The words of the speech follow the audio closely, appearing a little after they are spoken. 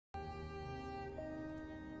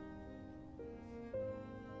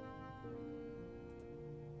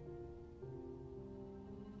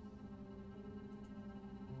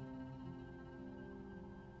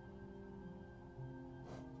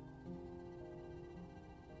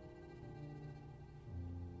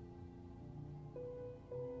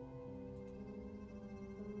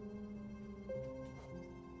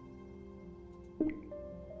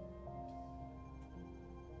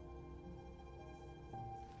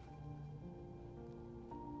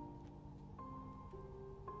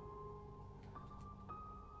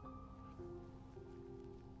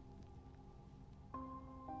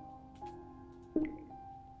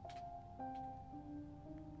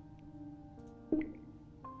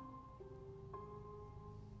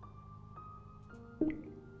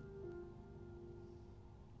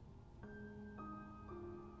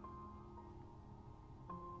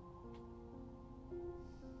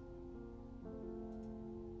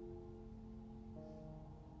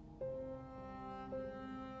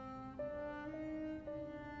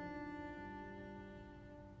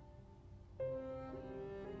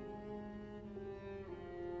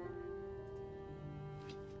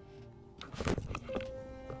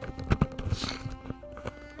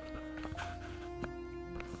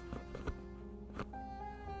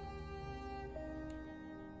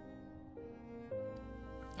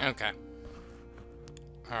Okay.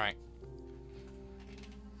 Alright.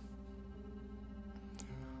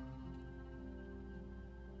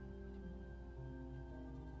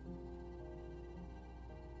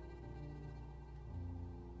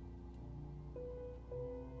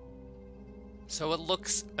 So it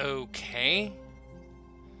looks okay.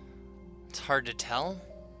 It's hard to tell.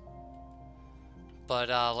 But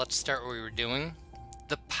let's start what we were doing.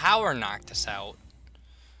 The power knocked us out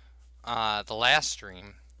the last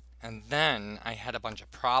stream. And then I had a bunch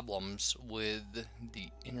of problems with the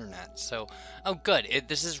internet. So, oh good,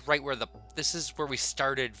 this is right where this is where we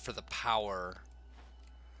started for the power,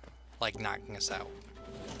 like, knocking us out.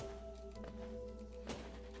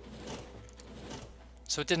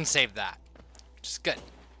 So it didn't save that, which is good.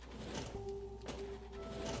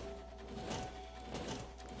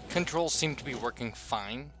 Controls seem to be working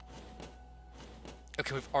fine.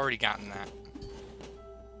 Okay, we've already gotten that.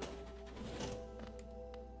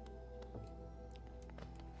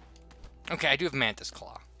 Okay, I do have Mantis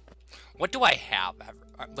Claw. What do I have?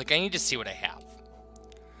 Like, I need to see what I have.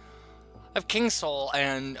 I have King Soul,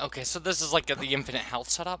 and... Okay, so this is like the infinite health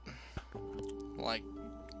setup. Like,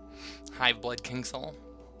 Hive Blood King Soul.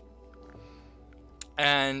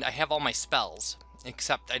 And I have all my spells,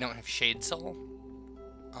 except I don't have Shade Soul.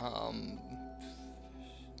 I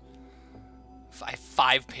have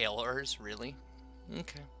 5 Palers, really?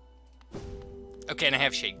 Okay. Okay, and I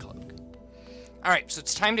have Shade Cloak. Alright, so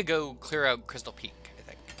it's time to go clear out Crystal Peak, I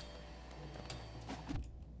think.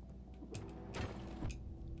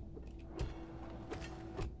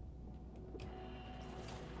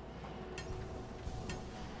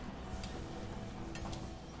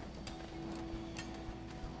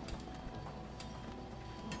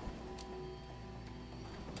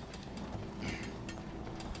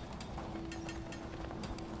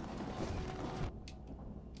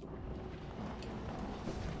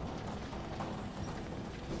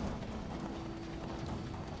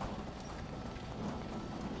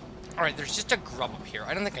 Alright, there's just a grub up here.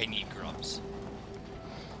 I don't think I need grubs.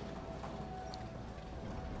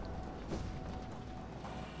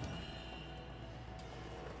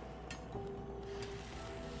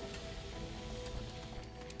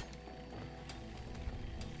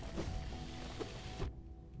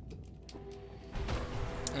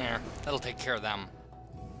 There, that'll take care of them.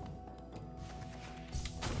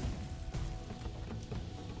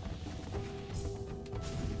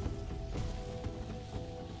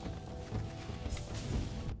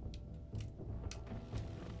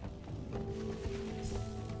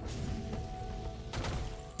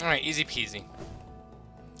 Alright, easy peasy.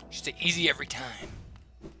 Just easy every time.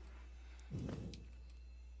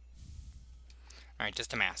 Alright,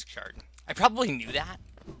 just a mask shard. I probably knew that,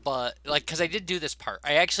 but, like, because I did do this part.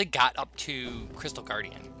 I actually got up to Crystal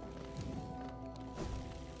Guardian.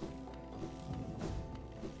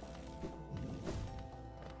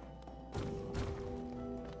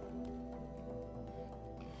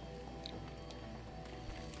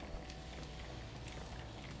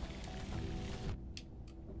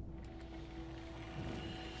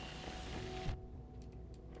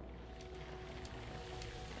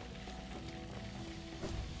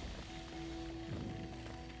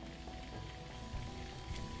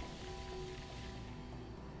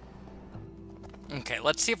 Okay,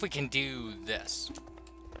 let's see if we can do this.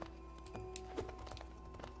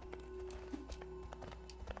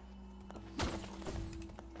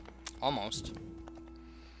 Almost.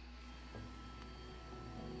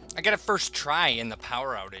 I got a first try in the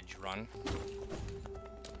power outage run.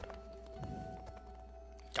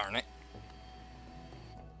 Darn it.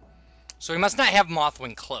 So we must not have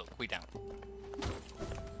Mothwing Cloak. We don't.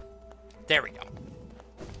 There we go.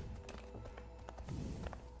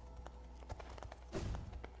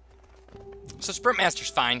 So Sprint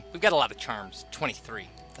Master's fine. We've got a lot of charms. 23.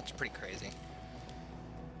 That's pretty crazy.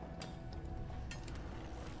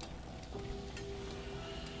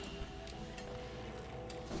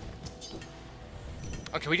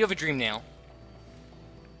 Okay, we do have a Dream Nail.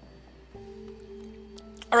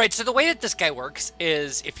 Alright, so the way that this guy works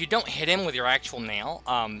is if you don't hit him with your actual nail,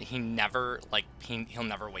 he never, like, he'll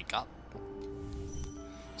never wake up.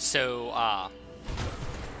 So,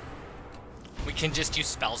 we can just use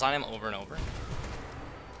spells on him over and over.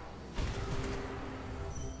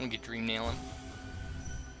 And get Dream Nail him.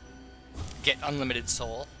 Get Unlimited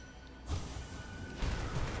Soul.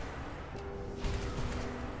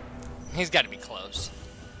 He's got to be close.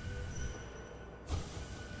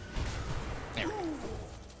 There we go.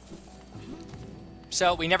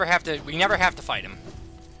 So we never have to fight him.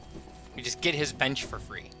 We just get his bench for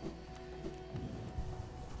free.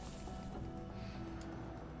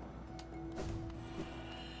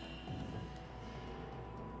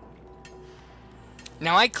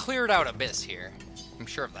 Now I cleared out Abyss here. I'm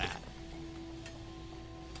sure of that.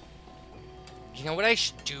 You know what I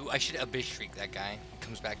should do? I should Abyss Shriek that guy.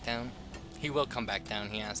 Comes back down. He will come back down.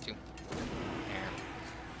 He has to. There.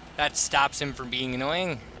 That stops him from being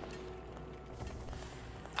annoying.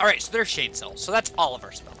 Alright, so there's Shade Soul. So that's all of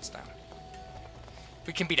our spells now.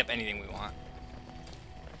 We can beat up anything we want.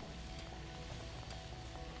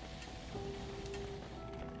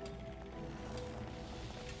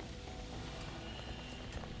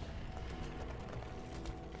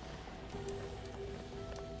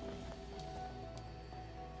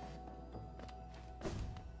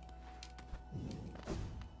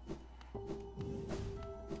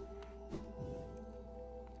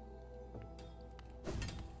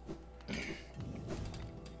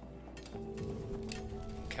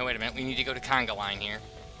 Okay, wait a minute. We need to go to conga line here.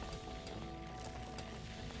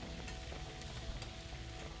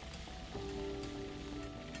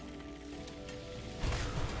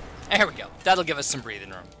 There we go. That'll give us some breathing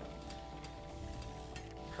room.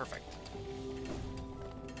 Perfect.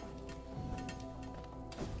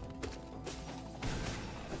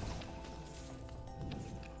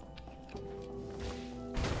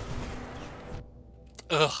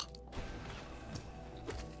 Ugh.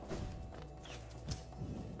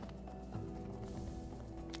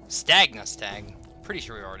 Stag. Pretty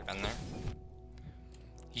sure we've already been there.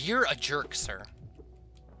 You're a jerk, sir.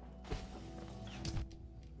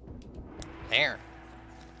 There.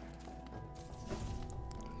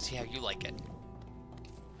 See how you like it.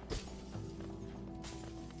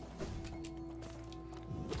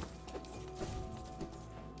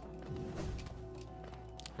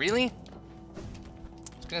 Really? I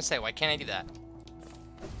was gonna say, why can't I do that?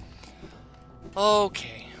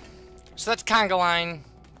 Okay. So that's conga line.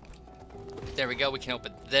 There we go, we can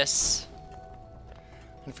open this.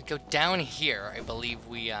 And if we go down here, I believe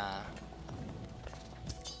we, Oh,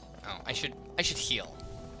 I should heal.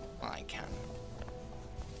 Well, I can.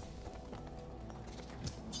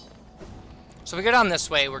 So if we go down this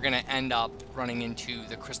way, we're gonna end up running into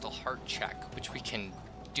the Crystal Heart check, which we can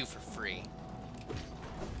do for free.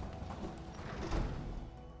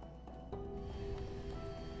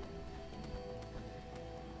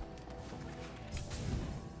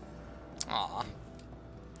 Aw.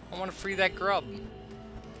 I want to free that grub.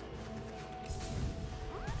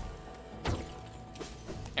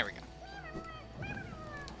 There we go.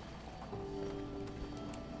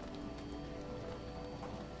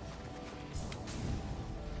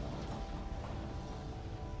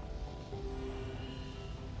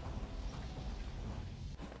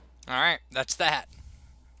 Alright, that's that.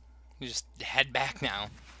 You just head back now.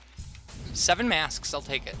 7 masks, I'll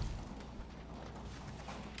take it.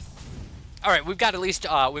 All right, we've got at least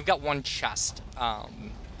we've got 1 chest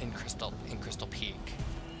in Crystal Peak.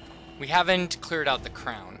 We haven't cleared out the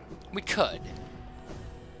crown. We could.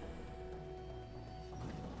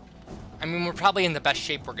 I mean, we're probably in the best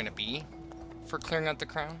shape we're gonna be for clearing out the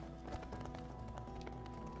crown.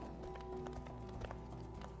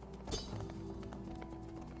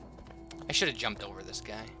 I should have jumped over this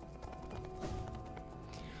guy.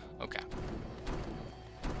 Okay.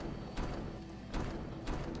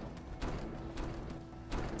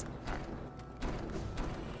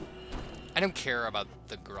 I don't care about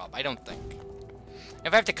the grub, I don't think.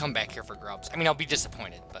 If I have to come back here for grubs, I mean, I'll be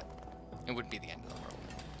disappointed, but it wouldn't be the end of the world.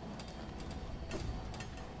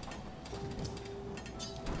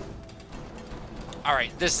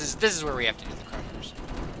 Alright, this is where we have to do the crackers.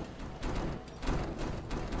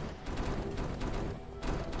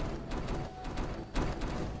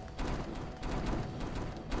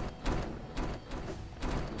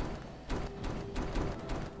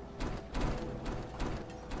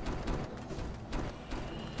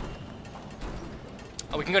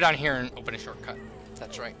 Oh, we can go down here and open a shortcut.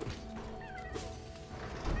 That's right.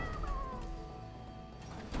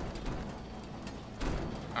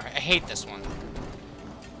 Alright, I hate this one.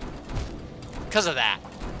 Because of that.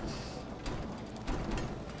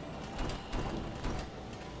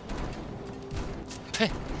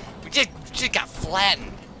 We just got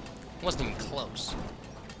flattened. It wasn't even close.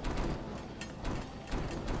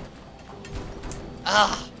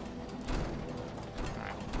 Ah.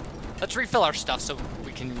 Alright. Let's refill our stuff so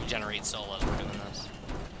we can regenerate soul as we're doing this.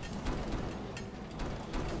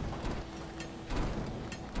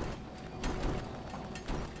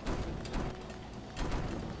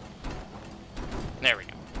 There we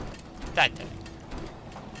go. That did it.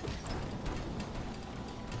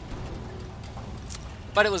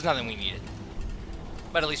 But it was nothing we needed.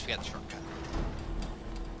 But at least we got the shortcut.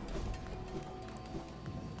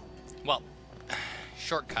 Well,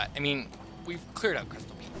 shortcut. I mean, we've cleared out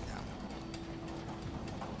Crystal Peak now.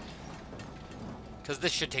 Because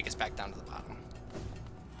this should take us back down to the bottom.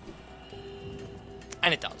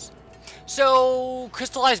 And it does. So,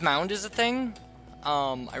 Crystallized Mound is a thing.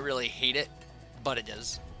 I really hate it, but it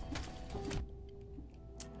is.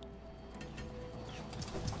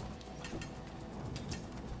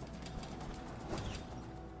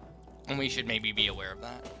 And we should maybe be aware of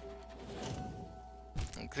that.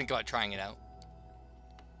 Think about trying it out.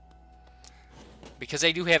 Because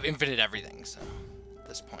I do have infinite everything, so at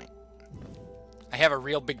this point. I have a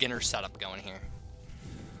real beginner setup going here.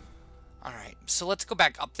 Alright, so let's go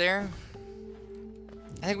back up there.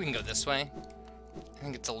 I think we can go this way. I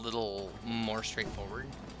think it's a little more straightforward.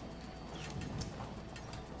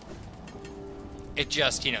 It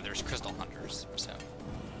just, you know, there's crystal hunters, so.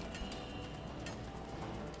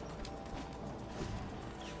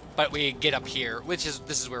 But we get up here, which is,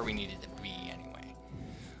 this is where we needed to be anyway.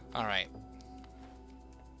 Alright.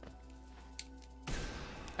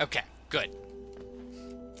 Okay, good.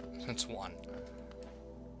 That's one.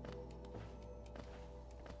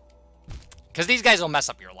 Because these guys will mess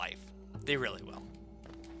up your life. They really will.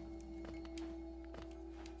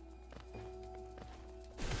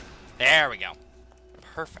 There we go.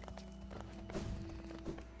 Perfect.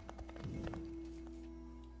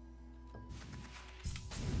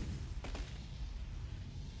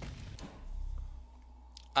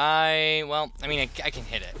 Well, I mean, I can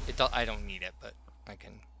hit it. I don't need it, but I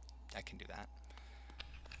can do that.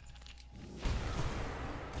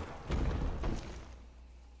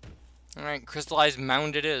 Alright, crystallized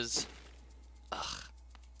mound it is. Ugh.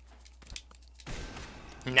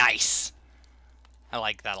 Nice! I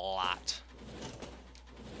like that a lot.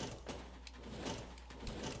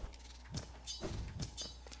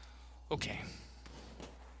 Okay.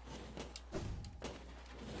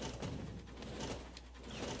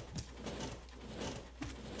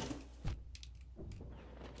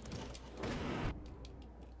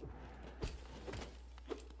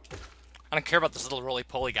 I don't care about this little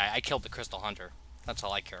roly-poly guy. I killed the Crystal Hunter. That's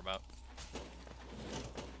all I care about.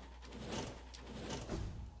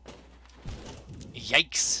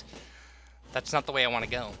 Yikes! That's not the way I want to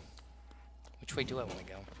go. Which way do I want to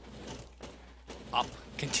go? Up.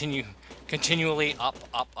 Continually up,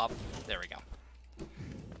 up, up. There we go.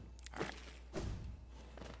 Alright.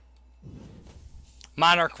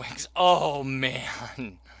 Monarch Wings. Oh,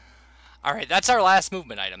 man. Alright, that's our last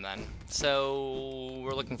movement item then. So,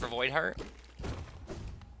 we're looking for Void Heart.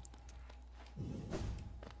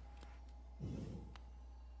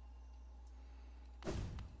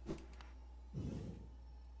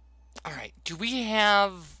 Alright, do we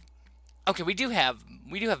have... Okay, we do have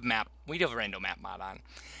map. We do have a random map mod on.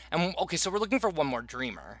 And, okay, so we're looking for one more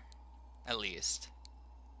Dreamer. At least.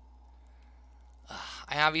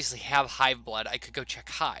 I obviously have Hive Blood. I could go check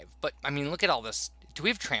Hive. But, I mean, look at all this. Do we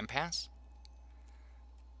have Tram Pass?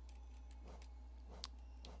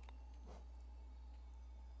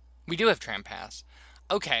 We do have Tram Pass.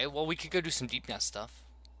 Okay, well, we could go do some Deep Nest stuff.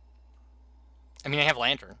 I mean, I have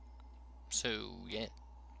Lantern. So, yeah.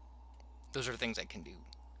 Those are things I can do.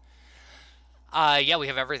 Yeah, we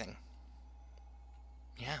have everything.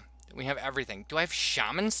 Yeah, we have everything. Do I have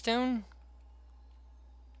Shaman Stone?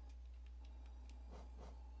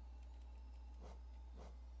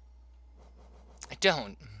 I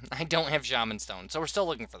don't. I don't have Shaman Stone, so we're still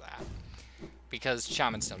looking for that. Because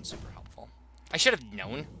Shaman Stone's super helpful. I should have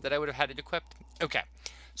known that I would have had it equipped. Okay,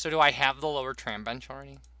 so do I have the lower tram bench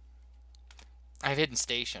already? I have Hidden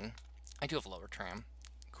Station. I do have lower tram.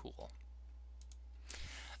 Cool.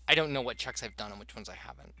 I don't know what checks I've done and which ones I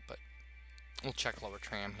haven't, but we'll check lower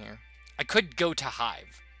tram here. I could go to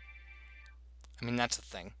Hive. I mean, that's a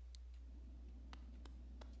thing.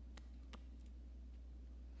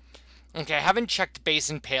 Okay, I haven't checked base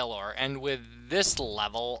and Palor, and with this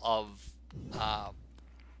level of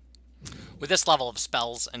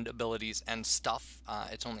spells and abilities and stuff,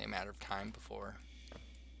 it's only a matter of time before.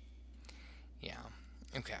 Yeah.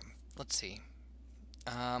 Okay. Let's see.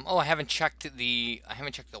 Oh, I haven't checked the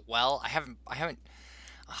well. I haven't.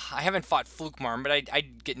 I haven't fought Flukemarm, but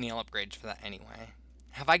I'd get Neil upgrades for that anyway.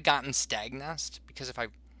 Have I gotten Stag Nest? Because if I...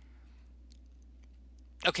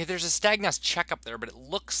 Okay, there's a Stag Nest check up there, but it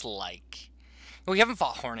looks like... Well, we haven't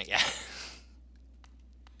fought Hornet yet.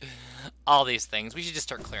 All these things. We should just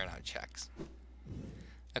start clearing out checks.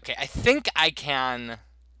 Okay, I think I can...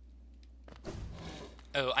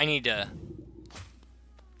 Oh, I need to...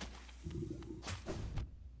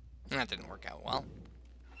 That didn't work out well.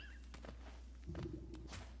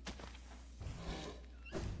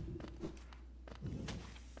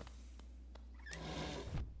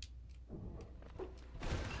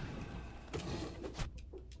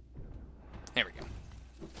 There we go.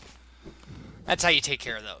 That's how you take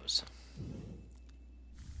care of those.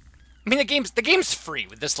 I mean, the game's free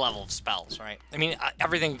with this level of spells, right? I mean,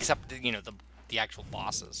 everything except you know the actual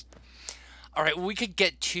bosses. All right, well, we could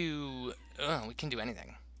get to. We can do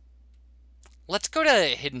anything. Let's go to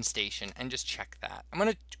Hidden Station and just check that. I'm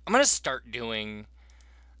gonna start doing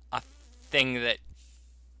a thing that.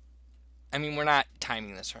 I mean, we're not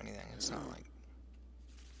timing this or anything. It's not like.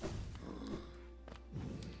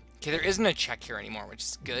 Okay, there isn't a check here anymore, which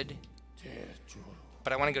is good.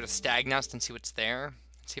 But I want to go to Stag Nest and see what's there.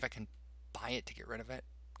 See if I can buy it to get rid of it.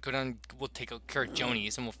 Go down, we'll take a care of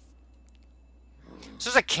Joni's and we'll... So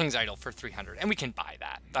there's a King's Idol for 300, and we can buy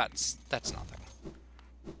that. That's nothing.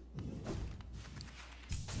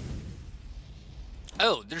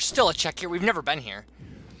 Oh, there's still a check here. We've never been here.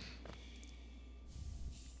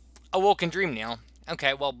 Awoken Dream Nail.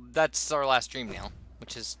 Okay, well, that's our last Dream Nail,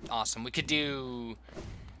 which is awesome. We could do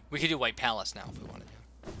White Palace now if we wanted to.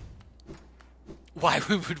 Why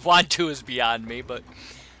we would want to is beyond me, but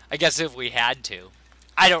I guess if we had to.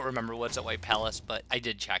 I don't remember what's at White Palace, but I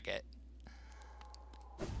did check it.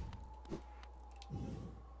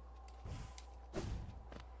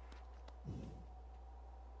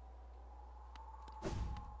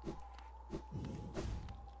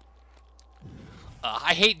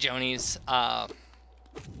 I hate Joni's.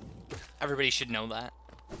 Everybody should know that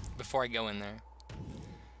before I go in there.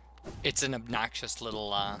 It's an obnoxious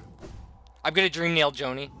little... I'm gonna Dream Nail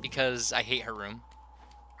Joni because I hate her room.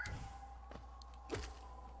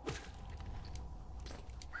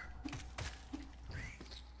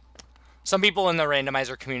 Some people in the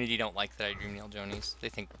randomizer community don't like that I Dream Nail Joni's. They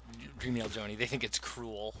think Dream Nail Joni. They think it's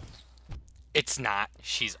cruel. It's not.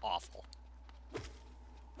 She's awful.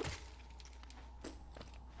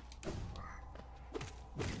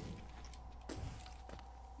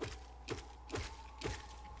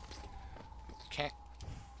 Okay.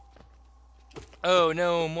 Oh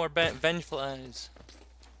no, more venge flies.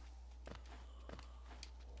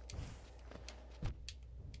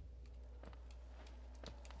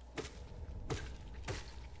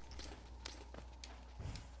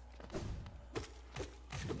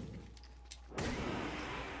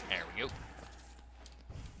 There we go.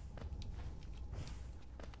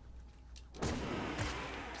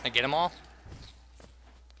 I get them all?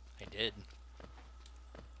 I did.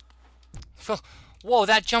 Whoa,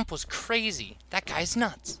 that jump was crazy. That guy's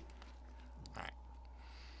nuts. Alright.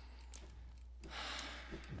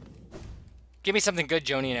 Give me something good,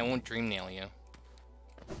 Joni, and I won't Dream Nail you.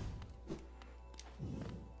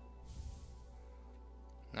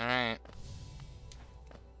 Alright.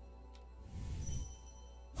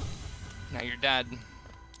 Now you're dead.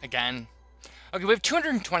 Again. Okay, we have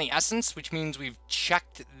 220 essence, which means we've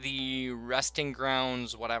checked the resting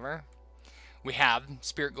grounds, whatever. We have.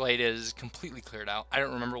 Spirit Glade is completely cleared out. I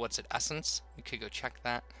don't remember what's at essence. We could go check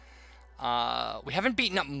that. We haven't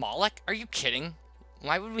beaten up Moloch. Are you kidding?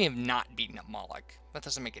 Why would we have not beaten up Moloch? That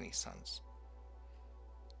doesn't make any sense.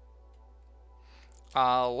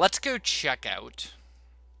 Let's go check out.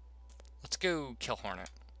 Let's go kill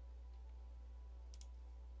Hornet.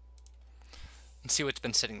 And see what's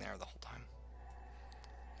been sitting there the whole time.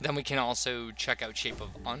 Then we can also check out Shape of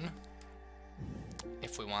Un.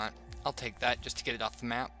 If we want. I'll take that just to get it off the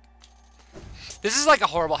map. This is like a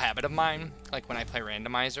horrible habit of mine, like when I play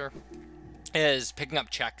randomizer, is picking up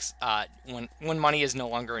checks when money is no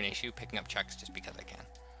longer an issue, picking up checks just because I can.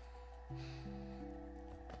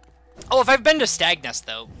 Oh, if I've been to Stag Nest,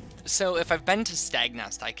 though. So if I've been to Stag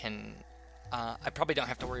Nest, I can... I probably don't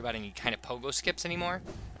have to worry about any kind of pogo skips anymore.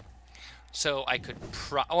 So I could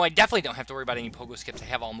oh, I definitely don't have to worry about any pogo skips. I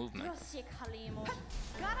have all movement.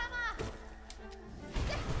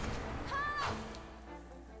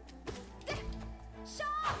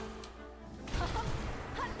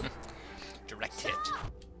 Direct hit.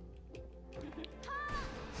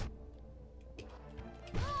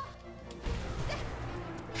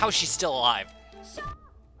 How is she still alive?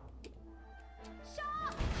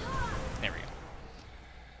 There we go.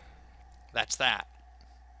 That's that.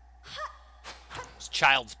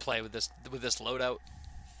 child's play with this loadout.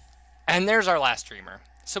 And there's our last streamer.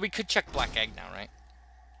 So we could check Black Egg now, right?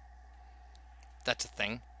 That's a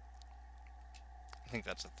thing. I think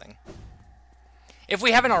that's a thing. If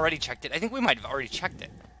we haven't already checked it, I think we might have already checked it.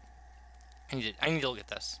 I need to look at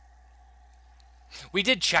this. We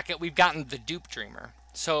did check it. We've gotten the dupe dreamer.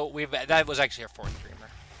 So that was actually our 4th dreamer.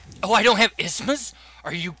 Oh, I don't have Ismas?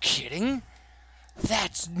 Are you kidding?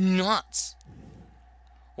 That's nuts.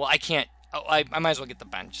 Well, I can't. Oh, I might as well get the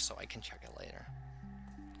bench so I can check it later.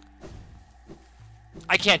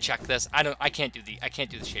 I can't check this. I can't do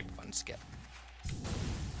the shape of unskip.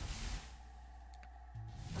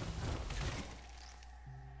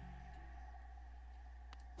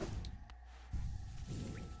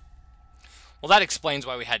 Well, that explains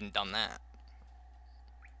why we hadn't done that.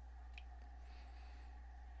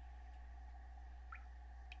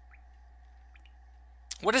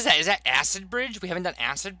 What is that? Is that Acid Bridge? We haven't done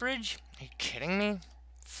Acid Bridge? Are you kidding me?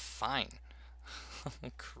 Fine.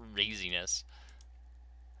 Craziness.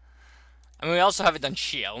 I mean, we also haven't done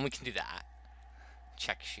Shio, and we can do that.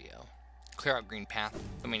 Check Shio. Clear out green path,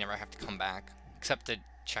 then we never have to come back. Except to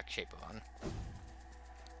check Shape of Un.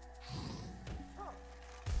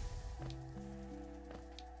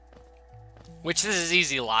 Which this is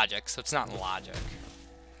easy logic, so it's not logic.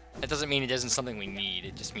 That doesn't mean it isn't something we need,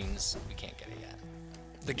 it just means we can't get it yet.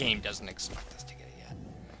 The game doesn't expect us to get it yet.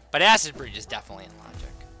 But Acid Bridge is definitely in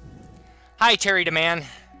logic. Hi, Terry DeMan.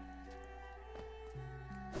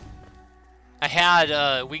 I had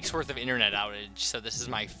a week's worth of internet outage, so this is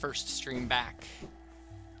my first stream back.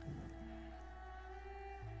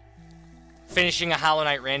 Finishing a Hollow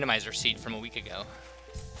Knight randomizer seed from a week ago.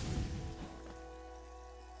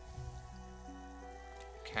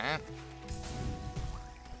 Okay.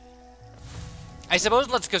 I suppose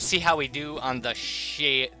let's go see how we do on the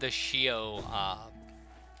Shio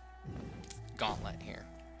gauntlet here.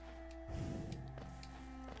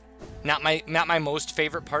 Not my most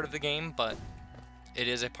favorite part of the game, but it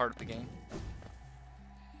is a part of the game.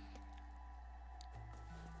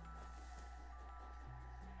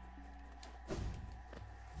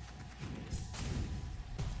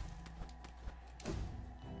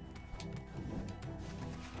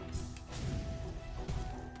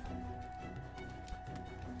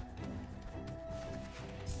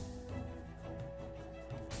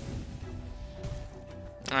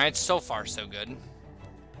 Alright, so far so good.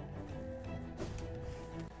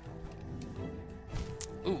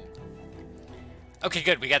 Ooh. Okay,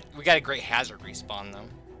 good. We got a great hazard respawn though.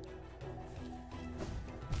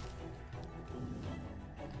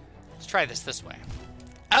 Let's try this way.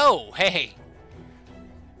 Oh, hey.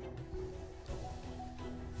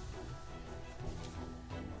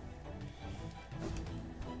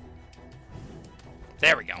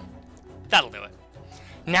 There we go. That'll do it.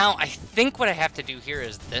 Now, I think what I have to do here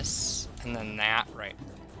is this, and then that, right?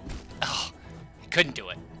 Oh, I couldn't do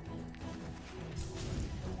it.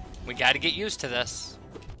 We gotta get used to this.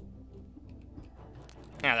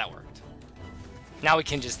 Yeah, that worked. Now we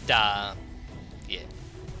can just, yeah.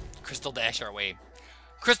 Crystal dash our way.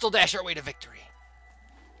 Crystal dash our way to victory.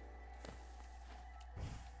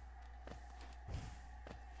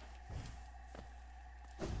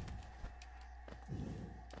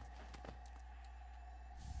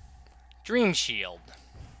 Dream Shield.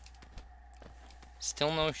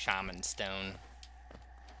 Still no Shaman Stone.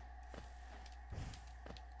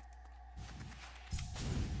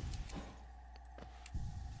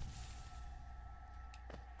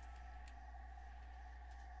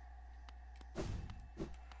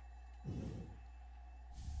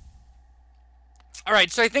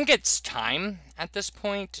 Alright, so I think it's time at this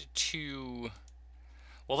point to...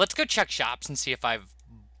 Well, let's go check shops and see if I've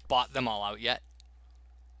bought them all out yet.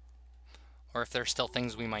 Or if there's still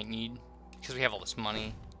things we might need, because we have all this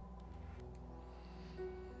money.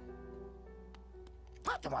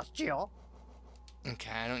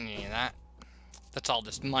 Okay, I don't need any of that. That's all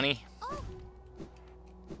just money.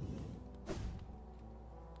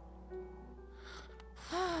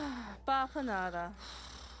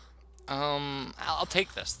 I'll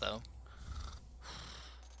take this though.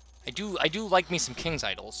 I do like me some King's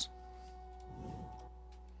Idols.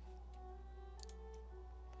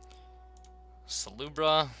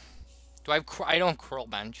 Salubra. I don't have Coral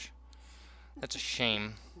Bench. That's a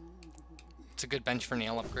shame. It's a good bench for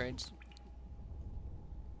nail upgrades.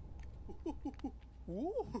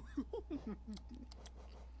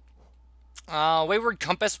 Wayward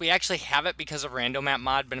Compass, we actually have it because of Random Map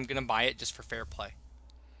mod, but I'm gonna buy it just for fair play.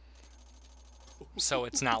 So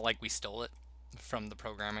it's not like we stole it from the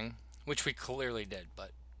programming, which we clearly did,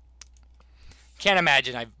 but can't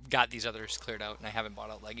imagine I've got these others cleared out and I haven't bought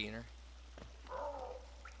out Leg Eater.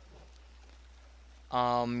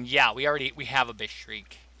 Yeah, we have a Bish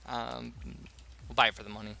Shriek. We'll buy it for the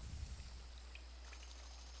money.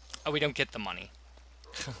 Oh, we don't get the money.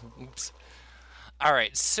 Oops.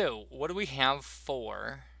 Alright, so what do we have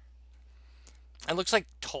for... It looks like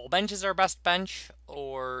Toll Bench is our best bench,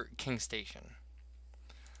 or King Station.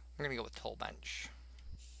 We're gonna go with Toll Bench.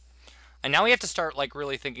 And now we have to start, like,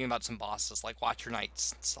 really thinking about some bosses, like Watcher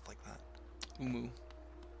Knights and stuff like that. Umu.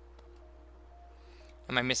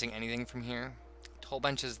 Am I missing anything from here? Toll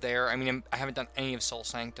Bench is there. I mean, I haven't done any of Soul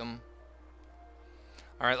Sanctum.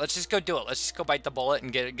 Alright, let's just go do it. Let's just go bite the bullet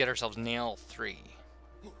and get ourselves Nail 3.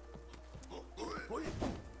 Or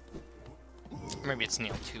maybe it's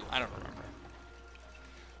Nail 2. I don't remember.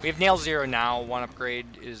 We have Nail 0 now. 1 upgrade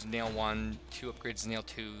is Nail 1. 2 upgrades is Nail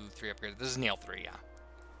 2. 3 upgrades. This is Nail 3, yeah.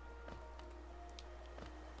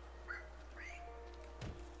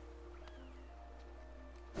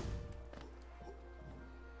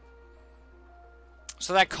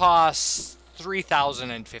 So that costs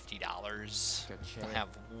 $3,050. I have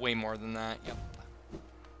way more than that. Yep.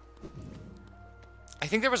 I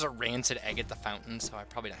think there was a rancid egg at the fountain, so I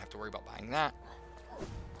probably don't have to worry about buying that.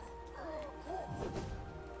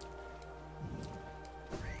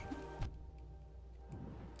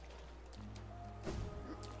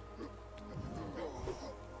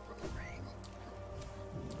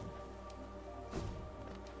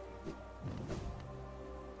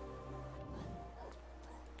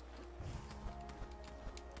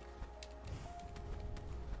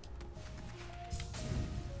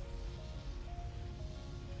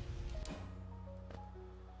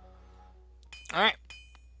 Alright.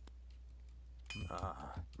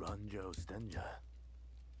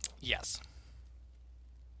 Yes.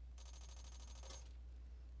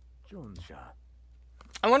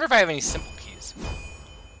 I wonder if I have any simple keys.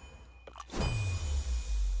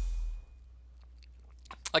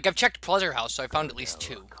 Like, I've checked Pleasure House, so I found at least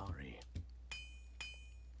 2.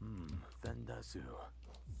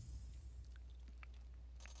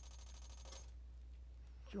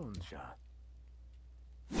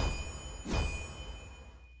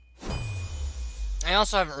 I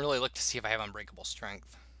also haven't really looked to see if I have Unbreakable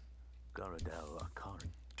Strength.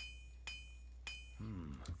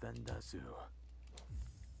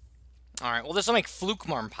 Alright, well this will make Fluke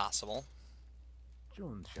more impossible.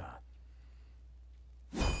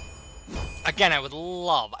 Again, I would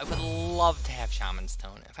love to have Shaman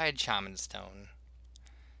Stone. If I had Shaman Stone.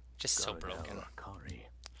 Just so broken.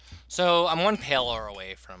 So, I'm 1 Pale Ore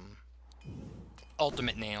away from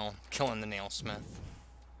Ultimate Nail, killing the Nailsmith.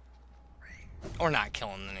 Or not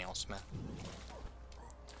killing the Nailsmith.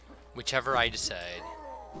 Whichever I decide.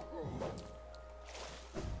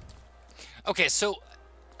 Okay, so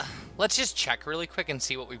let's just check really quick and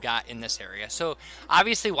see what we've got in this area. So,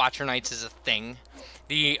 obviously Watcher Knights is a thing.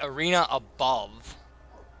 The arena above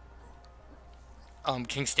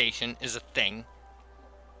King Station is a thing.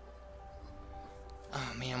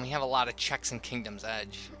 Oh man, we have a lot of checks in Kingdom's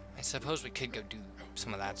Edge. I suppose we could go do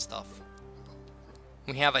some of that stuff.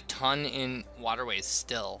 We have a ton in Waterways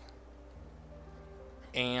still.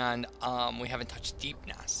 And we haven't touched Deep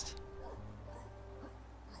Nest.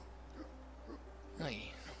 Oy.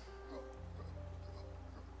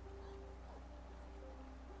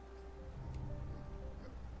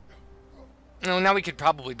 No, now we could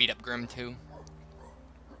probably beat up Grim too.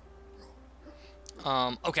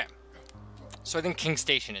 Okay. So I think King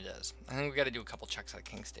Station it is. I think we got to do a couple checks at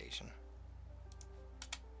King Station.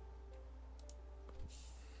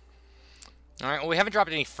 Alright, well we haven't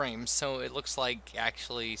dropped any frames, so it looks like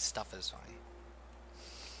actually stuff is fine.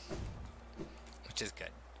 Which is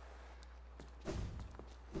good.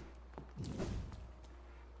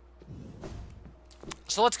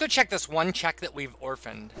 So let's go check this one check that we've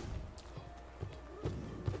orphaned.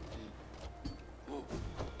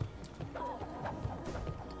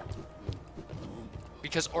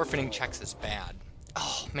 Because orphaning checks is bad.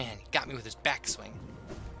 Oh man, he got me with his backswing.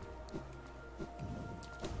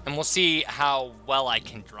 And we'll see how well I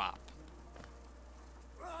can drop.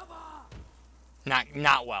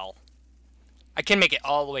 Not well. I can make it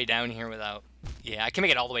all the way down here without... Yeah, I can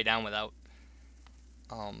make it all the way down without...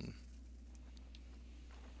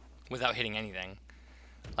 without hitting anything.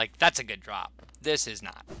 Like, that's a good drop. This is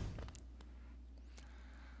not.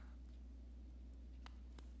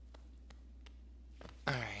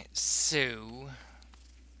 Alright, so...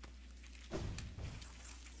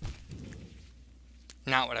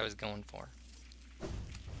 Not what I was going for.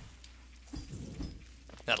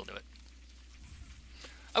 That'll do it.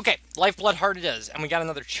 Okay, Lifeblood Heart it is, and we got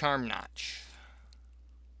another Charm Notch.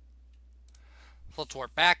 Let's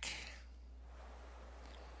warp back.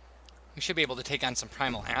 We should be able to take on some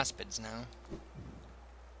Primal Aspids now.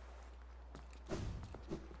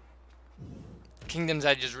 Kingdom's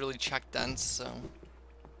Edge is really check dense, so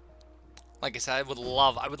like I said, I would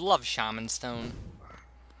love Shaman Stone.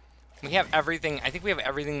 We have everything. I think we have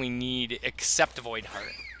everything we need except Void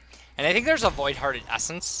Heart. And I think there's a Void Hearted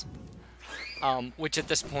Essence, which at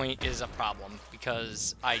this point is a problem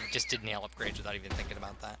because I just did nail upgrades without even thinking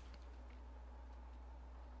about that.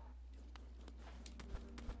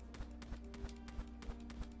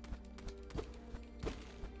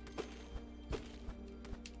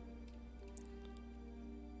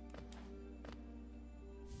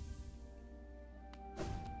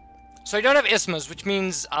 So I don't have Ismas, which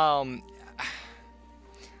means, ugh.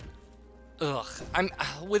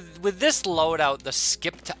 With this loadout, the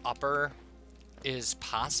skip to upper is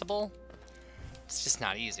possible. It's just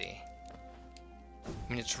not easy. I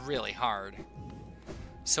mean, it's really hard.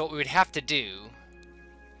 So what we would have to do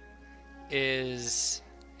is,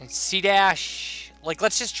 in C-dash, like,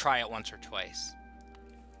 let's just try it once or twice.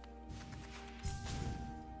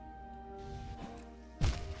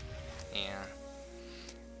 Yeah.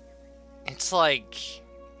 It's like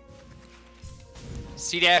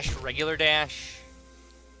C-dash, regular dash.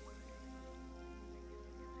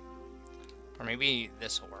 Or maybe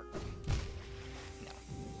this will work. No.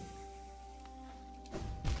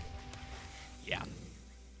 Yeah.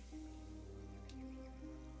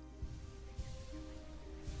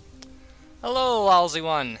 Hello,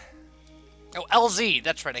 LZ1. Oh, LZ,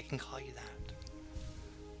 that's right, I can call you that.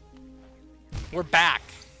 We're back.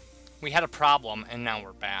 We had a problem, and now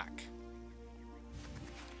we're back.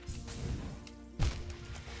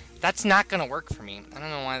 That's not gonna work for me. I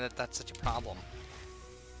don't know why that's such a problem.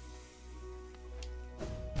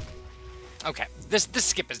 Okay, this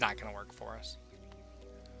skip is not gonna work for us.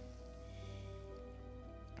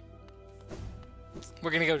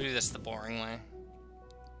 We're gonna go do this the boring way.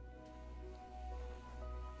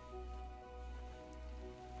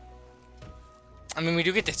 I mean, we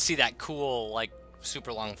do get to see that cool, like,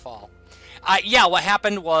 super long fall. Yeah, what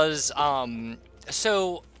happened was,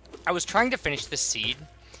 so I was trying to finish this seed,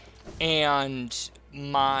 and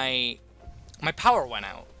my power went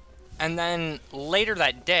out. And then later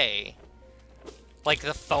that day, like,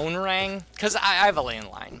 the phone rang, because I have a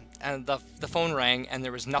landline, and the phone rang, and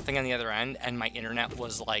there was nothing on the other end, and my internet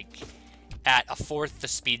was, like, at a fourth the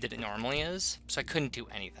speed that it normally is, so I couldn't do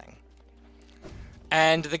anything.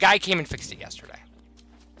 And the guy came and fixed it yesterday.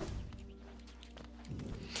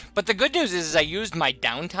 But the good news is I used my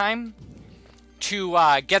downtime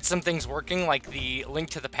to get some things working, like the Link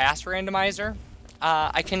to the Past randomizer.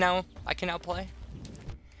 I can now play.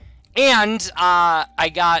 And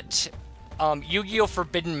I got Yu-Gi-Oh!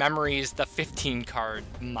 Forbidden Memories, the 15 card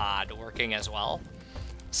mod, working as well,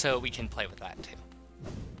 so we can play with that too.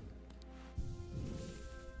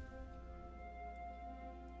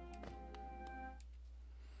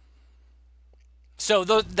 So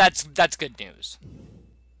that's good news.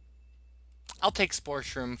 I'll take Spore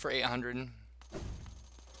Shroom for 800.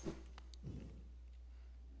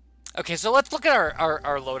 Okay, so let's look at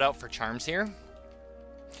our loadout for charms here.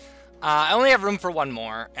 I only have room for one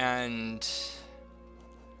more, and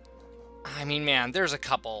I mean, man, there's a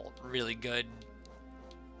couple really good.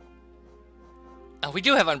 Oh, we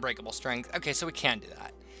do have Unbreakable Strength. Okay, so we can do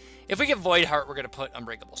that. If we get Void Heart, we're gonna put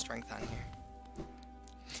Unbreakable Strength on here.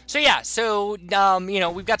 So yeah, so you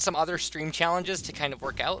know, we've got some other stream challenges to kind of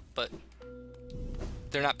work out, but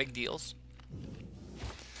they're not big deals.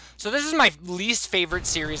 So this is my least favorite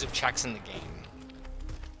series of checks in the game.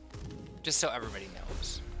 Just so everybody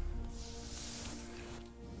knows.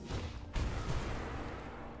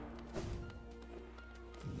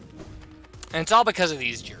 And it's all because of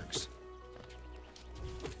these jerks.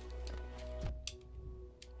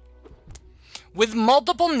 With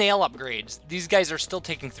multiple nail upgrades, these guys are still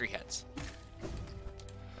taking 3 hits.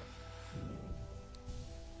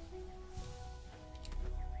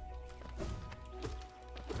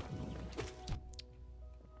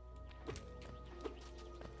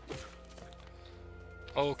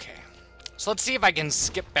 Okay, so let's see if I can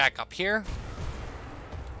skip back up here.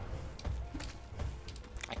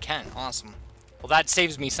 I can, awesome. Well, that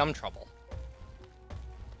saves me some trouble.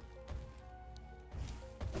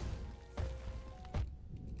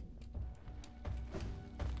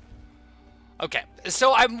 Okay,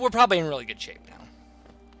 so we're probably in really good shape now.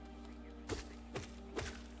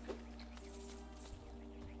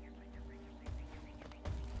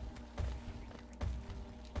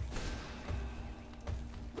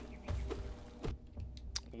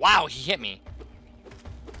 Wow, he hit me.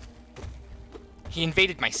 He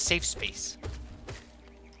invaded my safe space.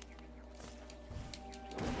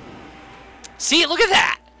 See, look at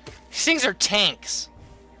that! These things are tanks.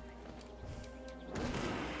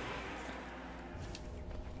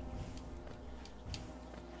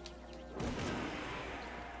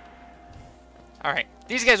 Alright,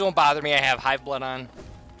 these guys won't bother me. I have hive blood on.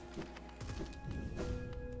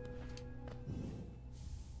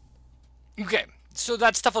 Okay, so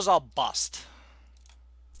that stuff was all bust.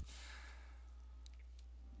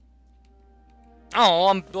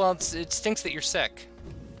 Oh, well, it stinks that you're sick.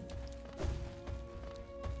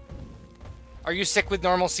 Are you sick with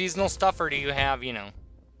normal seasonal stuff, or do you have, you know,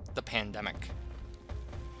 the pandemic?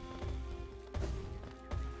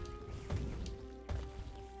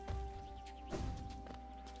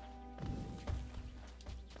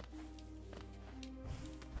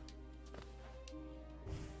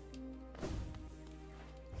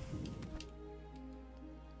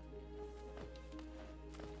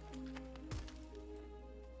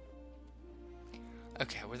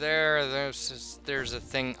 Okay, we're there. There's a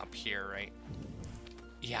thing up here, right?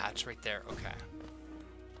 Yeah, it's right there. Okay.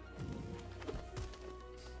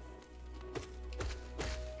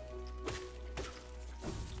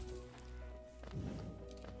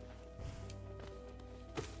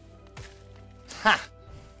 Ha!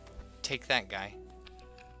 Take that, guy.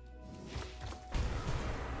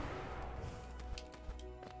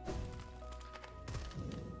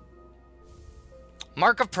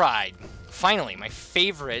 Mark of Pride. Finally, my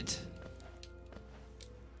favorite.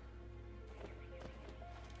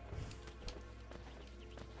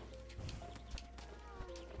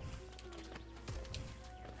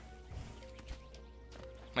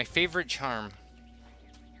 My favorite charm.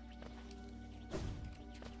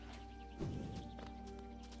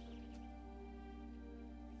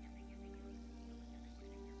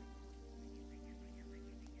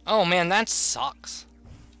 Oh man, that sucks.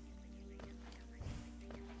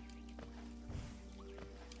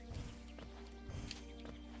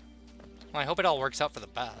 Well, I hope it all works out for the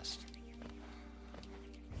best.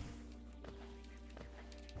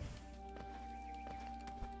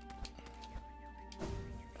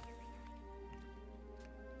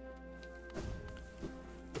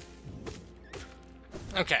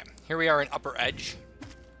 Okay, here we are in Upper Edge.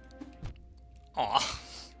 Aw.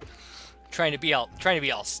 trying to be all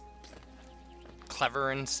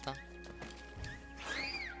clever and stuff.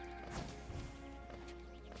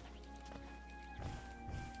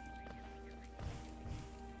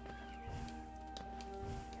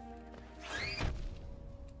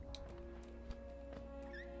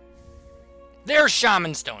 There's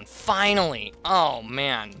Shaman Stone, finally! Oh,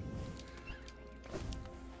 man.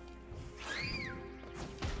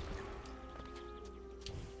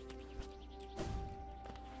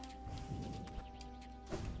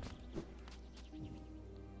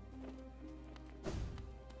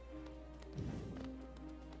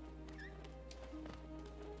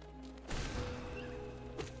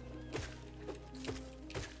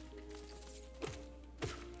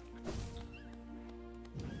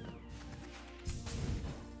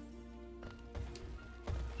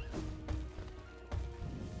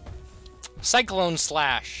 Cyclone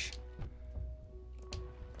Slash.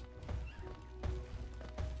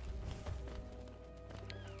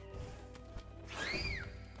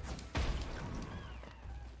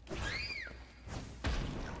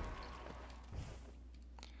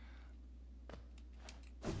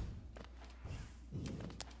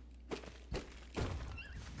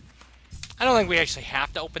 I don't think we actually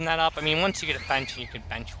have to open that up. I mean, once you get a bench, you can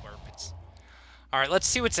bench warp. Alright, let's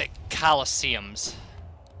see what's at Coliseums.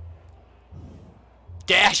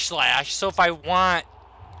 Dash Slash, so if I want...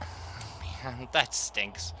 Man, that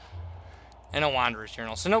stinks. And a Wanderer's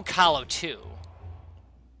Journal, so no Colo 2.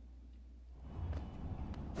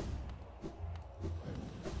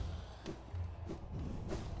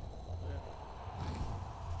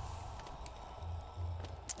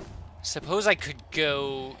 Suppose I could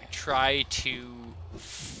go try to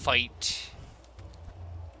fight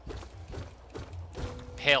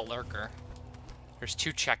Pale Lurker. There's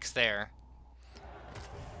 2 checks there.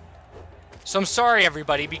 So I'm sorry,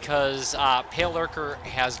 everybody, because Pale Lurker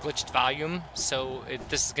has glitched volume, so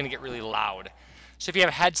this is going to get really loud. So if you have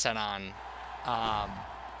a headset on,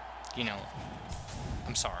 you know,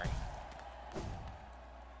 I'm sorry.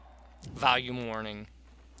 Volume warning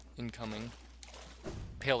incoming.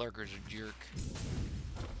 Pale Lurker's a jerk.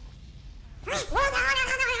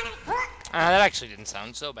 That actually didn't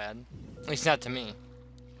sound so bad. At least not to me.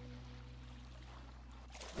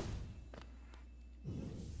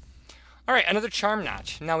 Alright, another charm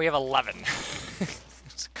notch. Now we have 11.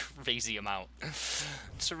 It's a crazy amount.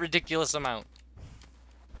 It's a ridiculous amount.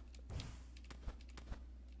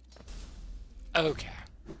 Okay.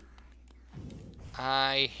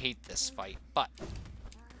 I hate this fight, but...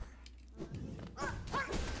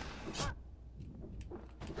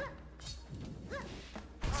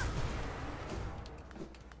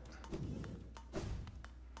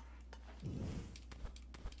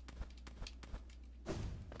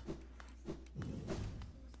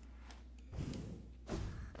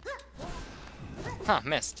 Huh,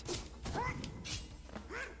 missed.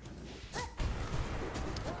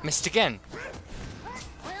 Missed again.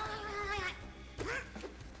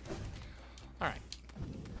 Alright.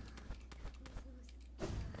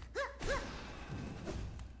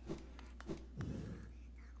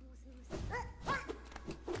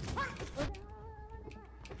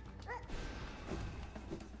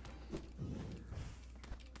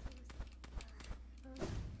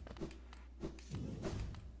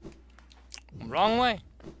 Wrong way.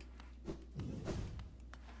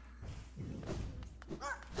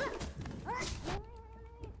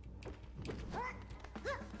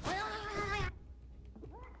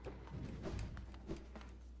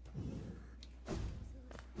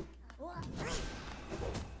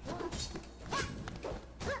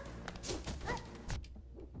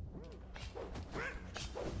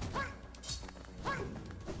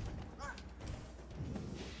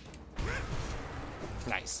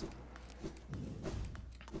 Nice.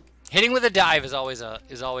 Hitting with a dive is always a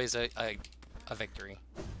victory.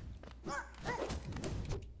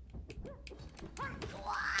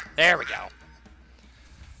 There we go.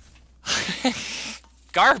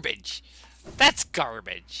 Garbage. That's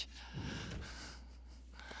garbage.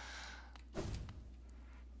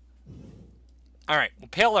 Alright, well,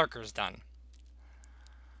 Pale Lurker's done.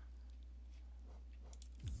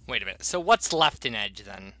 Wait a minute. So what's left in Edge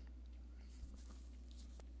then?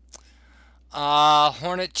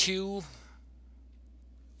 Hornet 2.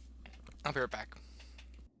 I'll be right back.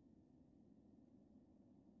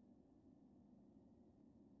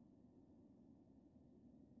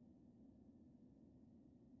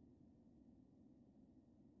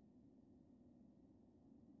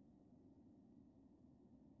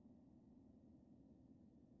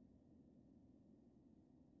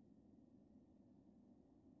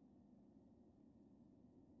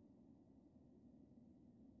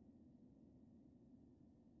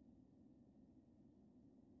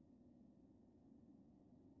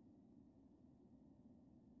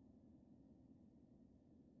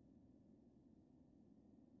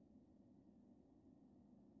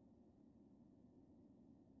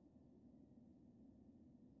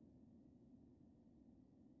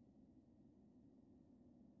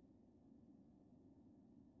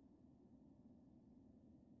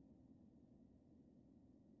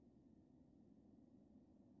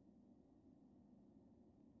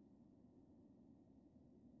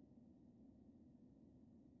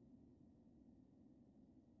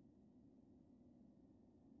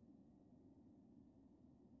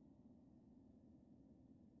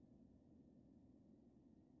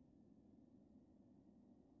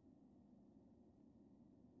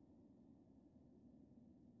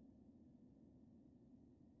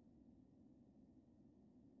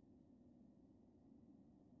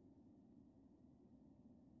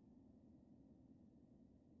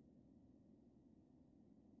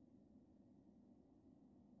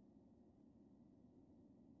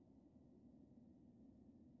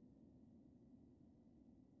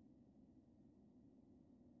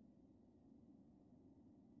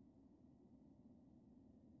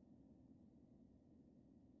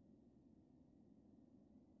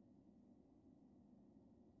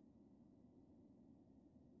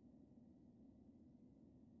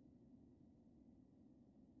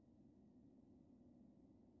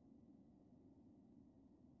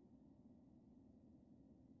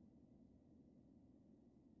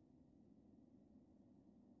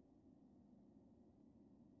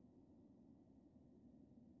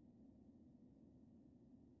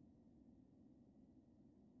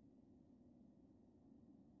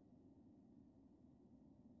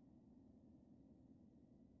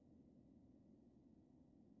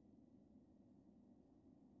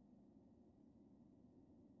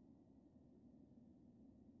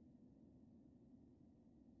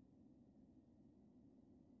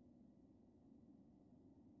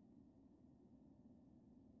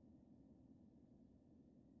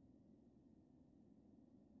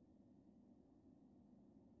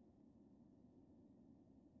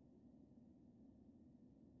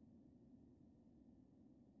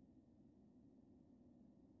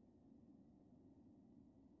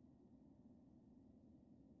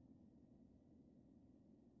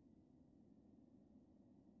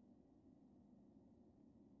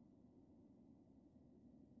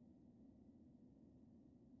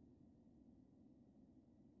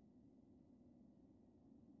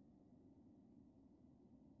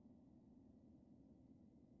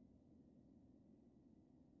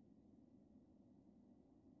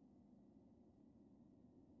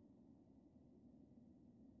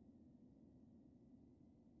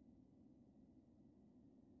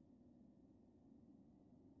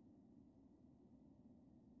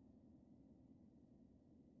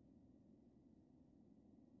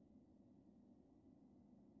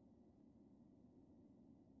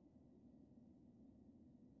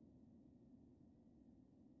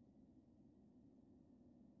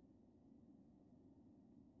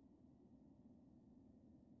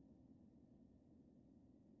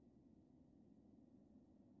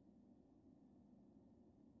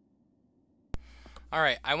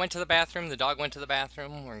 Alright, I went to the bathroom, the dog went to the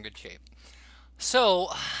bathroom, we're in good shape. So,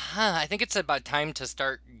 I think it's about time to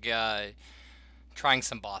start trying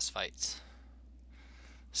some boss fights.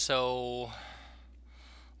 So,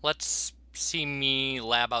 let's see me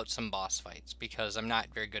lab out some boss fights, because I'm not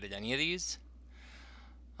very good at any of these.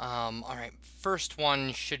 Alright, first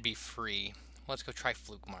one should be free. Let's go try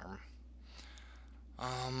Fluke Marm.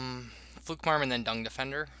 Fluke Marm and then Dung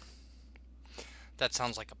Defender. That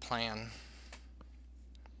sounds like a plan.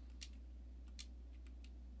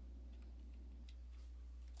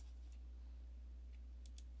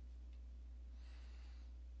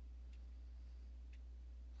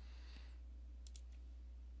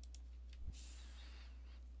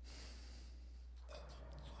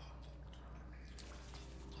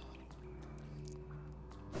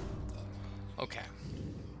 Okay.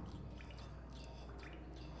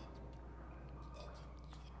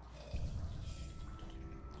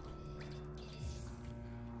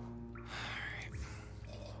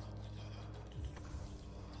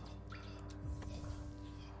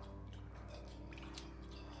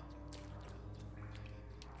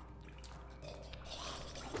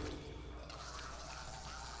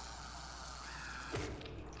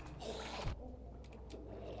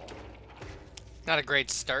 Not a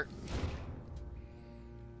great start.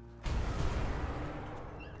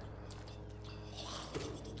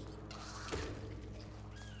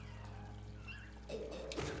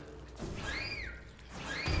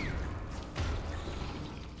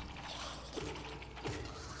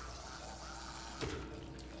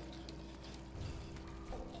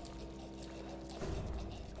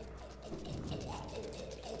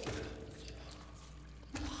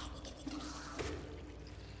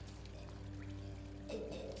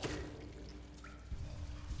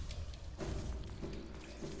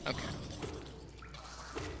 Okay.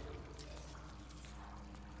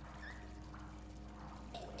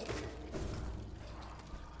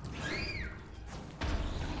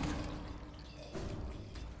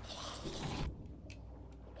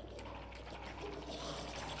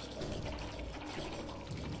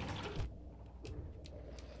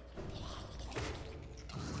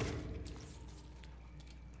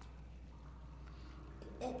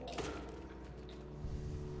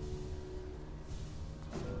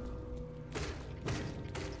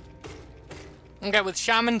 Okay, with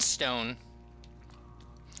Shaman Stone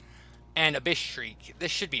and Abyss Shriek,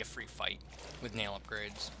 this should be a free fight with nail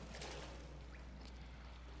upgrades.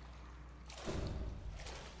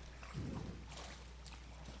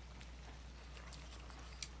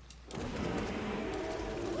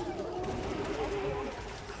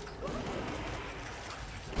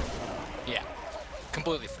 Yeah,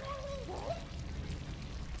 completely free.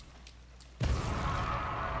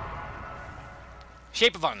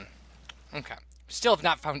 Shape of Un. Okay. Still have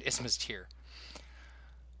not found Isma's Tear.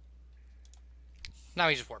 Now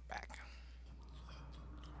we just warp back.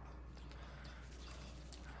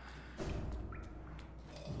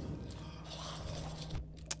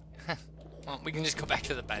 Well, we can just go back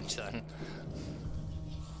to the bench then.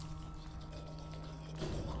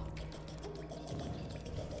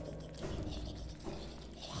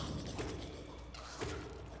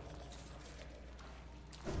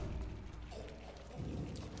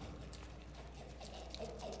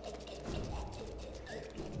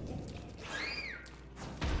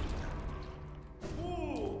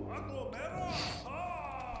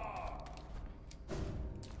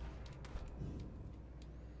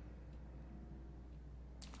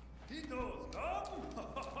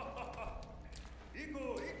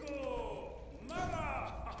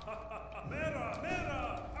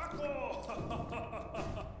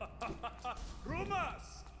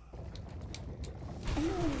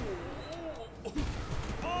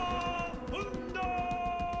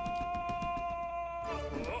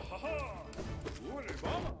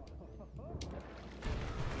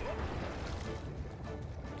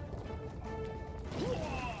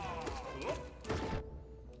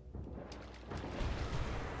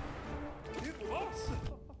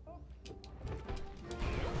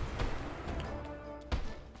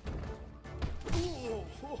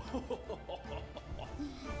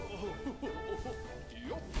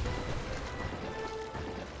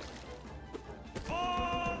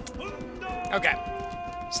 Okay,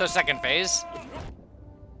 so second phase.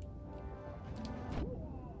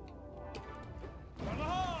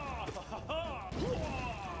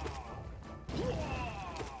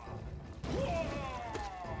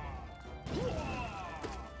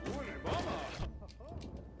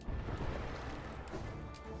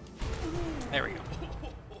 There we go.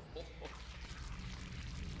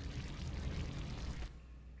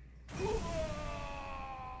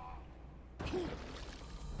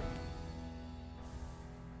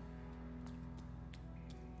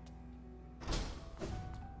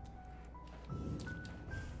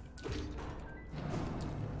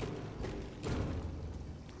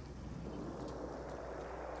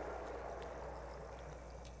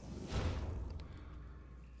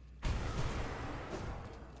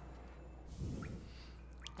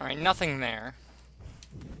 Alright, nothing there.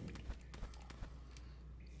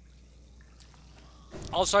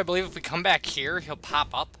 Also, I believe if we come back here, he'll pop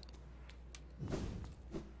up.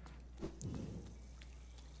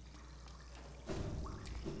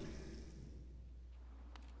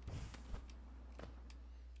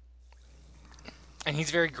 And he's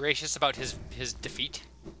very gracious about his defeat,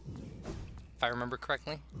 if I remember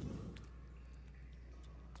correctly.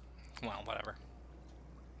 Well, whatever.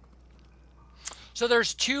 So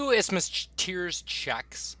there's 2 Isthmus Tears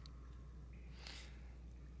checks.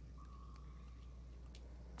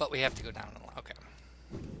 But we have to go down. Okay.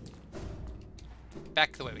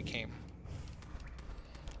 Back the way we came.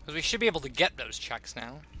 Because we should be able to get those checks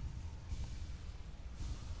now.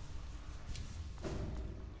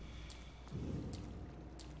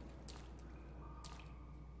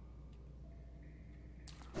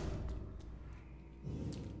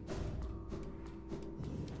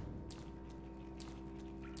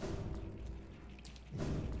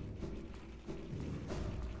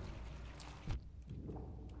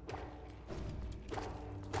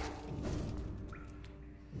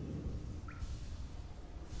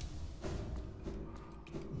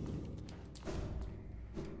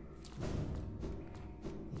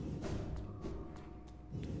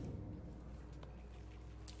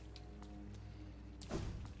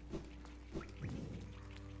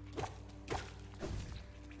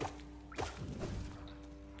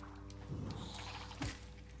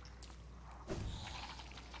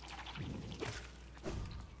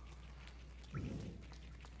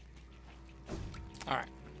 Alright.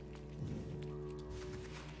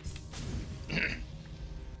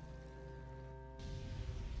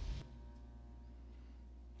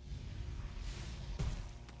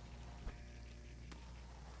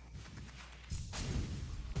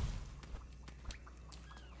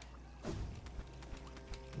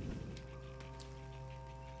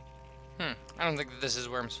 I don't think that this is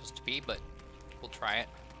where I'm supposed to be, but we'll try it.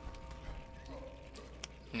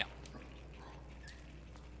 No.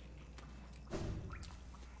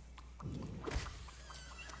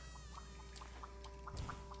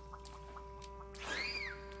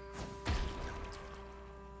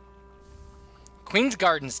 Queen's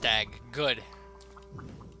Garden Stag. Good.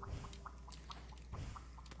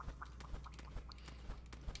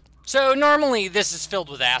 So normally this is filled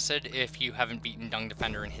with acid if you haven't beaten Dung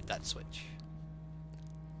Defender and hit that switch.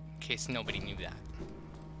 In case nobody knew that.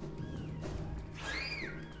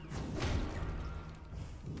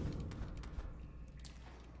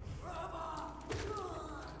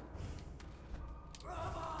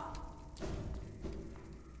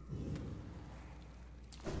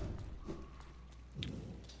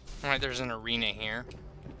 Alright, there's an arena here.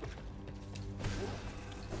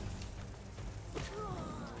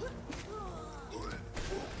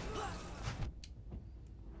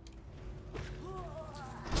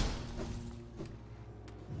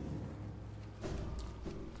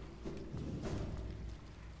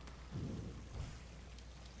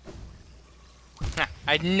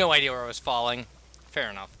 I had no idea where I was falling. Fair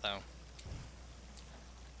enough, though.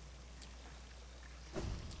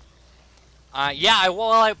 Yeah,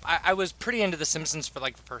 I was pretty into The Simpsons for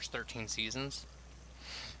like the first 13 seasons.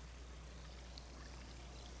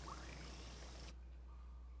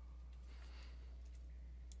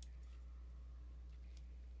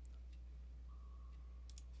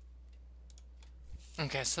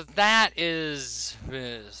 Okay, so that is...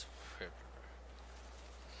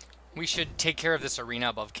 We should take care of this arena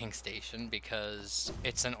above King Station because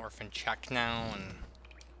it's an orphan check now, and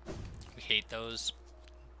we hate those.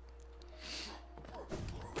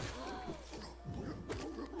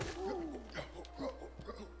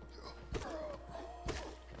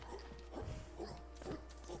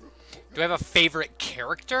 Do I have a favorite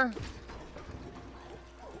character?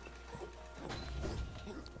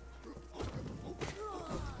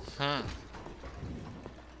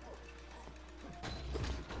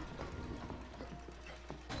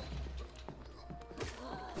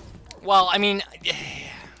 Well, I mean,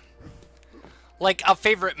 like a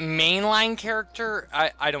favorite mainline character,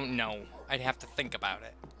 I don't know. I'd have to think about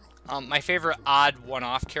it. My favorite odd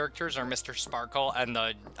one-off characters are Mr. Sparkle and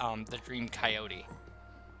the Dream Coyote.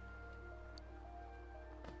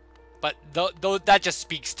 But that just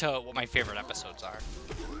speaks to what my favorite episodes are.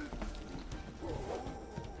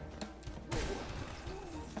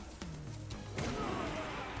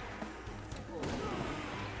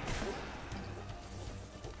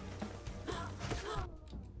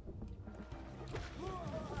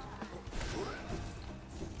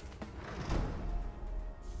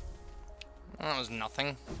 That was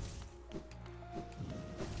nothing.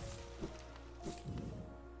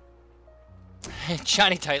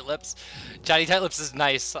 Johnny Tight Lips. Johnny Tight Lips is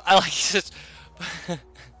nice. I like just.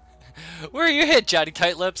 Where are you hit, Johnny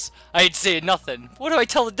Tight Lips? I ain't saying nothing. What do I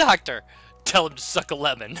tell the doctor? Tell him to suck a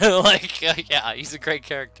lemon. Like, yeah, he's a great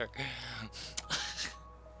character.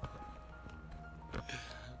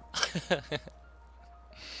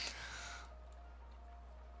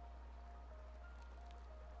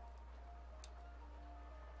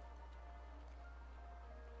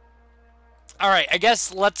 Alright, I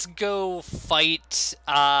guess let's go fight,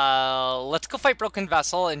 Broken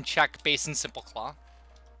Vessel and check Base and Simple Claw.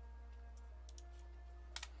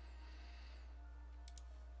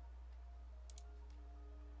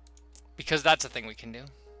 Because that's a thing we can do.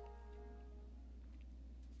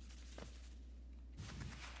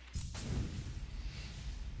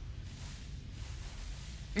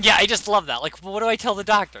 Yeah, I just love that. Like, what do I tell the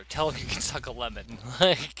doctor? Tell him you can suck a lemon.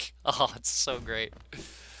 Like, oh, it's so great.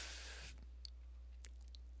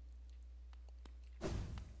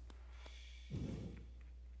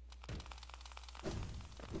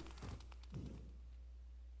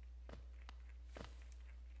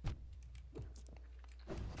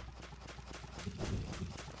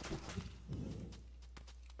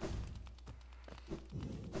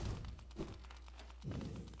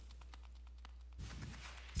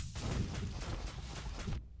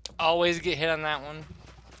 Always get hit on that one.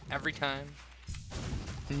 Every time.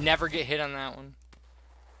 Never get hit on that one.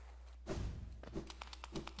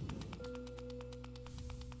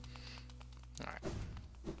 Alright.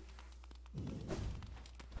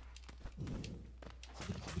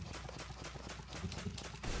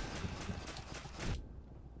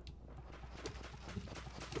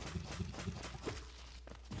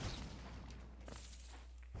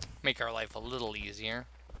 Make our life a little easier.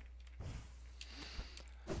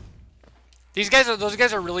 Those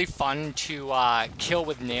guys are really fun to kill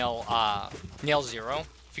with nail zero.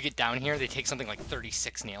 If you get down here, they take something like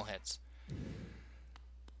 36 nail hits.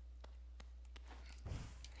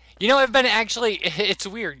 You know, I've been actually, it's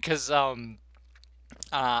weird because I've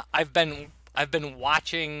been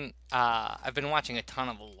watching a ton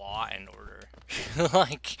of Law and Order.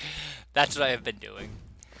 Like, that's what I've been doing.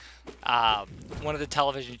 One of the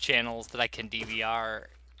television channels that I can DVR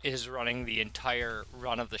is running the entire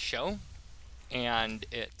run of the show. And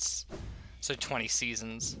it's, so 20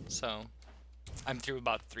 seasons, so I'm through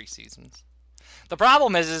about 3 seasons. The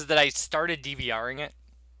problem is that I started DVRing it.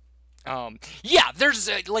 Yeah, there's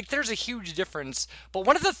a huge difference, but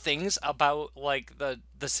one of the things about, like, the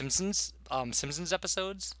Simpsons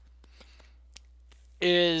episodes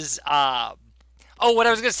is, oh, what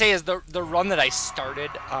I was gonna say is the run that I started,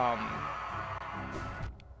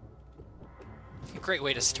 great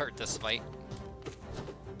way to start this fight.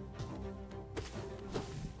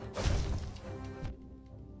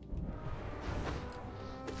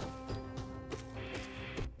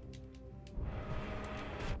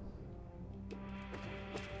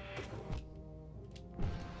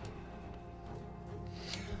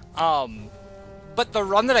 But the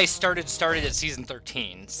run that I started at season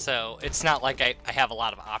 13, so it's not like I have a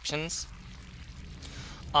lot of options.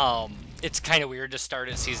 It's kind of weird to start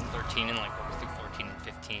at season 13 and, like, work through 14 and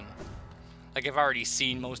 15. Like, I've already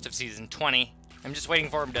seen most of season 20. I'm just waiting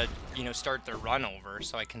for them to, you know, start their run over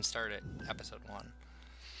so I can start at episode 1.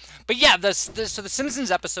 But yeah, so the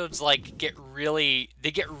Simpsons episodes, like, get really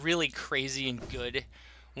crazy and good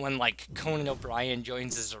when, like, Conan O'Brien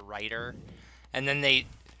joins as a writer. And then they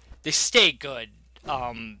stay good.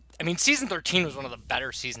 I mean, season 13 was one of the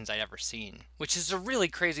better seasons I'd ever seen, which is a really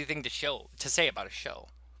crazy thing to say about a show.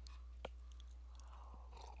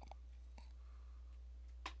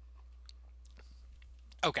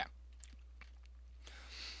 Okay.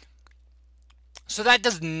 So that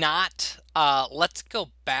does not, let's go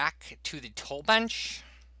back to the toll bench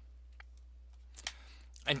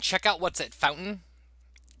and check out what's at Fountain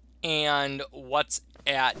and what's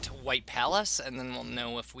at White Palace, and then we'll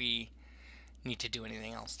know if we need to do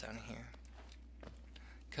anything else down here.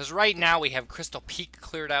 Because right now we have Crystal Peak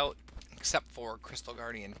cleared out, except for Crystal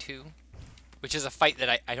Guardian 2, which is a fight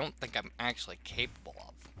that I don't think I'm actually capable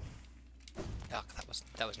of. Ugh,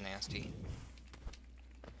 that was nasty.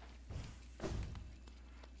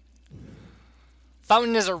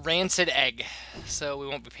 Fountain is a rancid egg, so we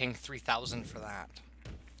won't be paying 3,000 for that.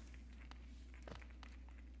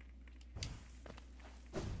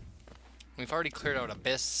 We've already cleared out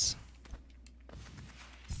Abyss.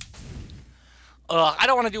 I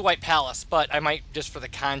don't want to do White Palace, but I might just for the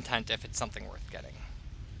content if it's something worth getting.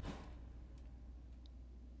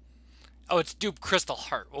 Oh, it's dupe Crystal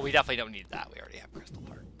Heart. Well, we definitely don't need that. We already have Crystal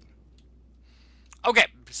Heart. Okay,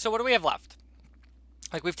 so what do we have left?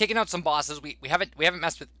 Like, we've taken out some bosses. We haven't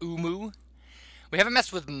messed with Umu. We haven't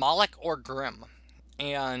messed with Moloch or Grim,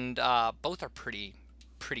 and both are pretty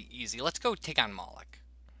easy. Let's go take on Moloch.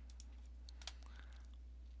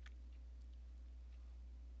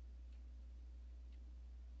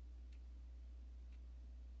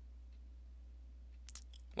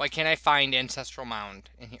 Why can't I find Ancestral Mound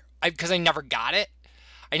in here? Because I never got it.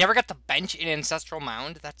 I never got the bench in Ancestral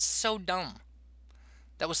Mound. That's so dumb.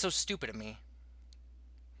 That was so stupid of me.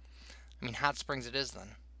 I mean, Hot Springs it is then.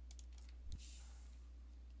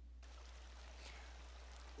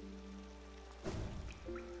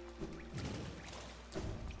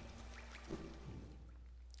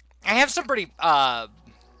 I have some pretty,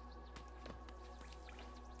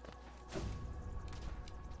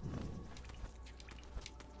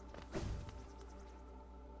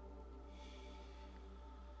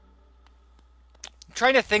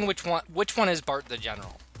 trying to think which one is Bart the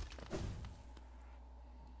General.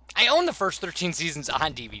 I own the first 13 seasons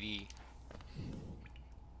on DVD.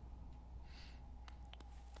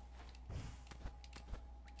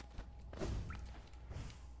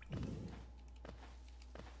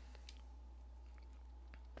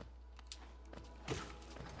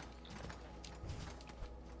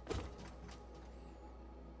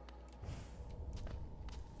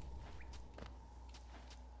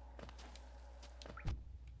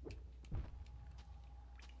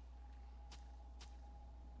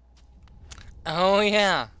 Oh,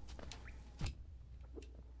 yeah.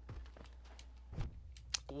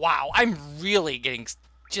 Wow, I'm really getting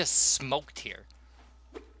just smoked here.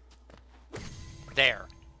 There.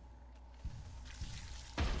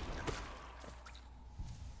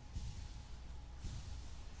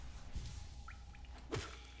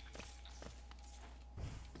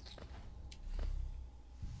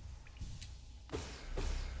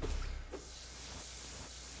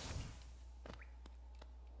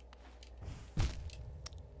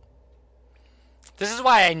 This is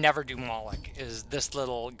why I never do Moloch, is this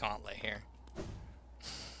little gauntlet here.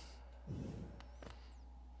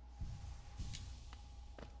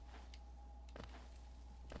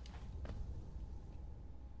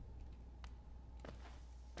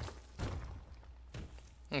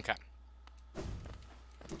 Okay.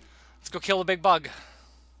 Let's go kill the big bug.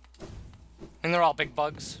 And they're all big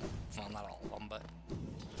bugs. Well, not all of them, but...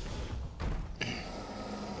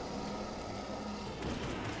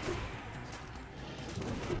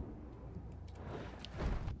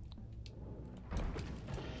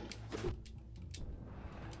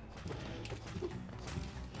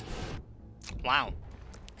 Wow.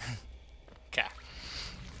 Okay.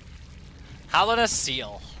 Howlin' a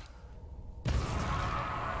seal.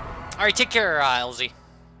 Alright, take care, Elsie.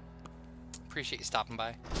 Appreciate you stopping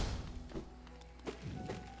by.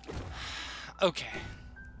 Okay.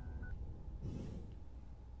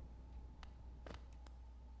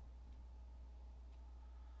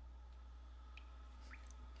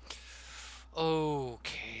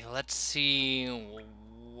 Okay, let's see.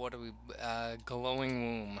 What do we... glowing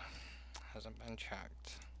womb. Hasn't been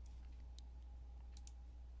checked.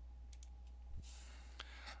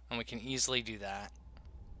 And we can easily do that.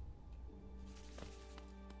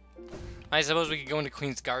 I suppose we could go into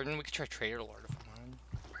Queen's Garden. We could try Trader Lord if we wanted.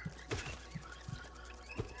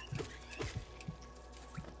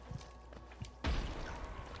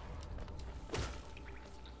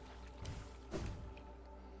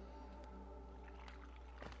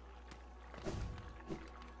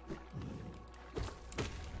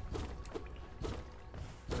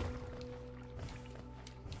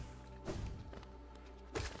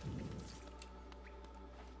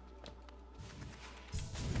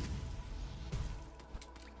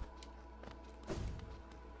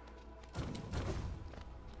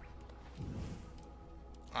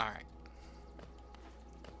 Alright.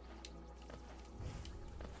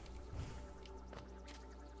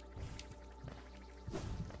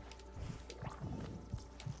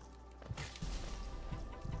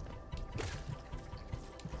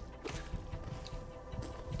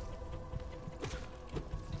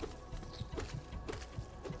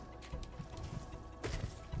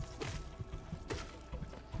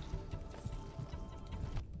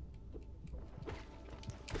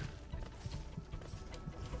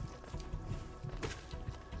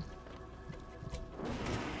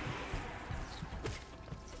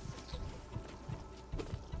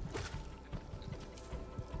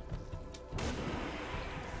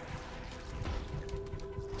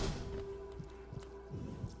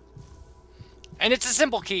 And it's a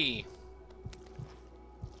simple key.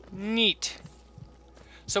 Neat.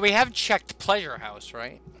 So we have checked Pleasure House,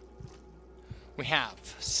 right? We have.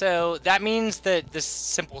 So that means that this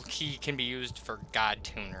simple key can be used for God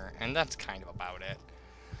Tuner, and that's kind of about it.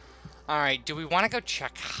 Alright, do we want to go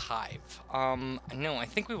check Hive? No, I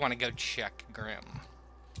think we want to go check Grim.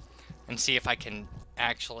 And see if I can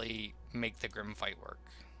actually make the Grim fight work.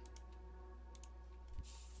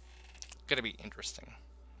 Gonna be interesting.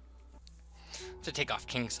 To take off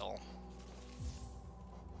King Soul.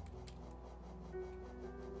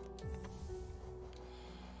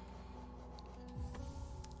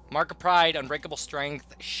 Mark of Pride, Unbreakable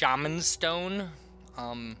Strength, Shaman Stone.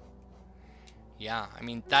 Yeah, I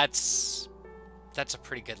mean, that's a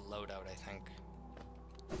pretty good loadout, I think.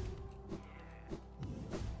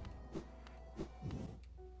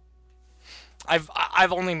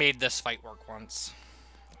 I've only made this fight work once.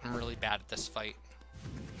 I'm really bad at this fight.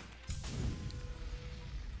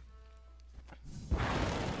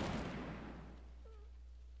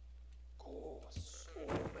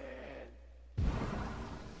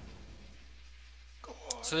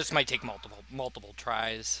 So this might take multiple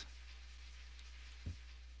tries.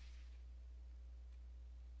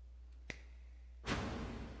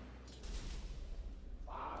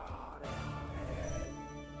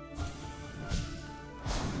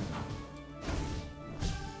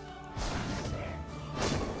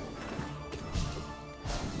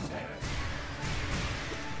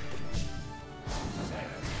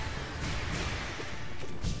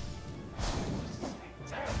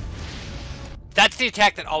 That's the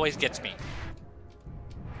attack that always gets me.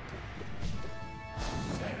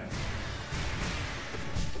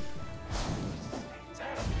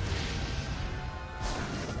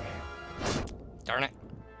 Darn it.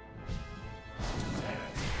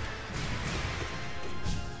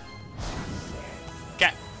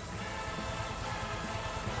 Okay.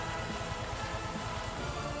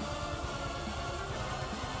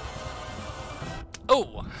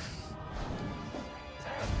 Oh!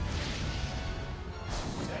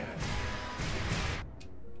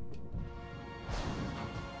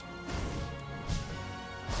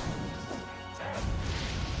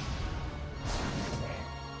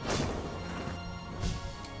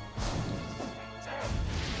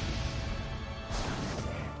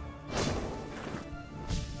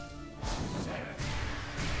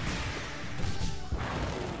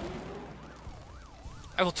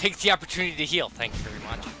 I will take the opportunity to heal. Thank you very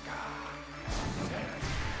much.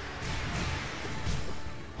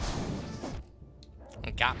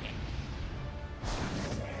 It got me.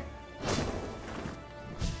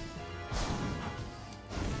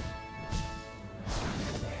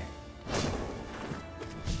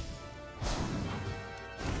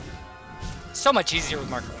 So much easier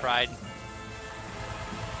with Mark of Pride.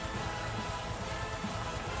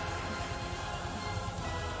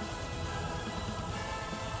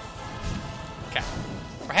 Okay.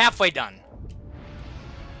 We're halfway done.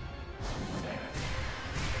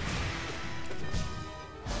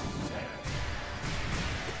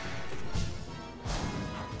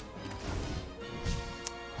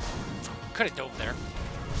 Could have dove there.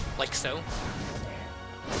 Like so.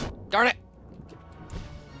 Darn it!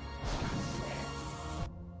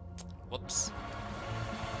 Whoops.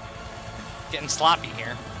 Getting sloppy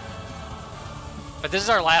here. But this is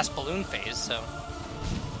our last balloon phase, so...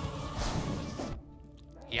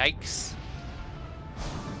 Yikes.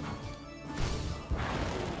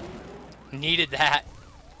 Needed that.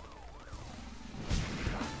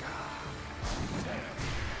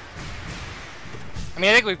 I mean,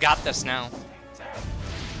 I think we've got this now.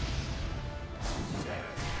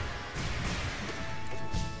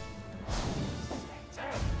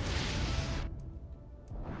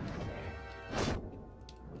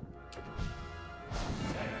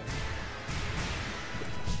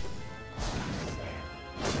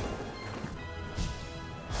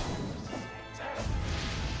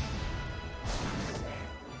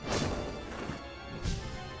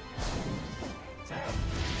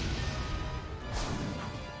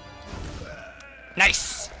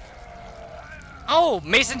 Nice! Oh,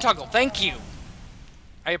 Mason Tuggle, thank you!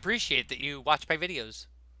 I appreciate that you watch my videos.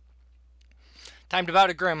 Time to bow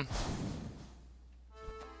to Grim.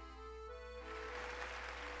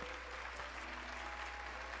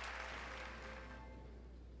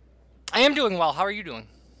 I am doing well. How are you doing?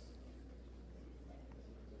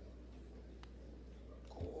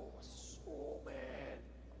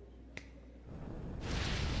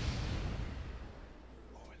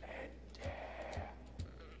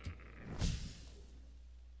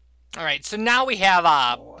 Alright, so now we have,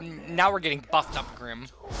 now we're getting buffed up Grim.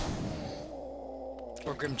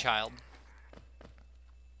 Or Grim Child.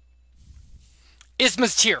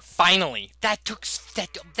 Isma's Tier, finally!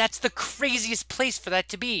 That's the craziest place for that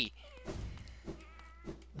to be.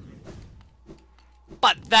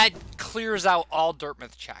 But that clears out all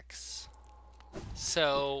Dirtmouth checks.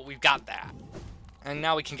 So we've got that. And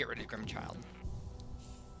now we can get rid of Grimchild.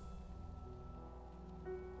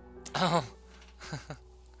 Oh.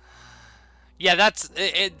 Yeah, that's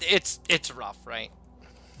it's rough, right?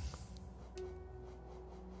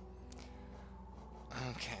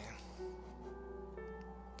 Okay.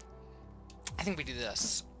 I think we do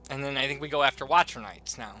this. And then I think we go after Watcher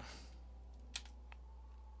Knights now.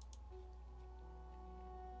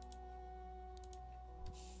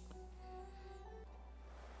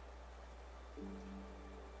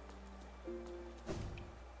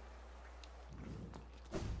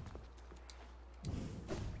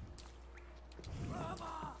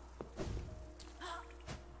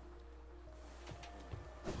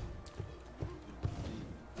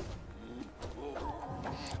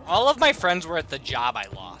 All of my friends were at the job I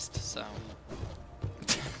lost, so...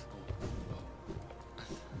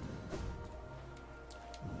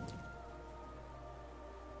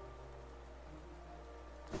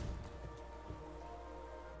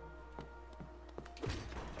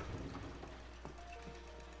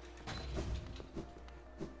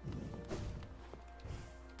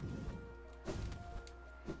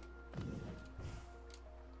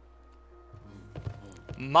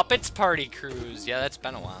 Muppets Party Cruise. Yeah, that's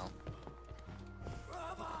been a while.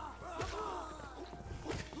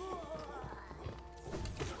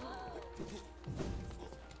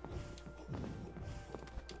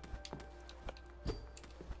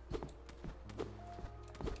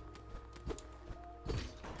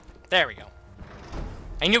 There we go.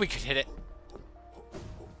 I knew we could hit it.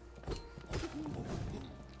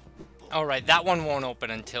 Alright, that one won't open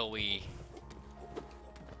until we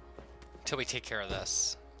take care of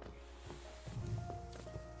this.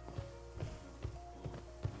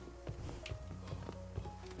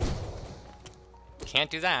 Can't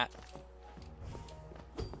do that.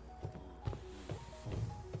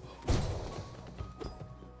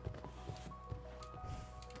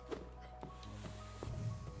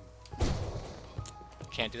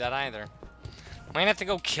 Can't do that either. Might have to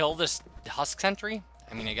go kill this Husk Sentry.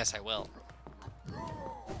 I mean, I guess I will.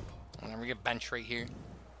 And then we get bench right here.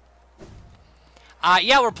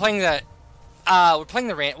 Yeah, we're playing the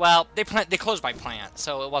well, they closed my plant,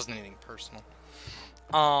 so it wasn't anything personal.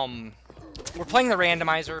 We're playing the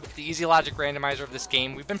randomizer, the easy logic randomizer of this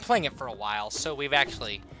game. We've been playing it for a while, so we've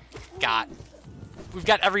actually got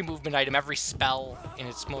every movement item, every spell in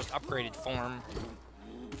its most upgraded form.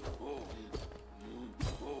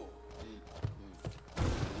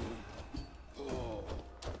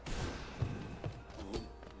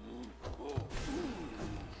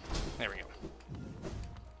 There we go.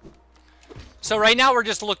 So right now we're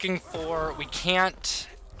just looking for, we can't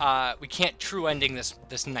true ending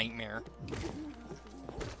this nightmare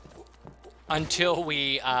until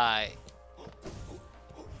we find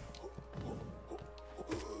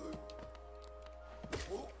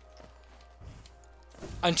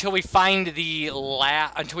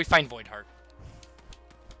Voidheart.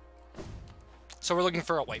 So we're looking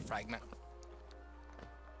for a white fragment.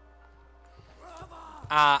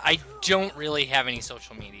 I don't really have any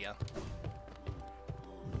social media.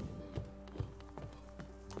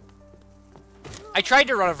 I tried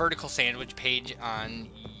to run a vertical sandwich page on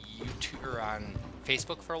YouTube or on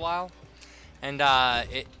Facebook for a while, and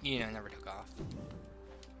it never took off.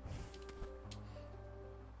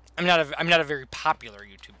 I'm not a very popular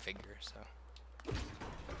YouTube figure, so.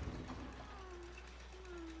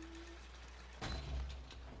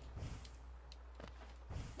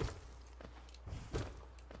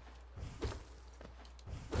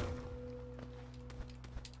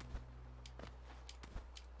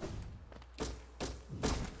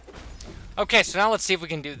 Okay, so now let's see if we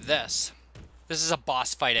can do this. This is a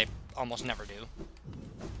boss fight I almost never do.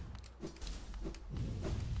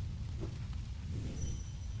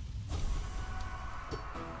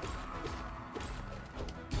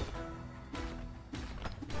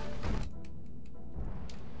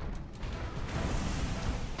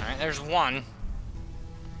 Alright, there's one.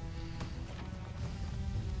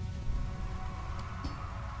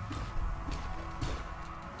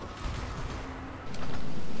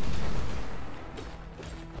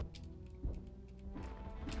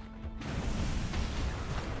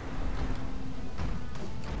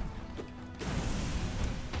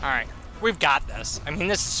 Alright, we've got this. I mean,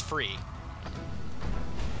 this is free.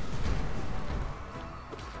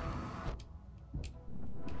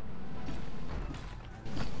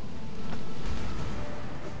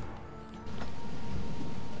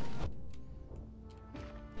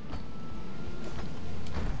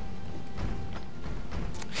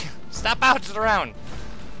 Stop bouncing around!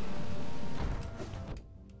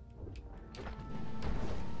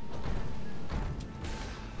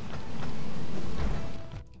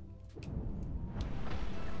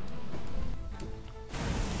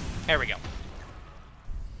 There we go.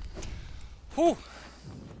 Whew.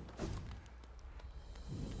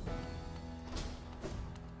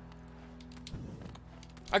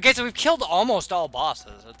 Okay, so we've killed almost all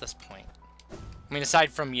bosses at this point. I mean,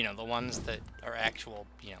 aside from, you know, the ones that are actual,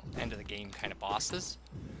 you know, end of the game kind of bosses.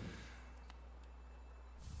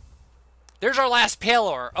 There's our last pale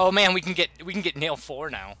ore. Oh man, we can get nail 4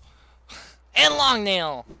 now. And long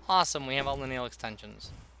nail. Awesome, we have all the nail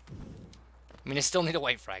extensions. I mean, I still need a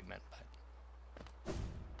white fragment,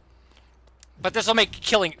 but this will make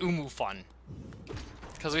killing Umu fun.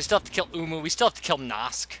 Because we still have to kill Umu, we still have to kill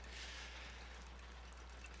Nosk.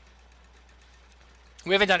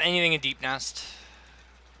 We haven't done anything in Deep Nest.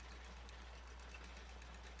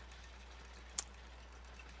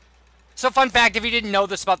 So fun fact, if you didn't know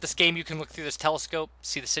this about this game, you can look through this telescope,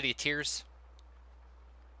 see the City of Tears.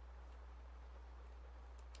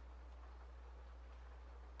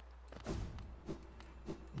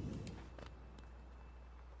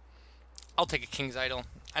 I'll take a King's Idol.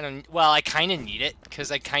 Well, I kind of need it,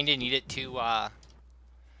 because I kind of need it to,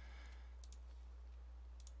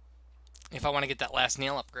 if I want to get that last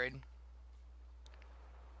nail upgrade.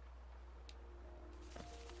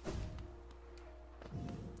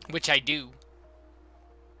 Which I do.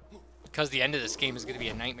 Because the end of this game is going to be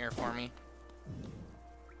a nightmare for me.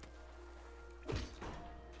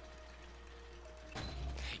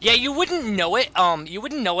 Yeah, you wouldn't know it. You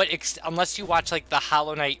wouldn't know it unless you watch like the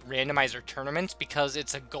Hollow Knight randomizer tournaments, because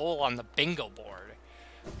it's a goal on the bingo board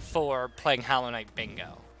for playing Hollow Knight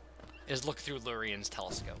bingo. Is look through Lurian's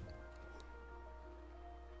telescope.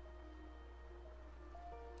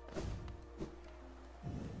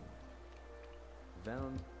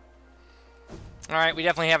 Found. All right, we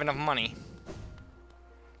definitely have enough money.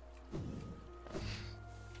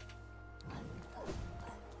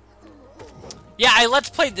 Yeah, I let's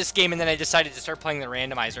played this game and then I decided to start playing the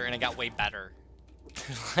randomizer and it got way better.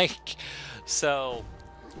 Like, so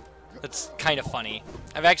that's kind of funny.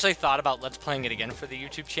 I've actually thought about let's playing it again for the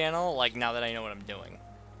YouTube channel, like now that I know what I'm doing.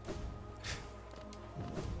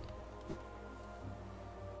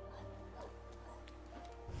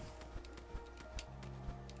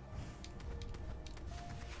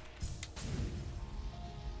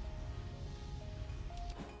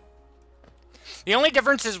 The only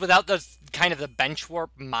difference is without the kind of the bench warp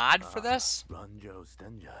mod for this.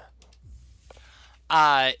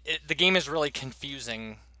 The game is really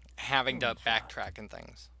confusing having to backtrack and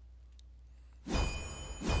things.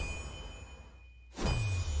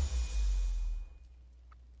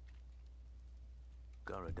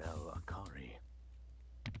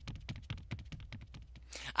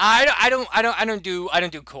 I don't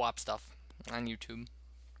do co-op stuff on YouTube.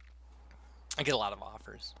 I get a lot of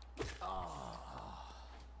offers.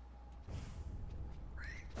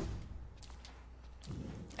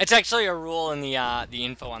 It's actually a rule in the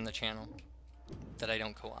info on the channel that I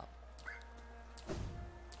don't co-op.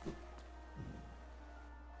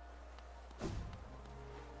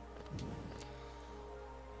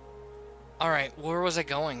 All right, where was I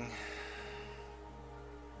going?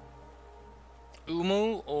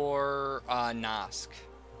 Umu or Nosk?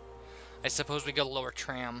 I suppose we go to Lower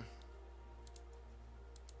Tram.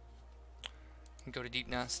 Go to Deep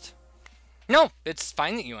Nest. No, it's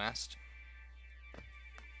fine that you asked.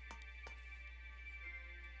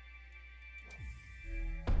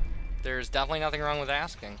 There's definitely nothing wrong with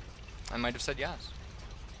asking. I might have said yes.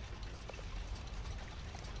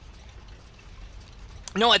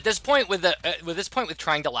 No, at this point with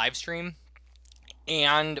trying to live stream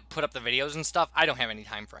and put up the videos and stuff, I don't have any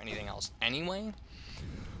time for anything else anyway.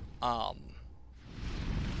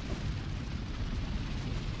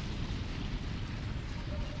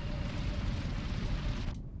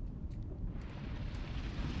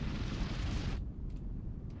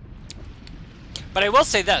 But I will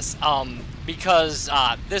say this, because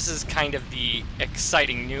this is kind of the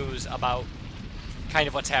exciting news about kind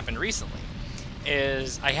of what's happened recently,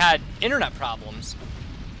 is I had internet problems,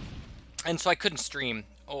 and so I couldn't stream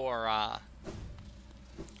or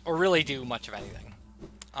really do much of anything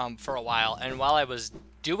for a while. And while I was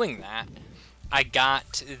doing that, I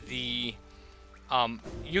got the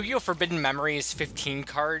Yu-Gi-Oh! Forbidden Memories 15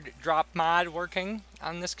 card drop mod working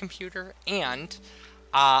on this computer, and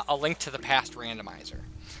a Link to the Past randomizer.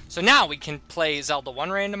 So now we can play Zelda 1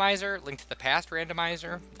 randomizer, Link to the Past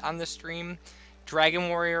randomizer on this stream, Dragon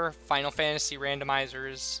Warrior, Final Fantasy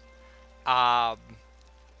randomizers, Hollow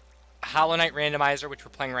Knight randomizer, which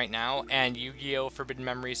we're playing right now, and Yu-Gi-Oh! Forbidden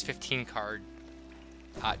Memories 15 card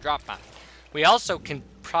drop mod. We also can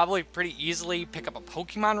probably pretty easily pick up a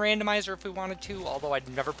Pokemon randomizer if we wanted to, although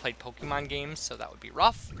I'd never played Pokemon games, so that would be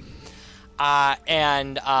rough.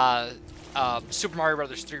 And Super Mario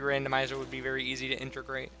Brothers 3 randomizer would be very easy to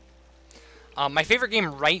integrate. My favorite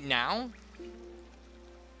game right now?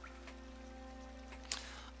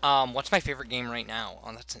 What's my favorite game right now?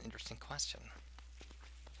 Oh, that's an interesting question.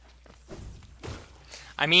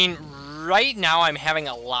 I mean, right now I'm having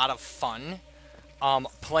a lot of fun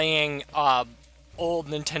playing old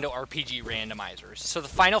Nintendo RPG randomizers. So the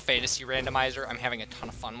Final Fantasy randomizer I'm having a ton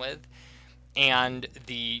of fun with, and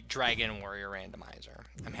the Dragon Warrior randomizer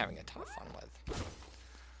I'm having a ton of fun with.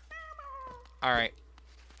 Alright.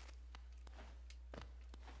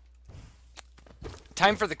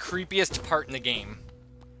 Time for the creepiest part in the game,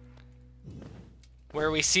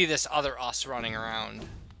 where we see this other us running around.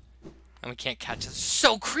 And we can't catch it.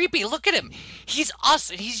 So creepy! Look at him! He's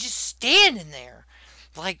us, and he's just standing there!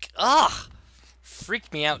 Like, ugh!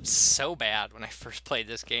 Freaked me out so bad when I first played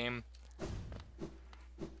this game.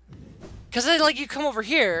 Because then, like, you come over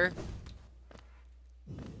here...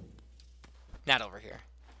 Not over here.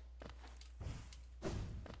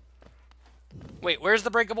 Wait, where's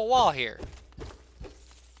the breakable wall here?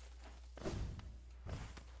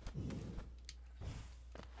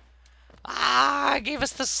 Ah, it gave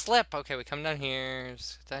us the slip. Okay, we come down here.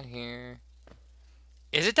 It's down here.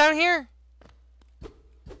 Is it down here?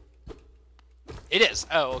 It is.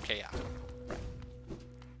 Oh, okay, yeah. Right.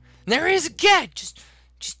 And there he is again. Just,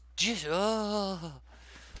 oh.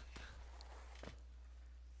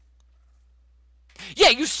 Yeah,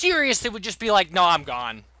 you seriously would just be like, no, I'm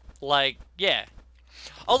gone. Like, yeah.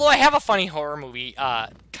 Although I have a funny horror movie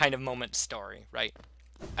kind of moment story, right?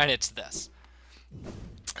 And it's this.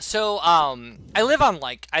 So, I live on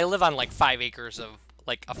like 5 acres of,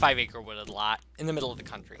 like, a 5-acre wooded lot in the middle of the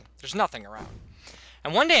country. There's nothing around.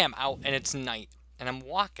 And one day I'm out, and it's night, and I'm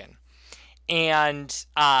walking. And,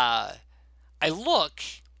 I look,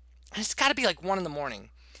 and it's gotta be like 1 in the morning.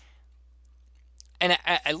 And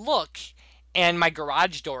I look, and my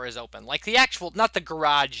garage door is open. Like, the actual, not the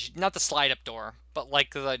garage, not the slide-up door, but,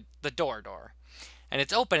 like, the door. And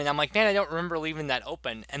it's open, and I'm like, man, I don't remember leaving that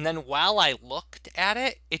open. And then while I looked at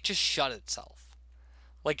it, it just shut itself.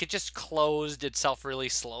 Like, it just closed itself really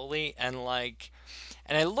slowly, and like...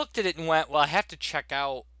 And I looked at it and went, well, I have to check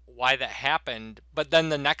out why that happened. But then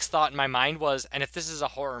the next thought in my mind was, and if this is a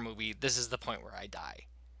horror movie, this is the point where I die.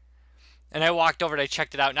 And I walked over and I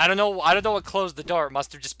checked it out, and I don't know what closed the door. It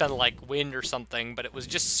must have just been, like, wind or something, but it was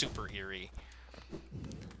just super eerie.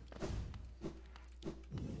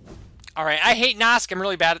 Alright, I hate Nosk. I'm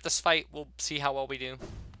really bad at this fight. We'll see how well we do.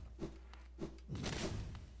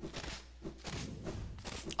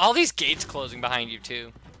 All these gates closing behind you,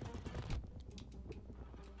 too.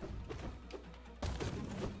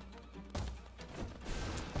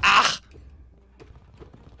 Ah!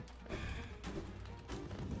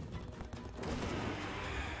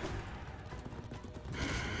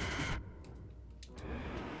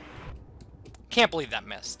 Can't believe that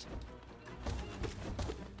missed.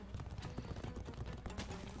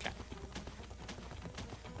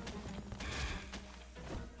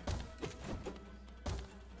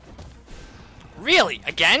 Really?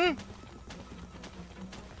 Again?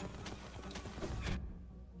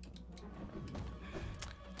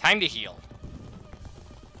 Time to heal.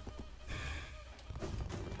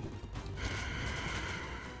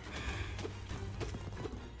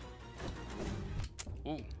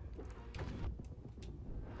 Ooh.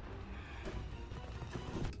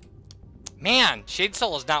 Man, Shade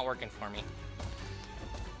Soul is not working for me.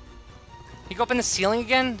 You go up in the ceiling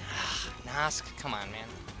again? Nosk, come on, man.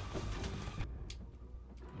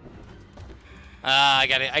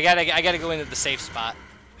 I gotta go into the safe spot.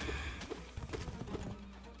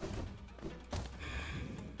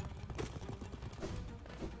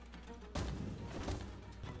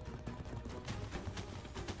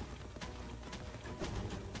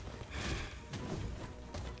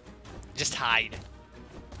 Just hide.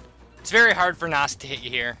 It's very hard for Nas to hit you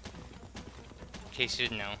here. In case you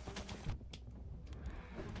didn't know.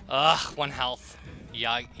 Ugh, 1 health.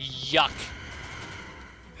 Yuck.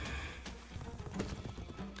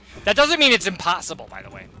 That doesn't mean it's impossible, by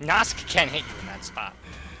the way. Nosk can hit you in that spot.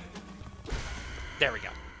 There we go.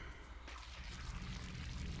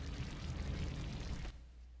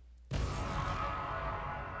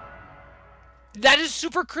 That is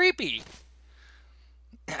super creepy.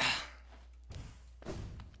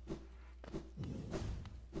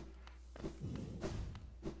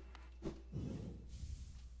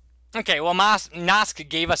 Okay, well, Nosk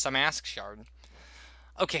gave us a mask shard.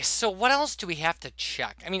 Okay, so what else do we have to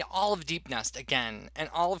check? I mean, all of Deep Nest again, and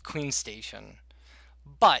all of Queen Station.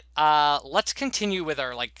 But let's continue with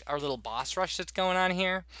our little boss rush that's going on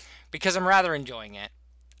here, because I'm rather enjoying it.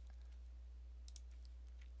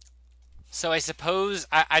 So I suppose...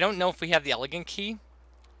 I don't know if we have the elegant key.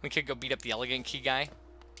 We could go beat up the elegant key guy.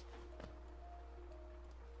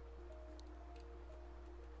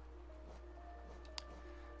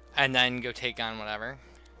 And then go take on whatever.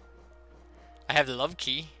 I have the love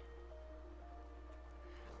key.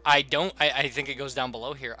 I don't... I think it goes down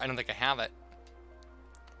below here. I don't think I have it.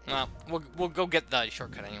 Well, we'll go get the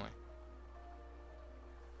shortcut anyway.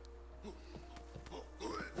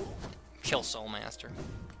 Kill Soul Master.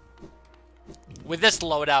 With this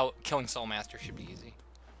loadout, killing Soul Master should be easy.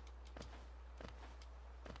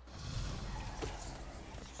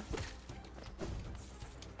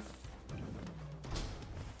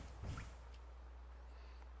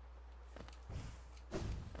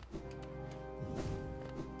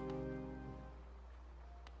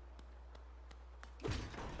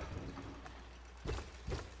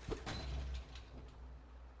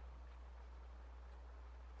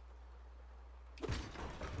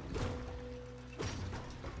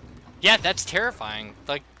 Yeah, that's terrifying.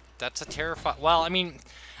 Like, that's a terrifying... Well, I mean,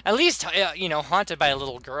 at least, you know, haunted by a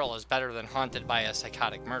little girl is better than haunted by a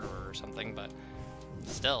psychotic murderer or something, but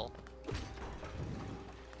still.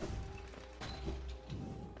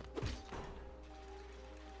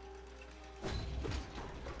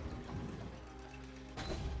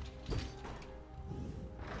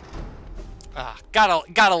 Ah,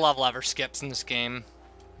 gotta love lever skips in this game.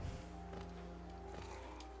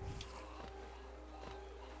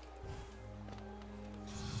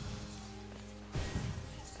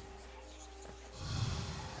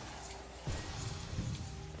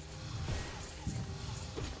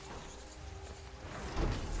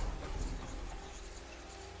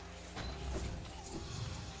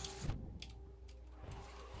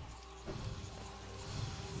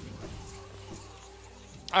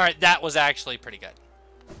 Alright, that was actually pretty good.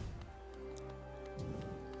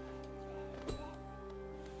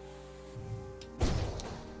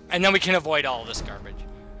 And then we can avoid all of this garbage,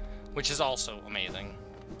 which is also amazing.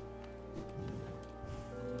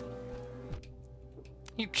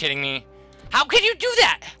 You kidding me? How can you do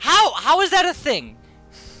that? How is that a thing?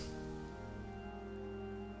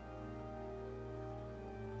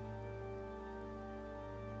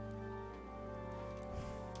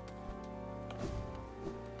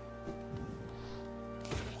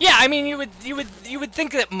 Yeah, I mean, you would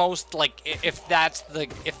think that most, like, if that's the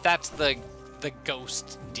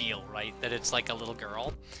ghost deal, right? That it's like a little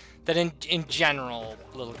girl. That in general,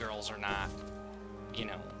 little girls are not, you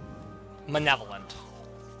know, malevolent.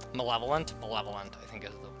 Malevolent, I think is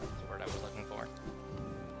the word I was looking for.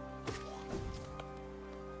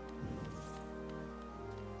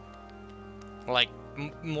 Like,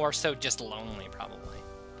 more so just lonely, probably.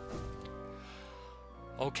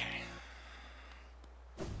 Okay.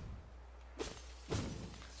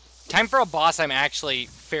 Time for a boss I'm actually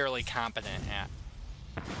fairly competent at.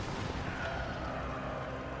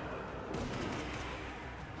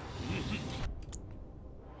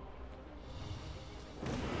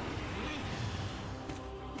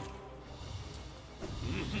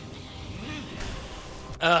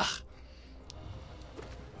 Ugh.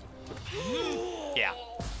 Yeah.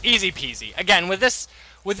 Easy peasy. Again, with this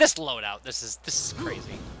loadout, this is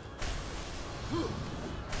crazy.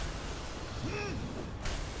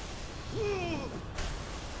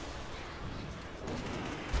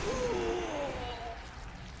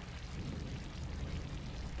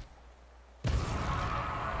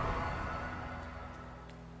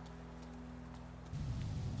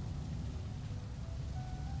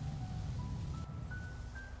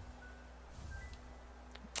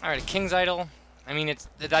 Alright, a King's Idol. I mean,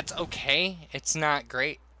 that's okay. It's not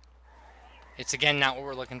great. It's, again, not what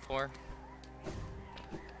we're looking for.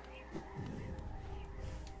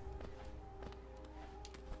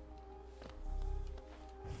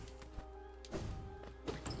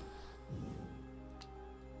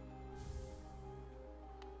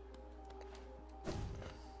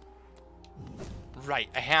 Right,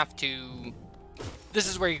 I have to... This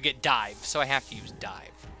is where you get dive, so I have to use dive.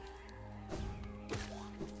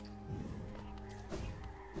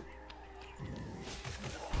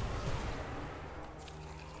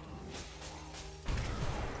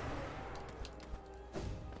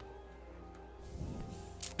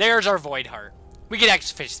 There's our Void Heart. We can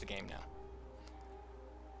actually finish the game now.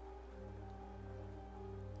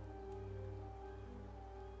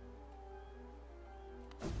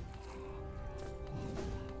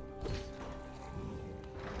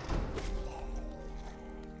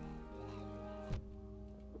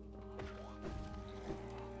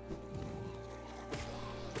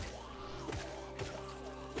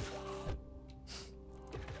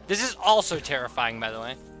 This is also terrifying, by the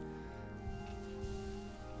way.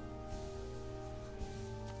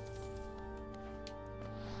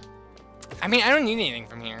 I mean, I don't need anything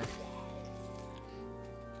from here.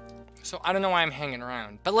 So I don't know why I'm hanging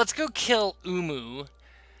around. But let's go kill Umu.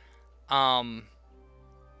 Yeah,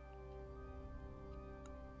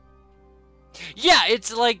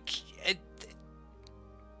 it's like...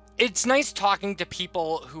 It's nice talking to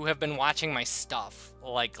people who have been watching my stuff,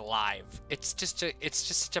 like, live. It's just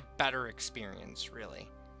such a better experience, really.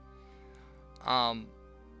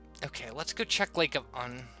 Okay, let's go check Lake of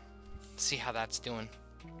Un. See how that's doing.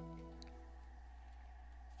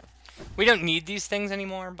 We don't need these things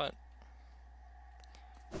anymore, but...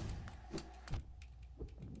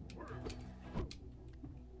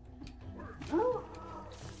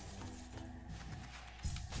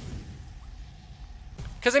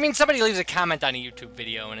 Because, I mean, somebody leaves a comment on a YouTube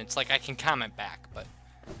video, and it's like, I can comment back, but...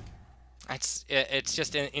 It's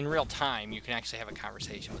just in real time, you can actually have a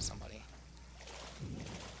conversation with somebody.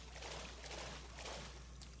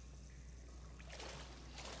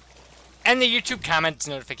 And the YouTube comments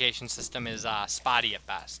notification system is spotty at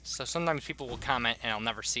best. So sometimes people will comment and I'll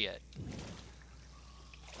never see it.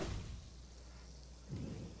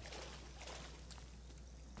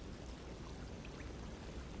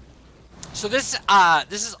 So this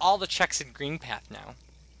is all the checks in Green Path now.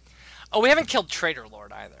 Oh, we haven't killed Trader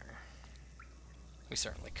Lord either. We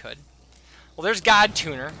certainly could. Well, there's God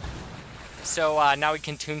Tuner. So now we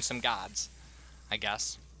can tune some gods, I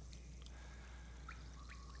guess.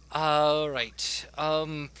 Right.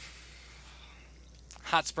 Hot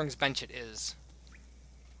Springs Bench it is.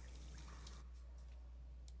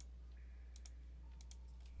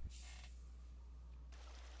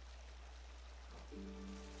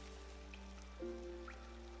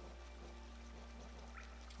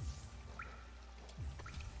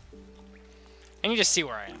 I need to see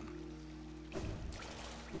where I am.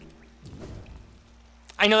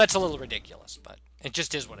 I know that's a little ridiculous, but it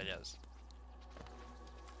just is what it is.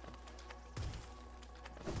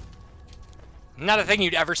 Not a thing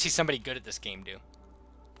you'd ever see somebody good at this game do.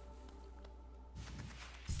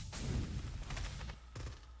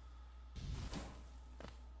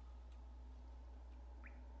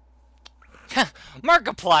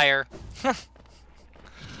 Markiplier!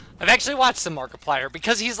 I've actually watched some Markiplier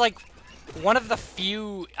because he's like one of the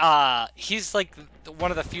few, he's like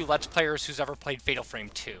one of the few Let's Players who's ever played Fatal Frame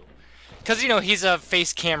 2. Because, you know, he's a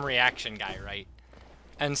face cam reaction guy, right?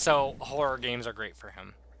 And so horror games are great for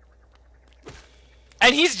him.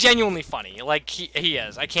 And he's genuinely funny. Like, he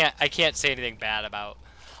is. I can't say anything bad about...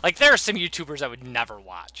 Like, there are some YouTubers I would never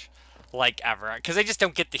watch. Like, ever. Because I just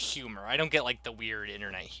don't get the humor. I don't get, like, the weird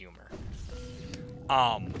internet humor.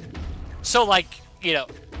 So, like, you know...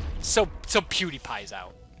 So PewDiePie's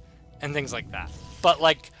out. And things like that. But,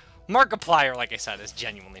 like, Markiplier, like I said, is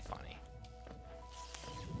genuinely funny.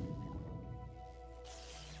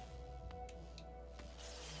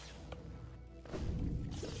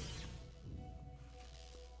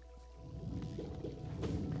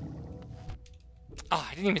 Oh,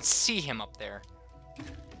 I didn't even see him up there.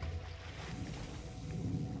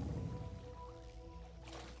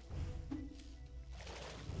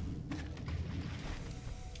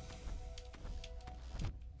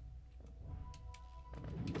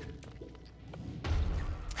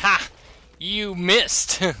 Ha! You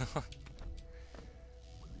missed!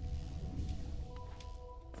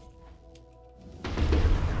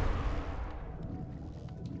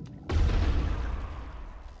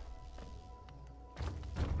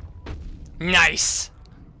 Nice!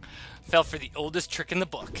 Fell for the oldest trick in the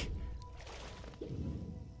book.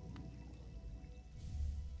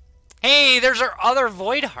 Hey, there's our other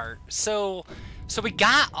Void Heart. So we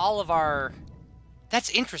got all of our... That's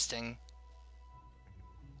interesting.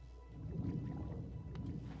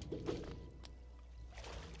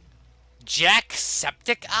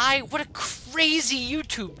 Jacksepticeye? What a crazy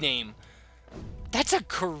YouTube name. That's a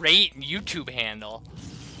great YouTube handle.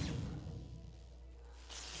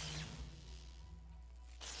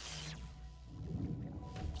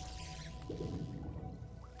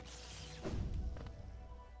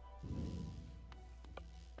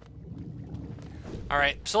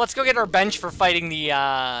 Alright, so let's go get our bench for fighting the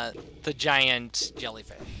giant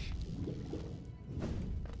jellyfish.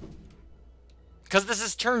 Because this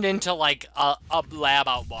has turned into, like, a Lab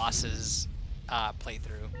Out Bosses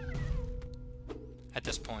playthrough. At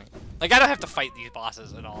this point. Like, I don't have to fight these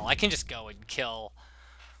bosses at all. I can just go and kill...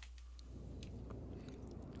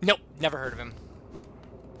 Nope, never heard of him.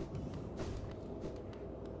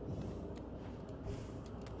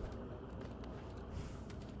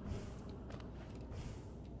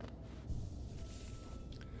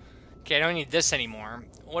 Okay, I don't need this anymore.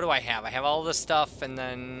 What do I have? I have all this stuff, and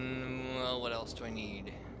then... Well, what else do I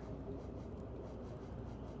need?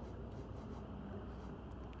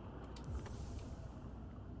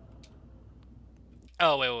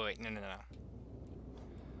 Oh, wait. No.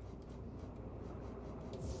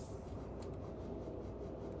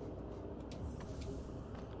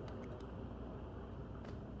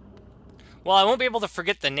 Well, I won't be able to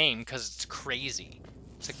forget the name because it's crazy.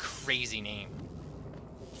 It's a crazy name.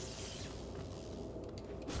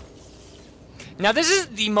 Now, this is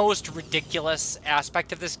the most ridiculous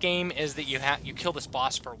aspect of this game, is that you kill this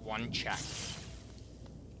boss for one check.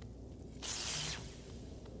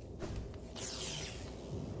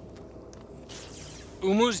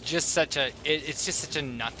 Umu's just such a... It's just such a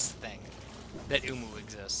nuts thing that Umu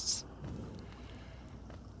exists.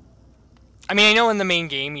 I mean, I know in the main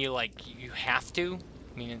game you have to.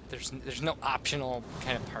 I mean, there's no optional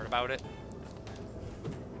kind of part about it.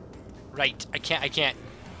 Right, I can't.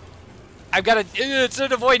 I've got to... It's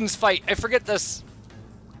an avoidance fight. I forget this.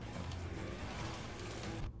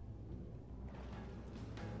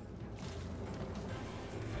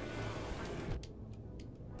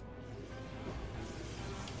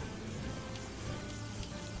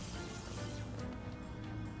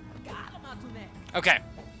 Okay.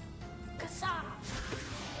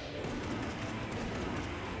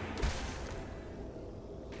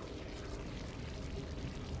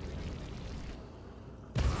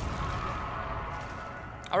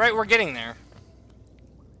 All right, we're getting there.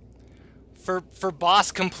 For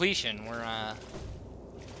boss completion, we're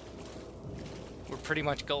pretty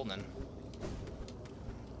much golden.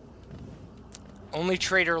 Only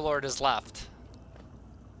Trader Lord is left.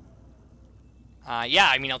 Yeah,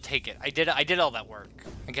 I mean, I'll take it. I did all that work.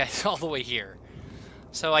 I guess all the way here.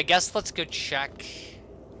 So I guess let's go check.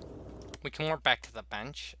 We can warp back to the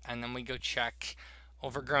bench, and then we go check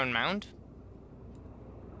Overgrown Mound.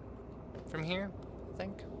 From here, I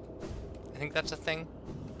think. I think that's a thing.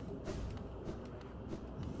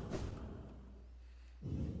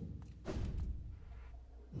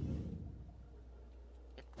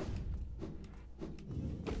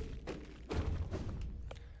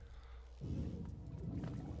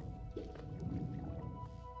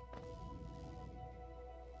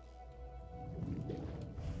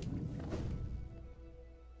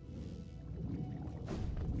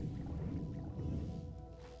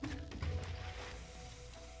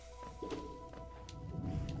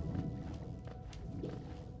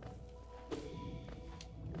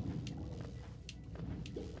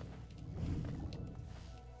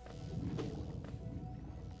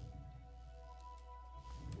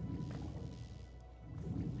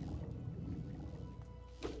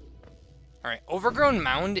 Alright, Overgrown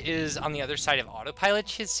Mound is on the other side of Autopilot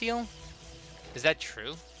Seal. Is that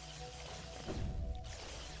true?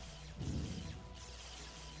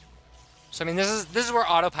 So I mean, this is where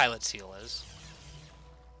Autopilot Seal is.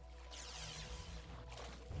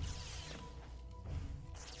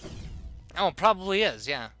 Oh, it probably is,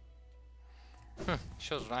 yeah.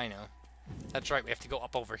 Shows what I know. That's right, we have to go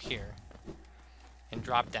up over here and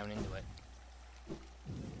drop down into it.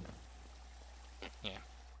 Yeah.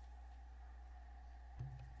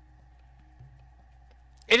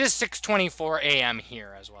 It is 6:24 a.m.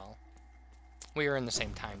 here as well. We are in the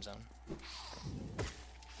same time zone.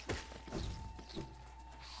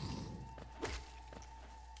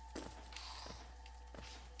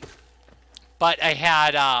 But I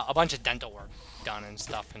had a bunch of dental work done and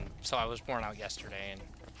stuff, and so I was worn out yesterday and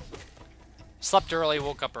slept early,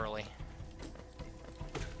 woke up early.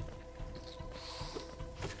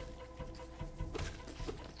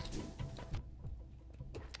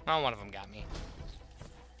 Oh, one of them got me.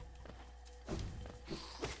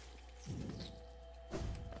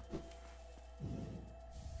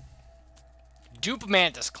 Dupe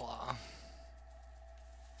Mantis Claw.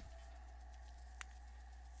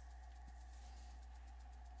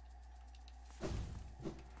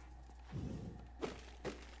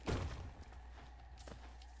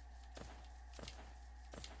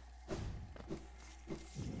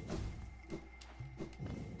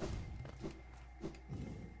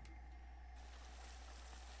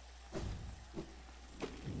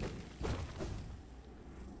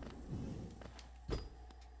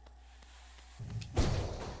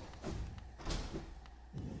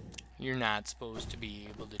 You're not supposed to be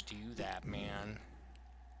able to do that, man.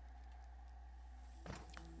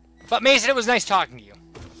 But Mason, it was nice talking to you.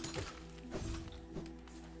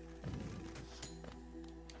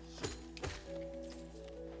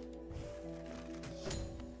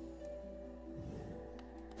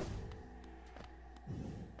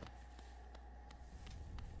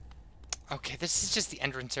 Okay, this is just the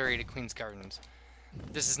entrance area to Queen's Gardens.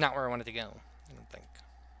 This is not where I wanted to go, I don't think.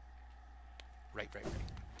 Right.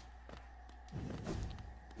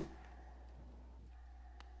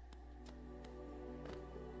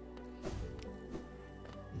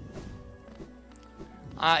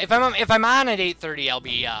 If I'm on at 8:30, I'll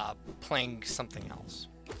be playing something else,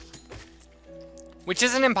 which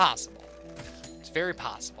isn't impossible. It's very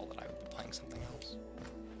possible that I would be playing something else.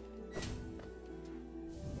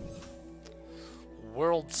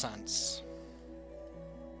 World sense.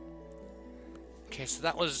 Okay, so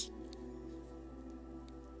that was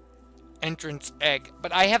entrance egg,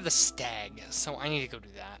 but I have the stag, so I need to go do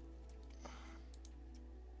that.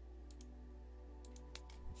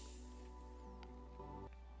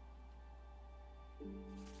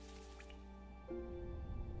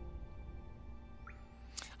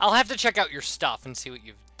 I'll have to check out your stuff and see what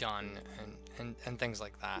you've done and things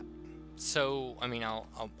like that. So, I mean,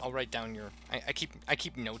 I'll write down your... I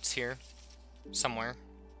keep notes here somewhere.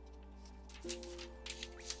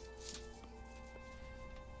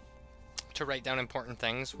 To write down important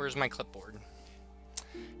things. Where's my clipboard?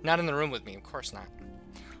 Not in the room with me, of course not.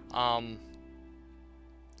 All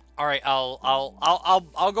right,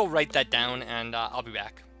 I'll go write that down and I'll be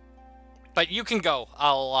back. But you can go.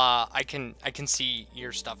 I can see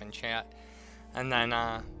your stuff in chat, and then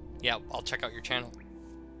yeah, I'll check out your channel.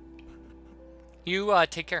 You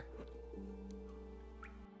take care.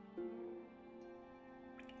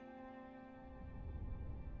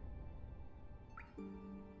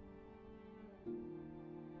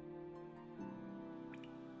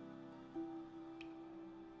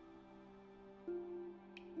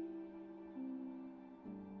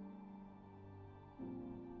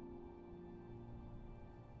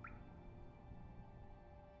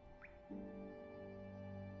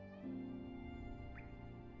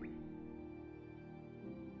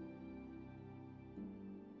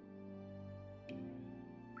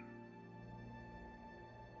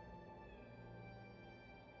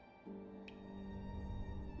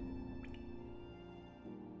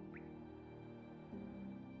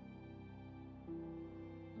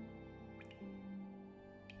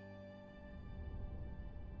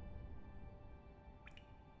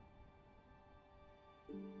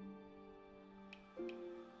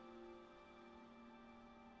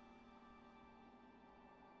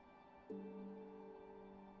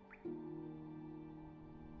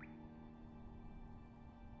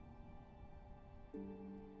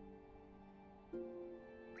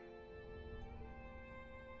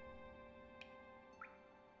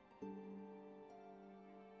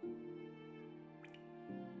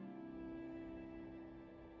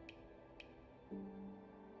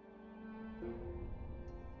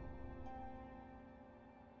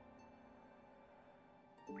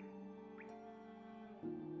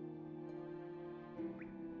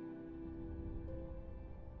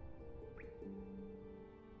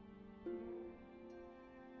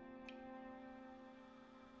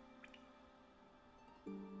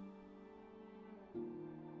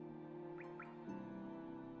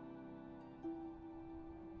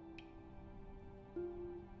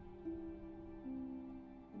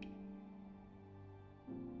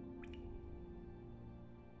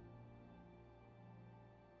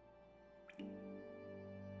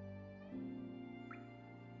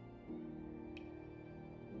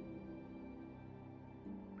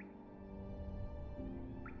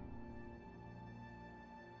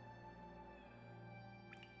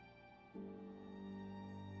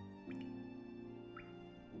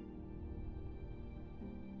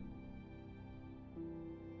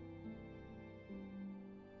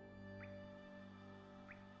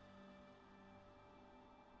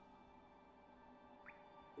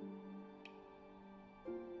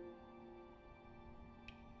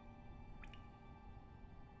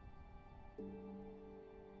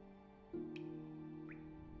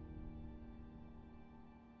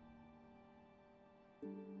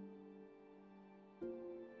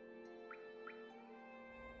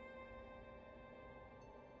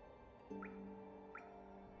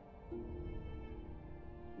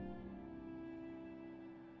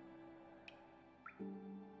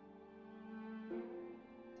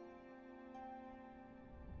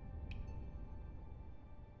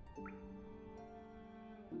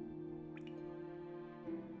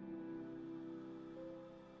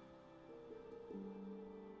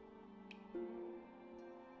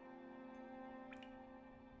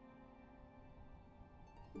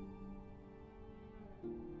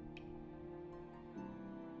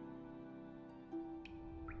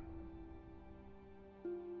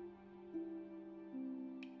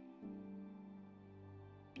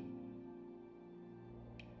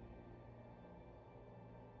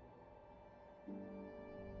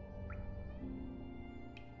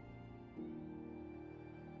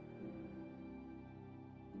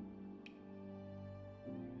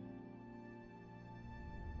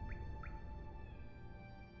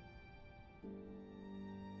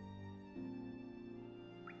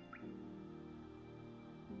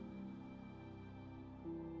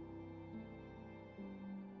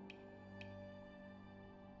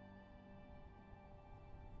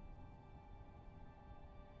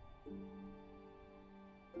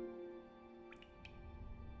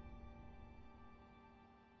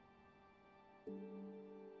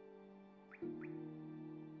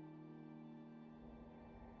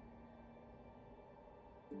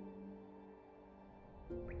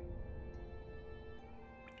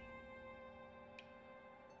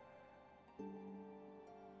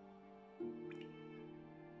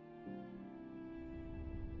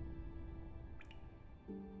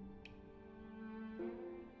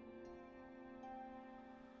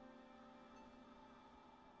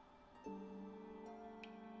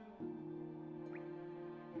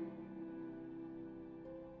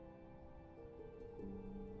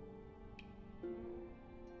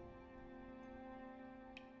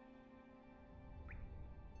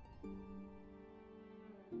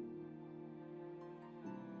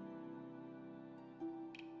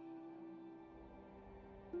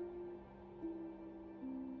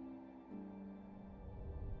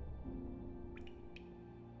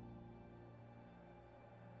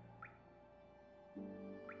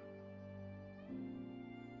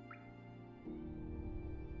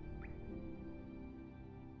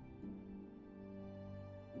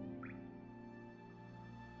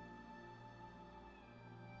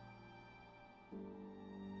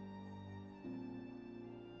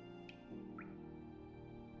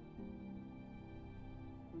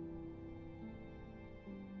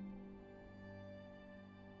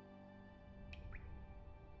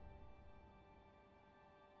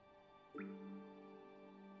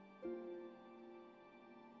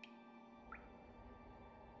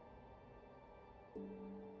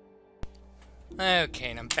 Okay,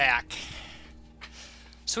 and I'm back.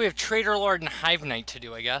 So we have Trader Lord and Hive Knight to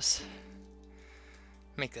do, I guess.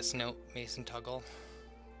 Make this note, Mason Tuggle.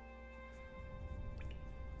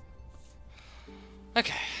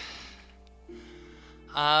 Okay.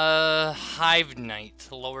 Hive Knight,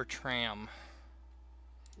 lower tram.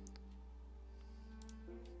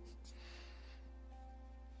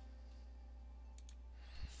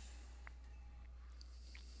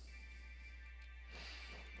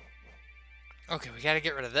 Okay, we gotta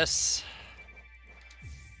get rid of this.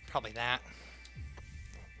 Probably that.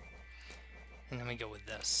 And then we go with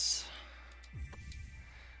this.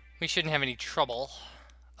 We shouldn't have any trouble.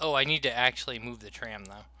 Oh, I need to actually move the tram,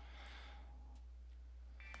 though.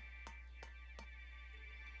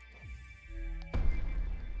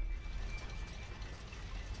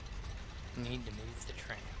 Need to move the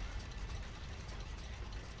tram.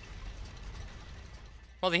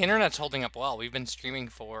 Well, the internet's holding up well. We've been streaming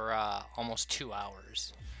for almost 2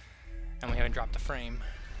 hours. And we haven't dropped a frame.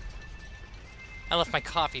 I left my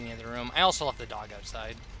coffee in the other room. I also left the dog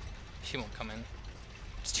outside. She won't come in.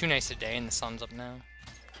 It's too nice a day and the sun's up now.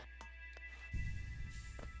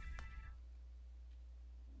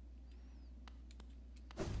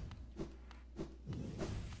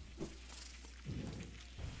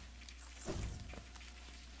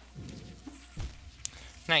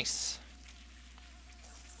 Nice.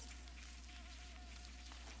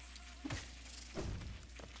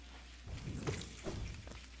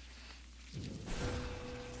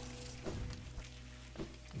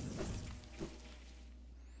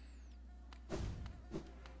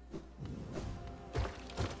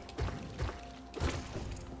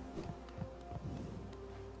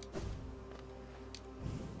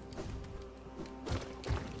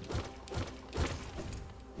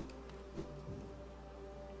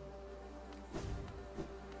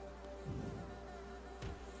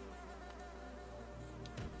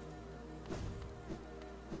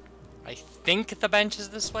 I think the bench is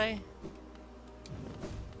this way.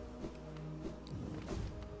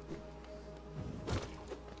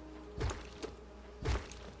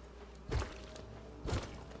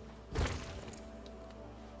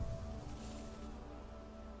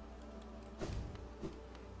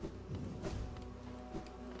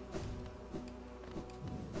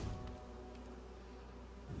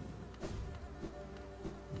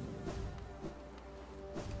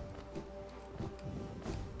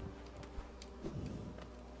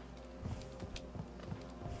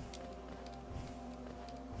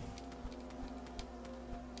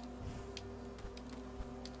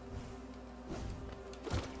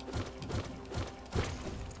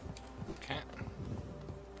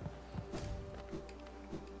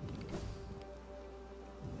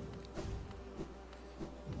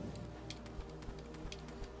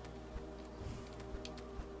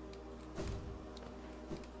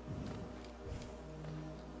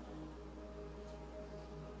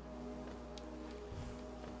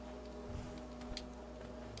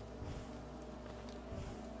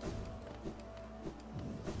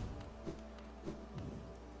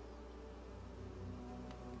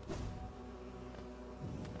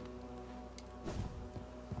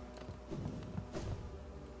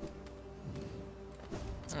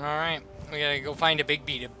 Alright, we gotta go find a big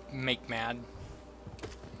bee to make mad.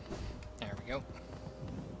 There we go.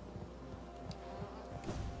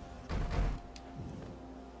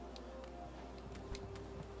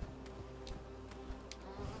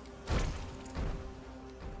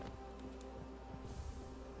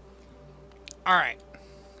 Alright.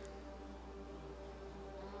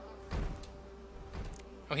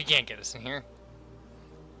 Oh, he can't get us in here.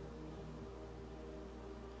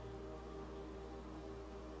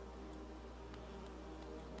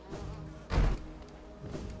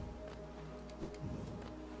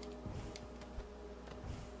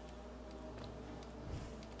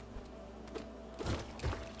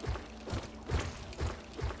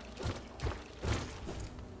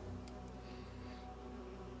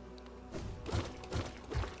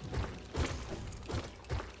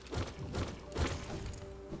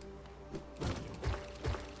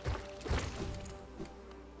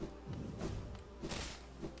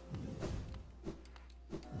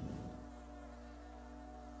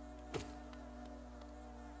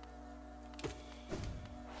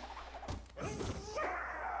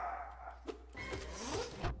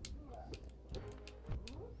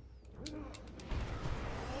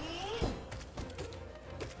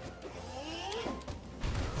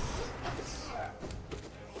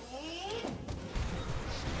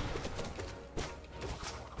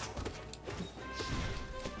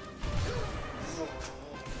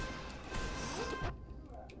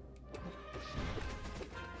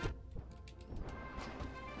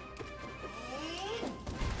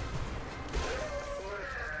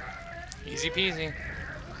 Easy peasy.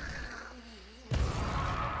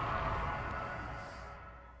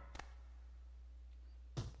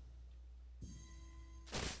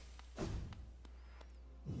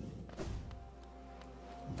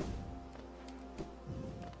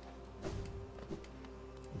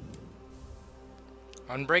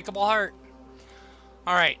 Unbreakable heart.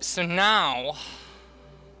 Alright, so now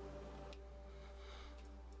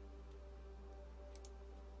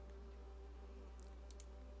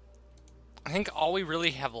I think all we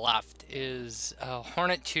really have left is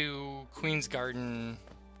Hornet 2, Queen's Garden.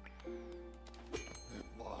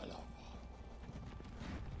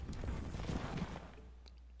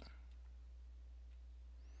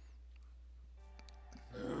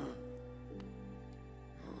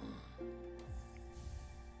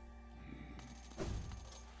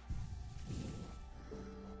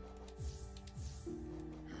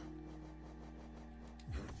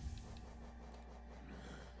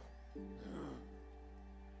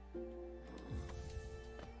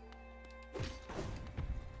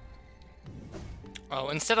 Oh,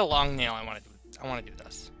 instead of long nail, I want to do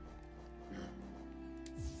this.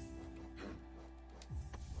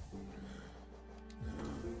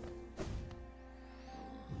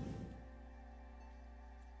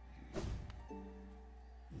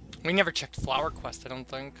 We never checked Flower Quest, I don't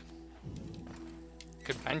think.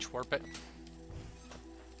 Could bench warp it.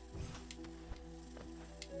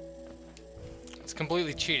 It's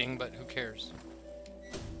completely cheating, but who cares?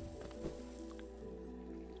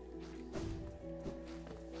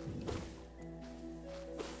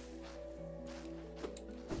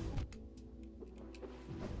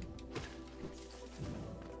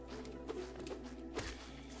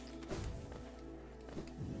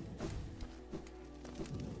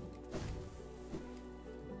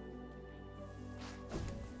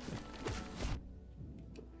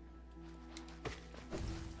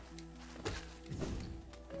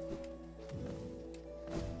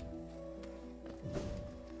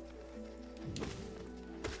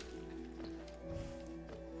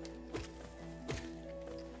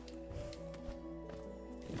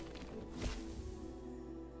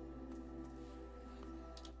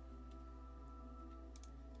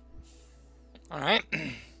 Alright.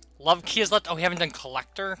 Love key is left. Oh, we haven't done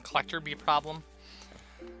Collector. Collector would be a problem.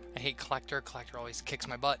 I hate Collector. Collector always kicks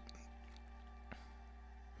my butt.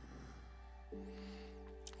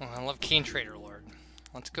 Well, I love key and Trader Lord.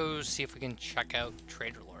 Let's go see if we can check out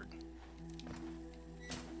Trader Lord.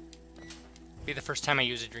 Be the first time I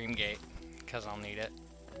use a Dream Gate, because I'll need it.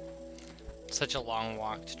 Such a long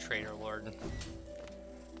walk to Trader Lord.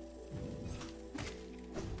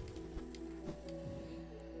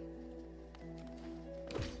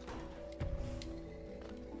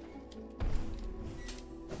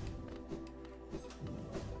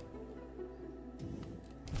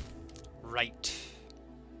 Right.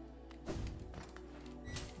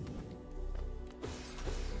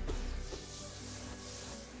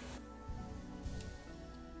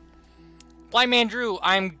 Blind Man Drew,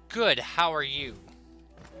 I'm good. How are you?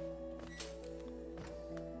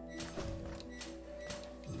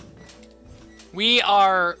 We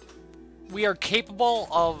are capable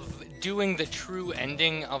of doing the true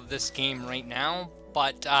ending of this game right now,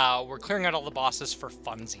 but we're clearing out all the bosses for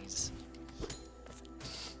funsies.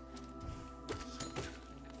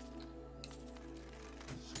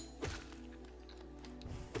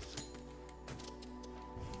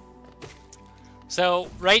 So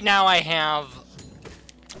right now I have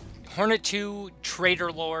Hornet 2,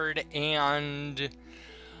 Traitor Lord, and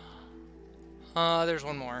there's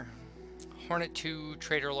one more. Hornet 2,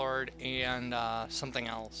 Traitor Lord, and something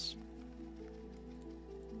else.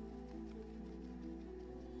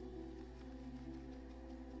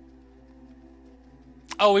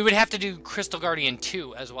 Oh, we would have to do Crystal Guardian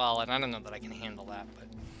 2 as well, and I don't know that I can handle that, but...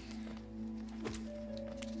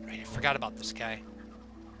 Right, I forgot about this guy.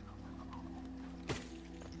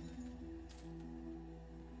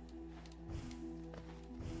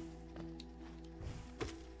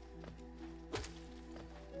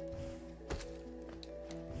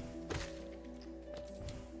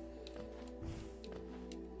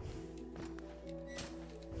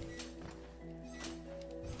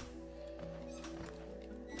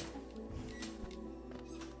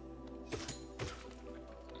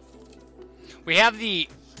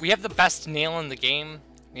 We have the best nail in the game.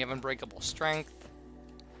 We have unbreakable strength.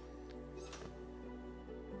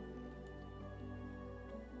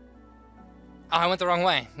 Oh, I went the wrong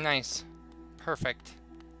way. Nice. Perfect.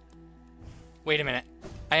 Wait a minute.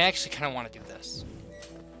 I actually kind of want to do this.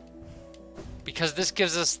 Because this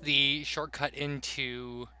gives us the shortcut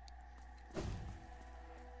into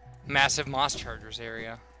Massive Moss Chargers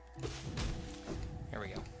area. Here we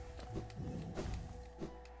go.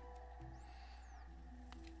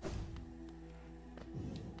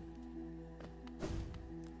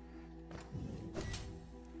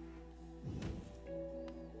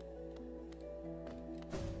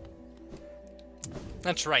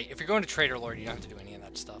 That's right. If you're going to Traitor Lord, you don't have to do any of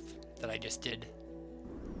that stuff that I just did.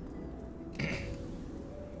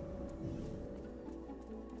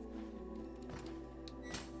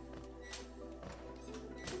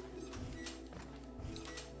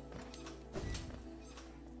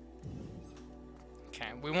 Okay,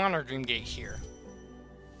 we want our Dream Gate here.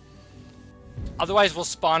 Otherwise, we'll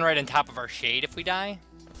spawn right on top of our shade if we die.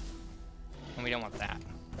 And we don't want that.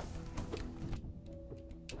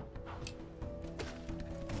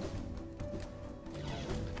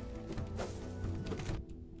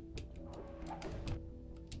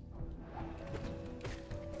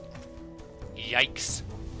 Yikes.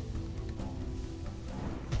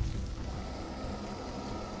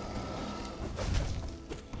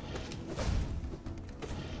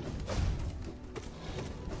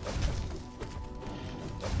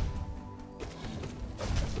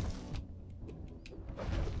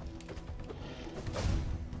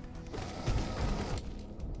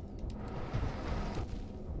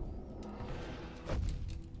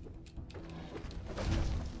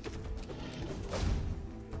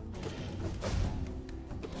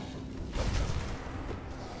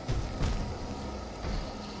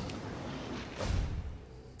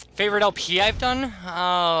 Favorite LP I've done?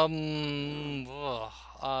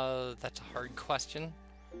 That's a hard question.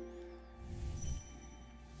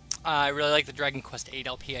 I really like the Dragon Quest VIII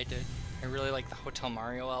LP I did. I really like the Hotel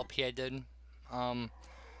Mario LP I did. I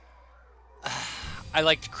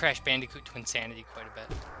liked Crash Bandicoot to Insanity quite a bit.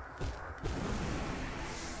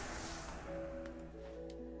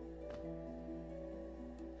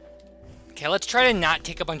 Okay, let's try to not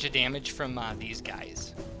take a bunch of damage from these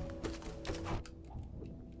guys.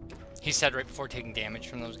 He said right before taking damage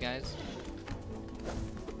from those guys.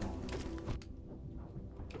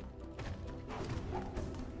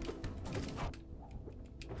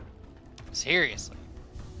 Seriously.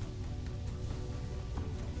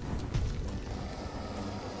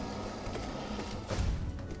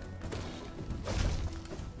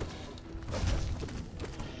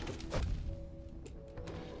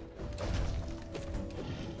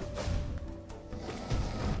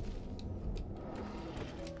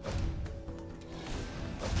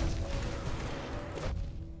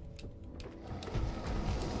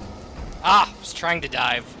 Ah, I was trying to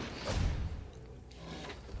dive.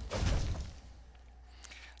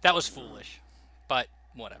 That was foolish, but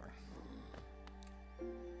whatever.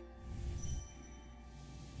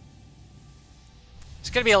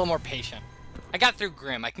 Just gotta be a little more patient. I got through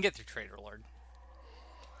Grim. I can get through Traitor Lord.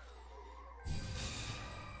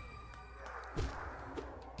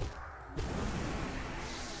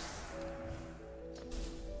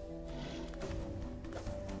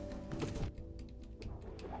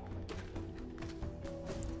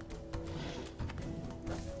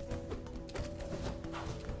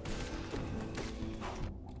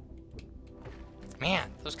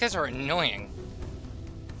 Man, those guys are annoying.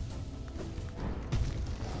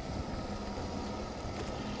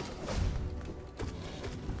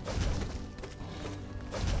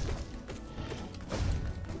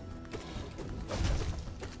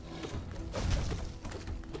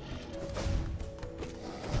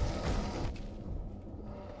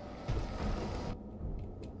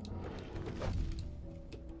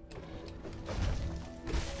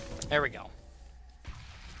 There we go.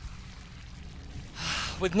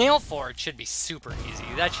 With Nail 4, it should be super easy.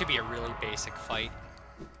 That should be a really basic fight.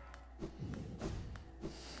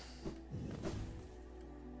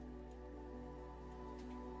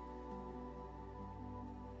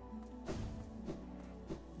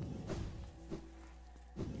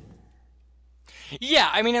 Yeah,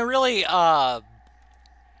 I mean, it really, the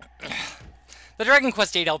Dragon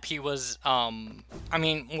Quest VIII LP was, I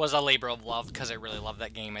mean, was a labor of love because I really love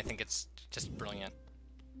that game. I think it's just brilliant.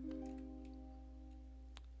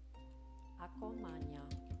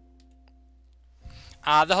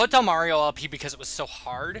 The Hotel Mario LP, because it was so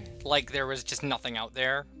hard, like, there was just nothing out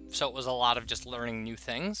there, so it was a lot of just learning new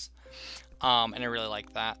things, and I really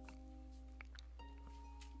liked that.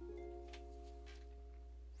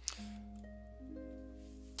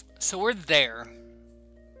 So we're there.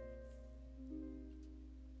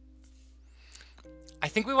 I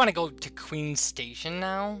think we want to go to Queen Station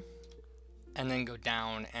now, and then go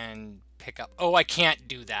down and pick up... Oh, I can't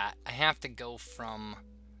do that. I have to go from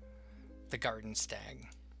the Garden Stag.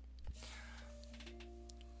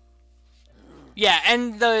 Yeah,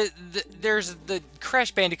 and there's the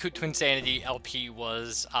Crash Bandicoot Twinsanity LP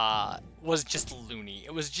was just loony.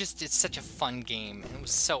 It was just, it's such a fun game, and it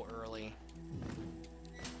was so early.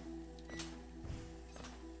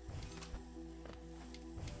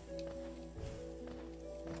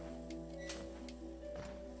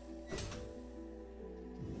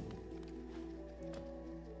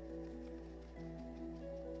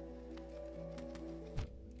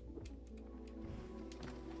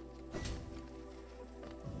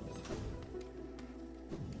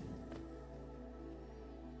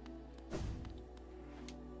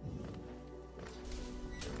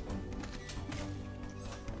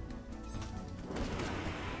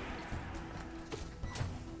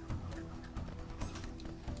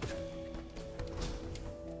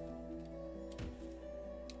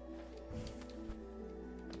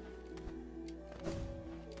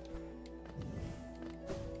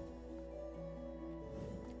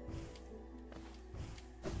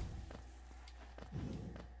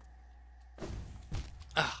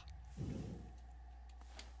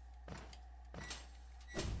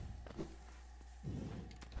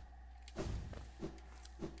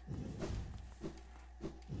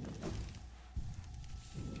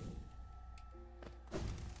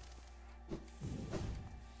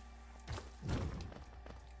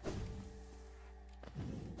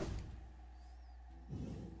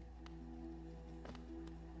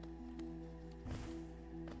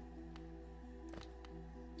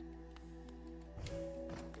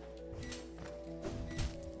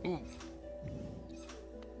 Ooh.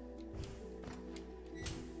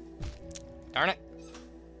 Darn it.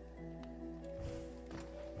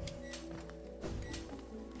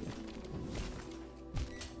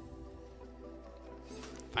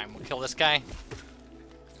 Fine, we'll kill this guy.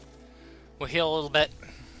 We'll heal a little bit.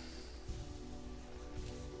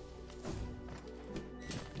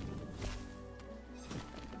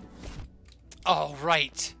 Oh,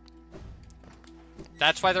 right.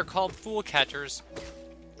 That's why they're called fool catchers.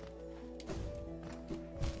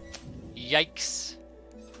 Yikes.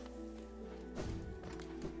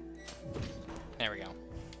 There we go.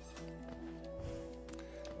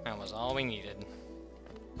 That was all we needed.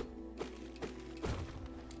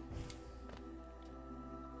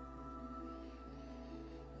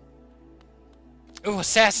 Ooh,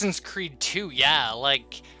 Assassin's Creed 2, yeah,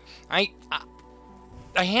 like, I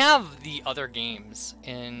have the other games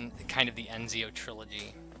in kind of the Ezio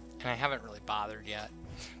trilogy, and I haven't really bothered yet.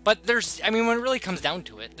 But there's, I mean, when it really comes down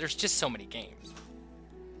to it, there's just so many games.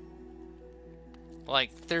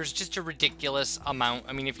 Like, there's just a ridiculous amount.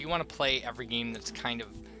 I mean, if you want to play every game that's kind of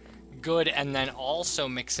good and then also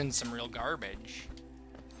mix in some real garbage,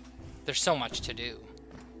 there's so much to do.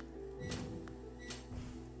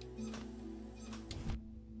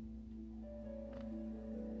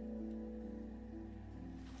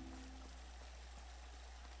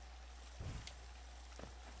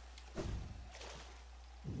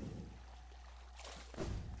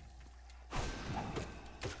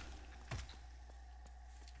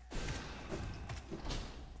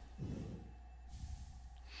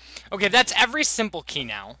 Okay, that's every simple key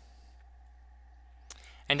now.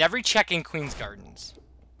 And every check in Queen's Gardens.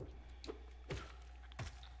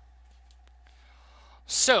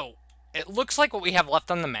 So, it looks like what we have left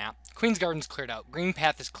on the map. Queen's Garden's cleared out. Green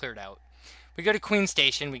Path is cleared out. We go to Queen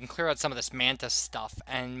Station. We can clear out some of this Mantis stuff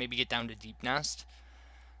and maybe get down to Deep Nest.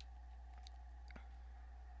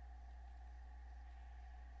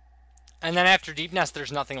 And then after Deep Nest, there's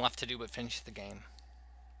nothing left to do but finish the game.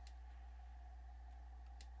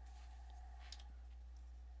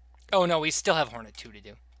 Oh no, we still have Hornet 2 to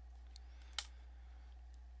do.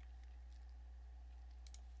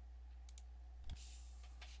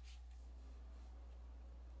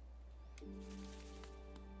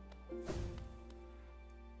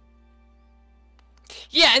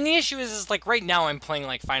 Yeah, and the issue is like right now I'm playing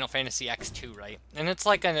like Final Fantasy X2, right? And it's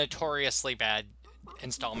like a notoriously bad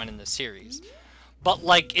installment in the series. But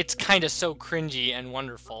like it's kind of so cringy and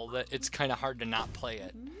wonderful that it's kind of hard to not play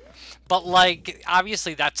it. But like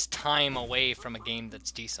obviously that's time away from a game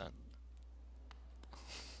that's decent.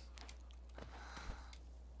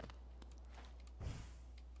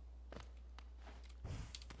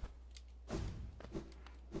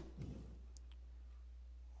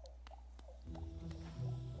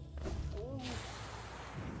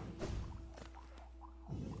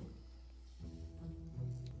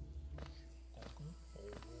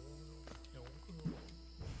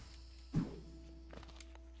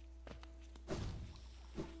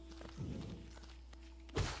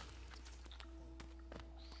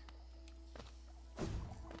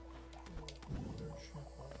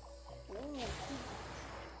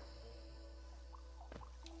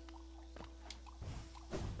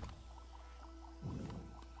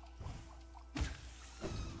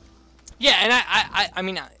 Yeah, and I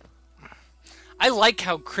mean, I like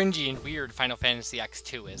how cringy and weird Final Fantasy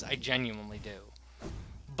X2 is. I genuinely do.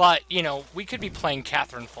 But, you know, we could be playing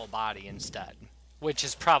Catherine full body instead, which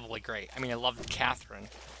is probably great. I mean, I loved Catherine.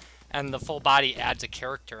 And the full body adds a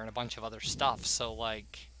character and a bunch of other stuff, so,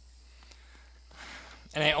 like...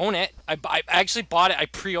 And I own it. I actually bought it. I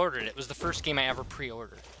pre-ordered it. It was the first game I ever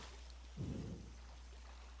pre-ordered.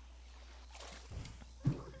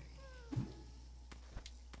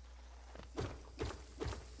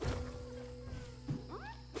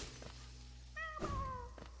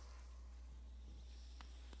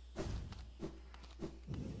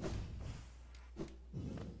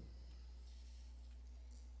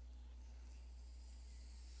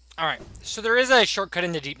 Alright, so there is a shortcut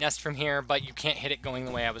into Deep Nest from here, but you can't hit it going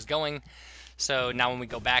the way I was going. So now when we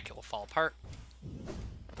go back, it will fall apart.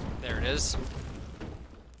 There it is.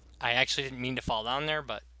 I actually didn't mean to fall down there,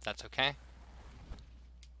 but that's okay.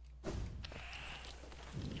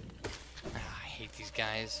 I hate these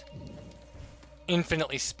guys.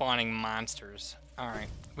 Infinitely spawning monsters. Alright,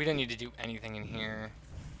 we don't need to do anything in here.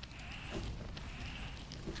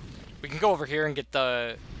 We can go over here and get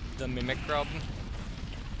the Mimic Grub.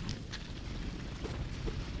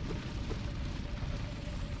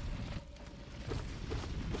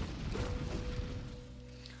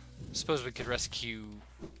 Suppose we could rescue...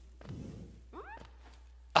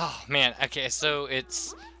 Oh, man. Okay, so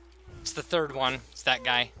it's the third one. It's that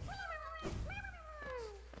guy.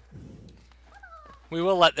 We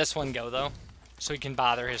will let this one go, though, so he can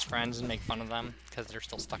bother his friends and make fun of them, because they're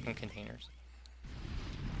still stuck in containers.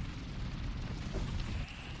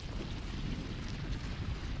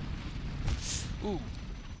 Ooh.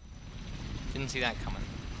 Didn't see that coming.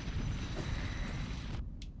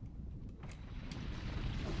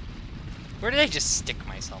 Where did I just stick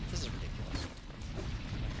myself? This is ridiculous.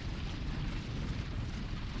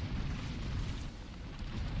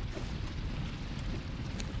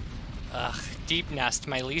 Ugh, Deep Nest,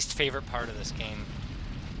 my least favorite part of this game.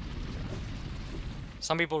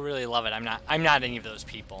 Some people really love it. I'm not any of those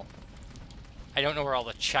people. I don't know where all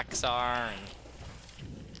the checks are and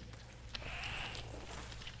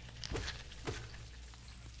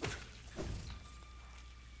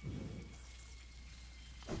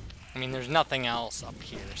I mean, there's nothing else up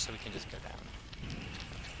here, so we can just go down.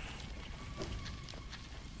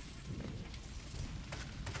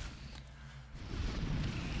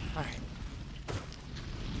 Alright.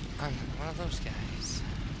 I'm one of those guys.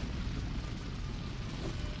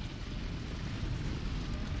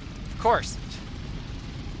 Of course.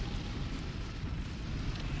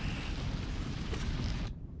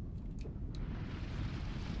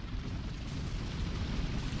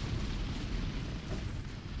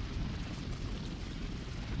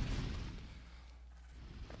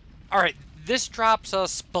 Alright, this drops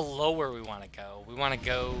us below where we want to go. We want to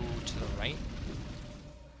go to the right.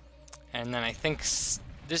 And then I think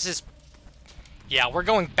this is... Yeah, we're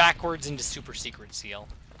going backwards into Super Secret Seal.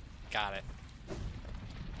 Got it.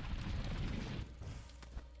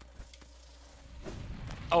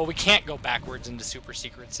 Oh, we can't go backwards into Super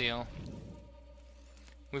Secret Seal.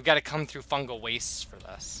 We've got to come through fungal wastes for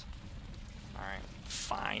this. Alright,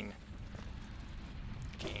 fine.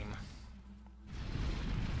 Game.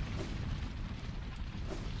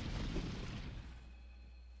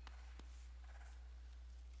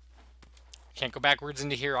 Can't go backwards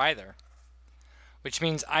into here either. Which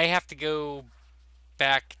means I have to go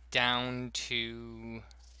back down to...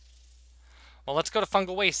 Well, let's go to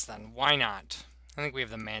fungal waste then. Why not? I think we have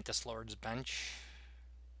the Mantis Lord's bench.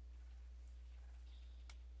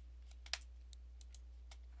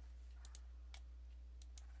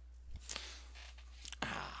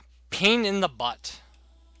 Pain in the butt.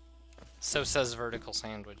 So says Vertical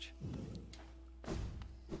Sandwich.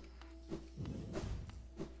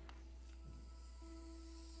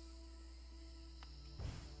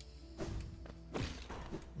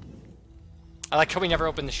 I like how we never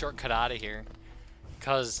opened the shortcut out of here.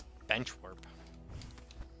 Because bench warp.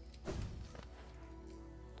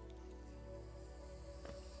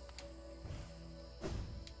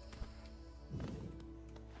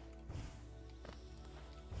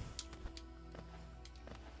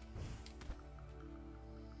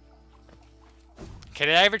 Okay,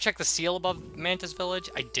 did I ever check the seal above Mantis Village?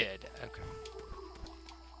 I did. Okay.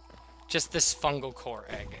 Just this fungal core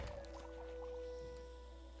egg.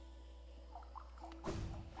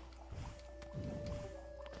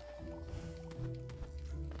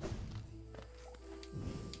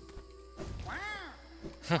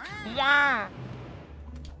 Wah!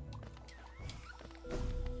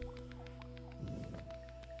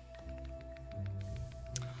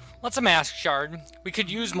 What's a mask shard? We could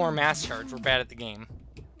use more mask shards. We're bad at the game.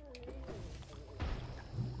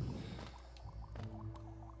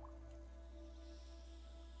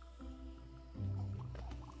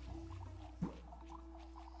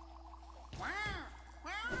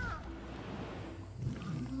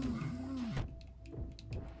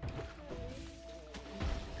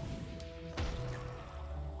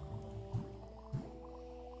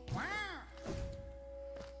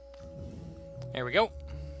 There we go.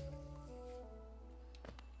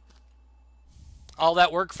 All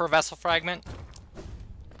that work for a vessel fragment.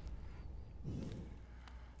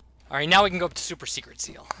 Alright, now we can go up to Super Secret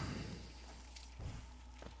Seal.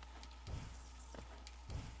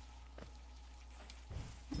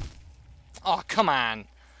 Oh, come on.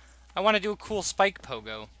 I want to do a cool spike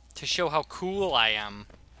pogo to show how cool I am.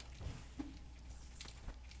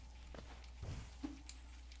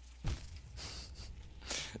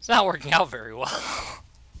 It's not working out very well.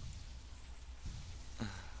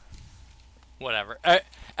 Whatever.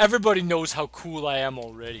 Everybody knows how cool I am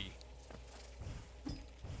already.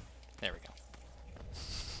 There we go.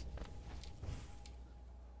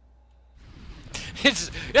 It's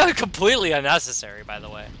completely unnecessary, by the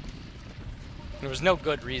way. There was no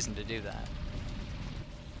good reason to do that.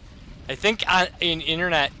 I think in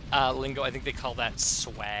internet lingo, I think they call that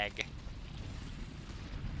swag.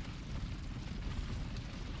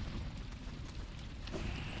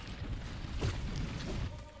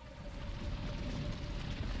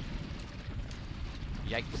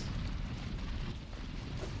 Yikes.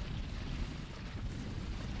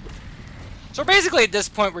 So basically at this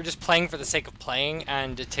point we're just playing for the sake of playing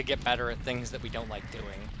and to get better at things that we don't like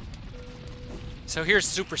doing. So here's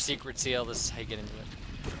Super Secret Seal. This is how you get into it.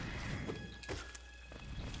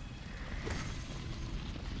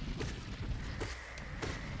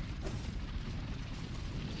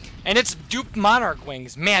 And it's duped Monarch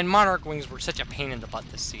Wings. Man, Monarch Wings were such a pain in the butt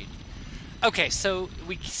this seed. Okay, so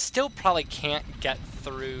we still probably can't get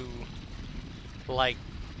through, like,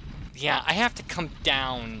 yeah, I have to come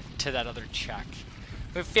down to that other check.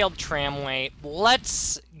 We failed tramway.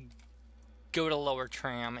 Let's go to lower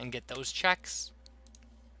tram and get those checks.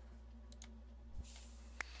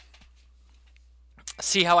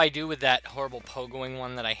 See how I do with that horrible pogoing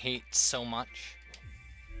one that I hate so much.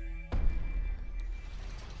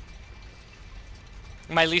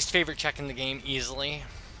 My least favorite check in the game, easily.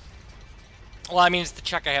 Well, I mean, it's the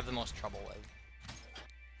check I have the most trouble with.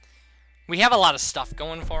 We have a lot of stuff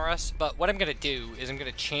going for us, but what I'm going to do is I'm going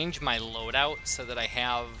to change my loadout so that I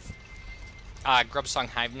have Grubsong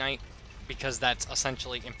Hive Knight, because that's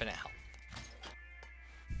essentially infinite health.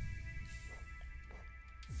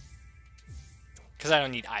 Because I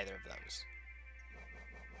don't need either of those.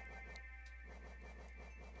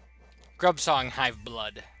 Grubsong Hive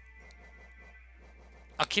Blood.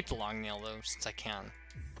 I'll keep the long nail though, since I can.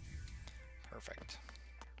 Perfect.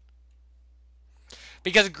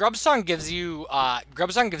 Because Grubsong gives you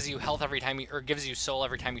health every time you, or gives you soul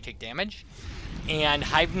every time you take damage, and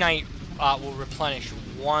Hive Knight will replenish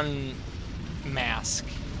one mask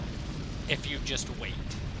if you just wait.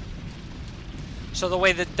 So the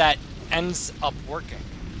way that that ends up working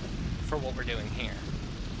for what we're doing here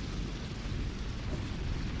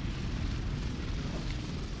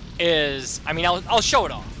is, I mean, I'll show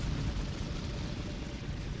it off.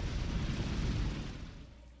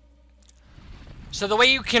 So the way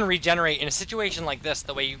you can regenerate in a situation like this,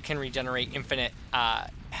 the way you can regenerate infinite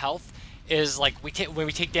health is like when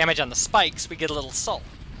we take damage on the spikes, we get a little soul.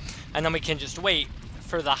 And then we can just wait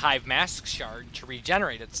for the Hive Mask Shard to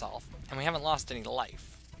regenerate itself, and we haven't lost any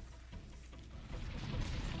life.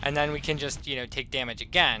 And then we can just, you know, take damage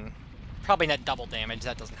again. Probably not double damage,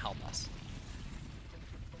 that doesn't help us.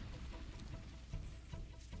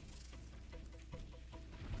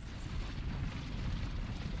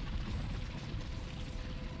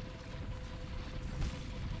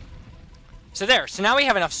 So there, so now we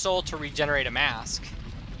have enough soul to regenerate a mask.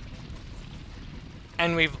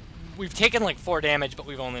 And we've taken like 4 damage, but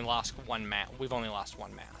we've only lost one mask.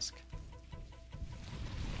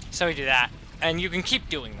 So we do that, and you can keep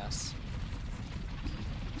doing this.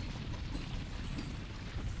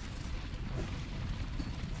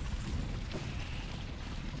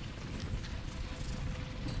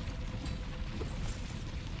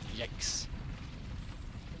 Yikes.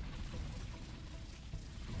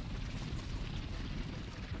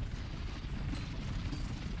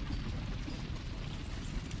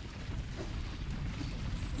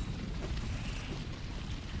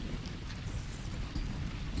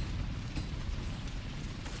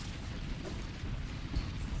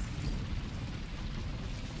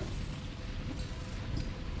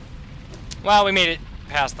 Well, we made it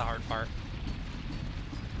past the hard part.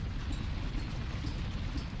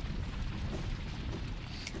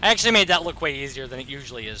 I actually made that look way easier than it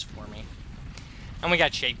usually is for me. And we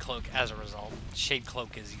got Shade Cloak as a result. Shade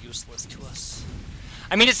Cloak is useless to us.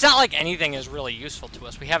 I mean, it's not like anything is really useful to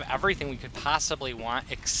us. We have everything we could possibly want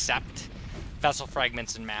except Vessel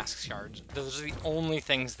Fragments and Mask Shards. Those are the only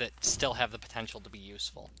things that still have the potential to be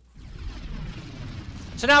useful.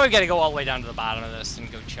 So now we've got to go all the way down to the bottom of this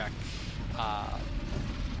and go check.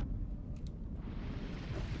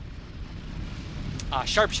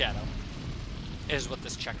 Sharp Shadow is what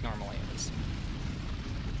this check normally is.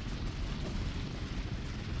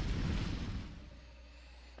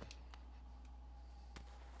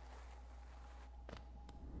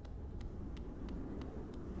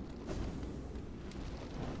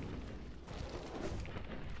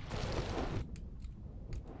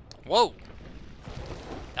 Whoa!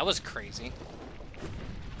 That was crazy.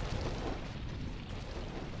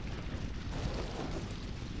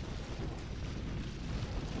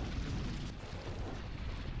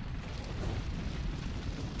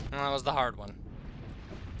 Well, that was the hard one.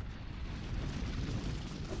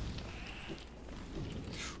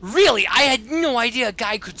 Really? I had no idea a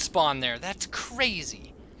guy could spawn there. That's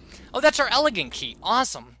crazy. Oh, that's our elegant key.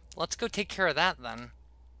 Awesome. Let's go take care of that then.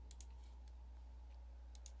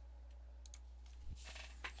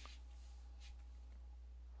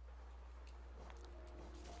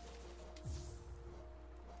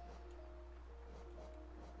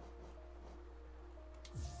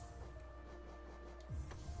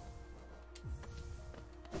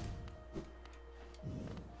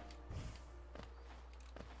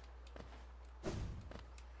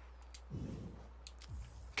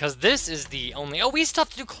 Because this is the only... Oh, we still have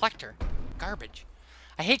to do Collector. Garbage.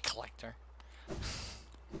 I hate Collector.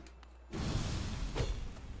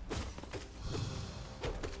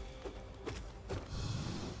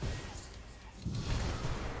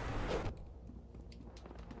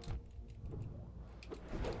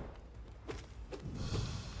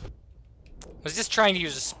 I was just trying to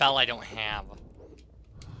use a spell I don't have.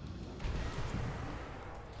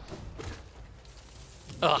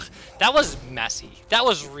 Ugh, that was messy. That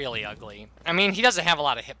was really ugly. I mean, he doesn't have a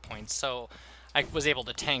lot of hit points, so I was able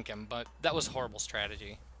to tank him, but that was horrible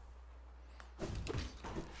strategy. I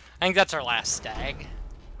think that's our last stag.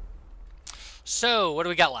 So, what do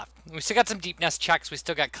we got left? We still got some Deep Nest checks. We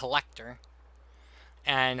still got Collector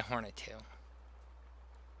and Hornet 2.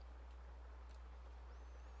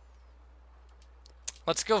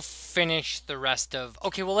 Let's go finish the rest of...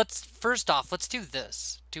 Okay, well, first off, let's do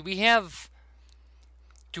this. Do we have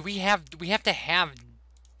to have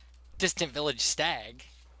Distant Village Stag?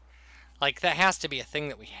 Like, that has to be a thing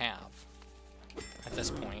that we have at this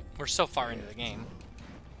point. We're so far into the game.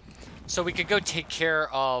 So we could go take care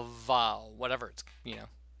of whatever it's, you know,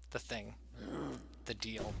 the thing, the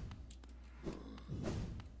deal.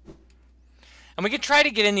 And we could try to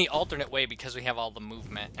get in the alternate way because we have all the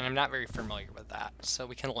movement, and I'm not very familiar with that. So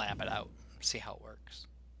we can lab it out, see how it works.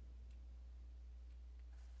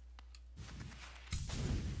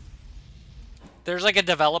 There's like a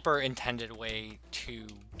developer intended way to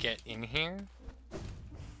get in here.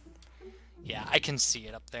 Yeah, I can see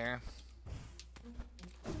it up there.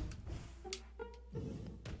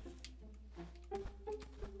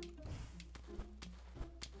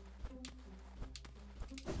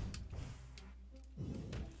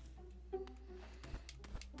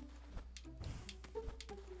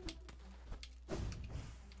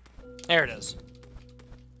 There it is.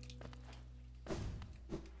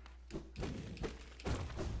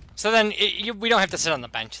 So then, we don't have to sit on the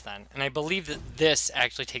bench then. And I believe that this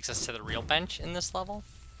actually takes us to the real bench in this level.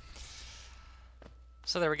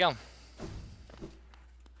 So there we go.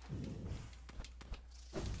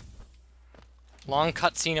 Long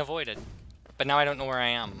cutscene avoided. But now I don't know where I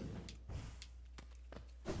am.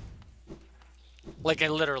 Like, I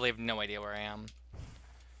literally have no idea where I am.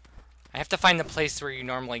 I have to find the place where you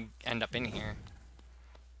normally end up in here.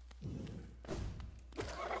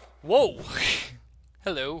 Whoa!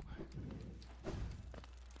 Hello.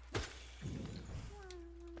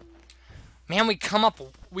 Man, we come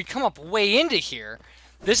up way into here.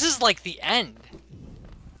 This is like the end.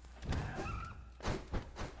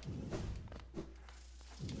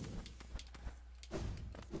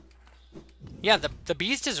 Yeah, the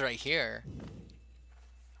beast is right here.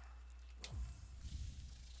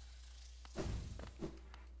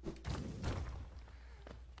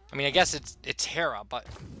 I mean, I guess it's Hera, but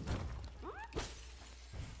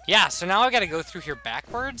yeah, so now I gotta go through here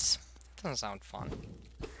backwards? Doesn't sound fun.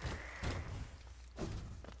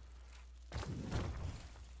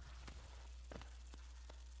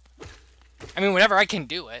 I mean, whatever, I can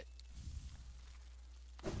do it.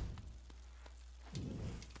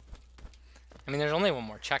 I mean, there's only one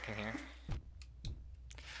more check in here.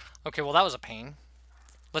 Okay, well, that was a pain.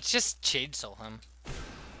 Let's just Shade Soul him.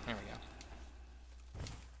 There we go.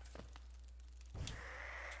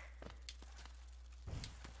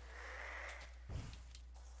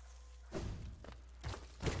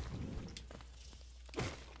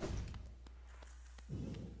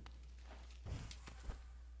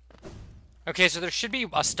 Okay, so there should be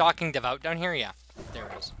a stalking devout down here. Yeah, there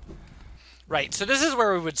it is. Right, so this is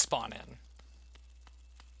where we would spawn in.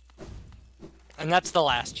 And that's the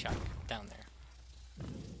last check down there.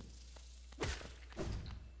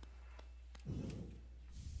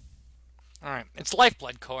 Alright, it's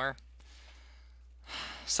Lifeblood Core.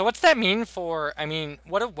 So what's that mean for, I mean,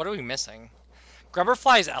 what are we missing?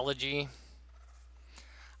 Grubberfly's Elegy.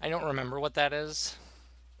 I don't remember what that is.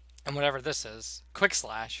 And whatever this is. Quick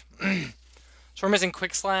Slash. So we're missing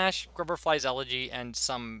Quick Slash, Grubberfly's Elegy, and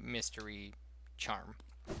some mystery charm.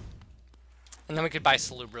 And then we could buy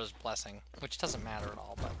Salubra's Blessing, which doesn't matter at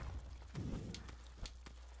all, but...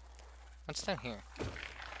 What's down here?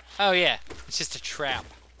 Oh yeah, it's just a trap.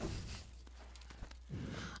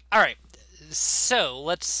 Alright, so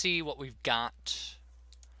let's see what we've got.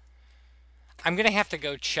 I'm gonna have to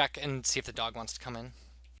go check and see if the dog wants to come in.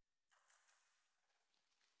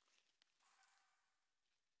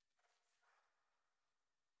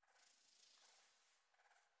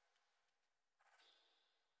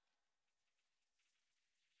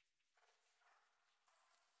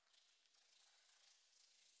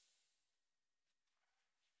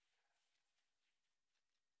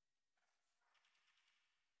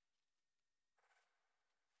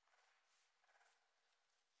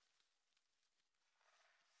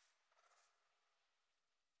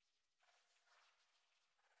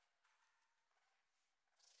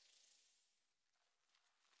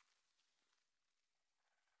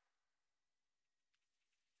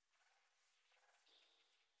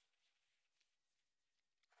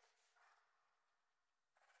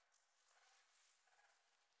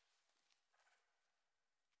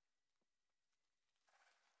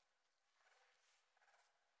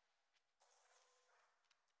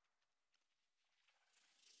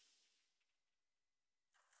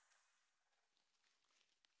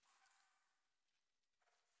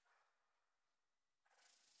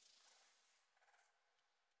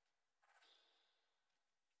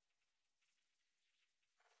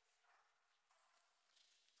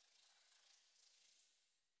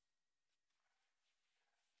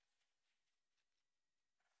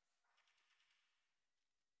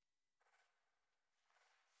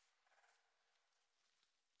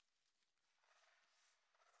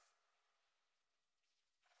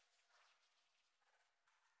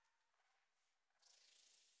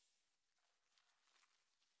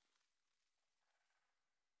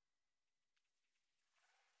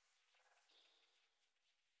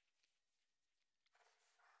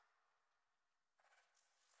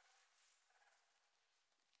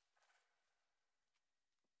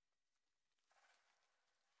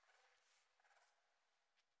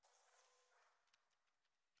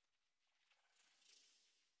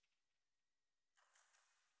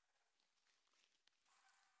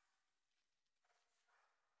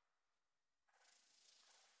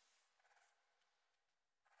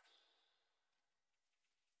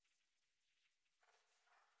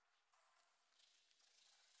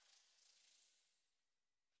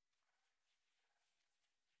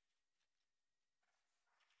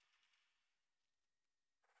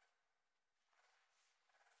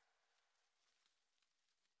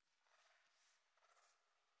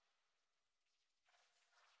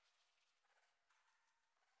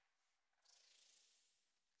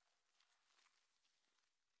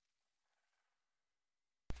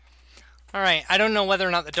 Alright, I don't know whether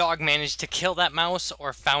or not the dog managed to kill that mouse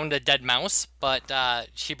or found a dead mouse, but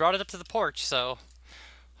she brought it up to the porch, so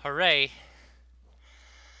hooray.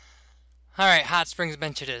 Alright, hot springs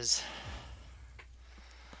bench it is.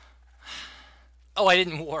 Oh, I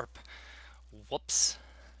didn't warp. Whoops.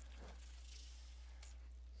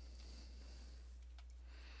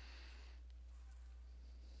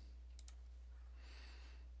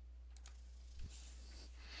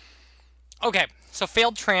 Okay, so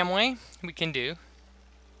failed tramway we can do.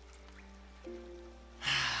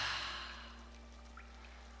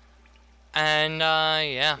 And,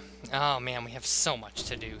 yeah. Oh, man, we have so much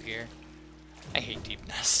to do here. I hate Deep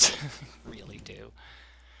Nest. Really do.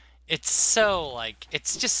 It's so, like,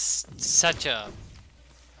 it's just such a...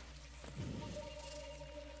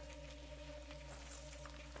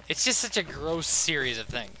 It's just such a gross series of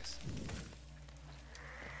things.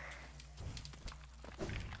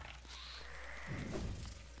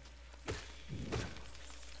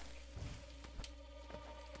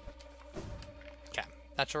 Okay,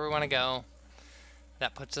 that's where we want to go.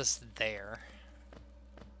 That puts us there.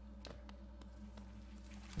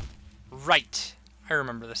 Right. I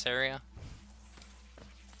remember this area.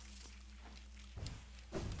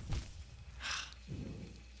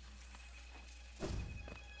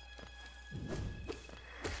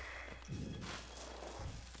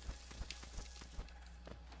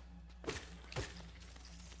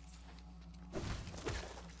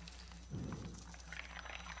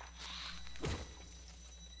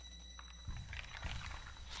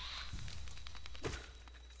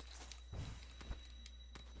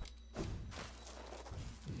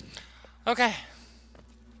 Okay.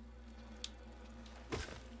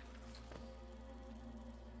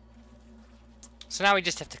 So now we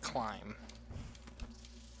just have to climb.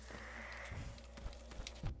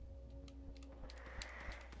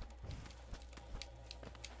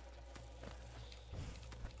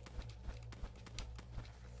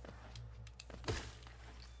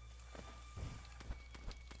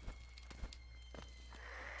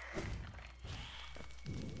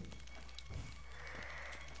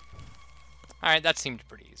 Alright, that seemed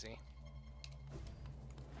pretty easy.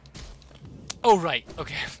 Oh, right.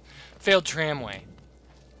 Okay. Failed tramway.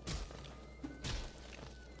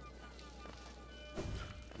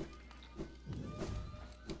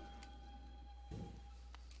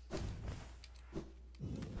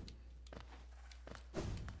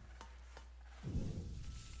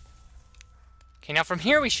 Okay, now from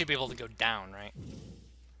here we should be able to go down, right?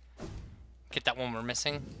 Get that one we're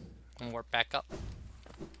missing and warp back up.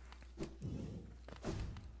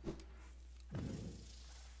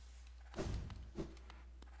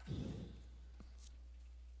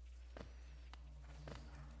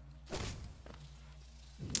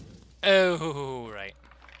 Oh, right.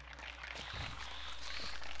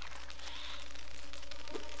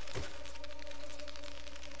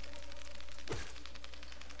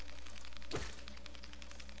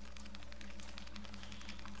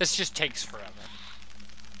 This just takes forever.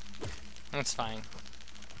 That's fine.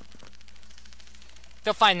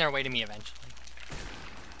 They'll find their way to me eventually.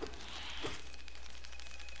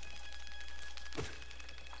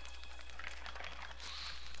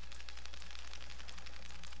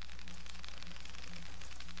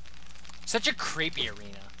 Such a creepy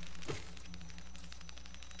arena.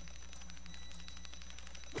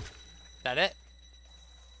 That it?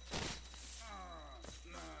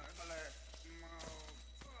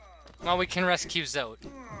 Well, we can rescue Zote.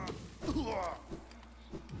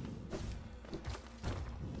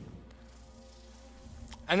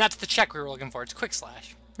 And that's the check we were looking for. It's quick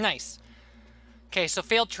slash. Nice. Okay, so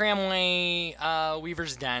failed tramway,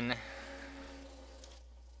 Weaver's Den.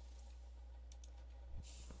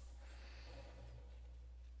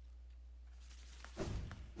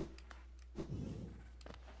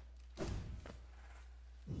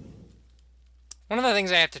 One of the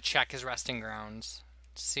things I have to check is resting grounds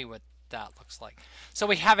to see what that looks like. So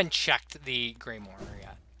we haven't checked the Grey Mourner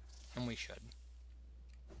yet, and we should.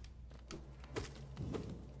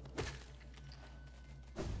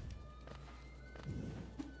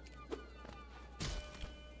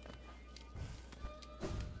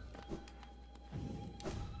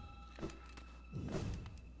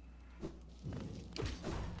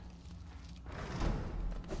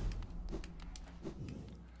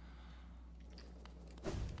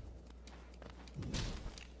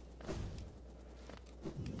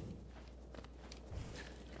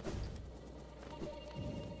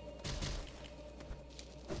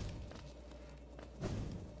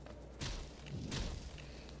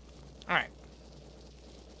 Alright.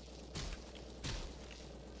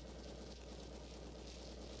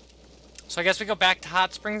 So I guess we go back to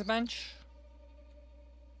Hot Springs Bench.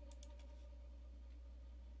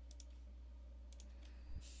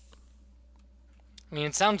 I mean,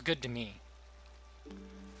 it sounds good to me.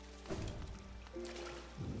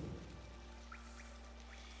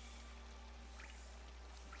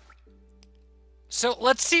 So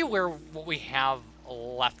let's see what we have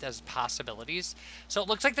left as possibilities. So it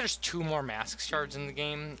looks like there's 2 more mask shards in the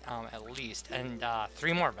game, at least, and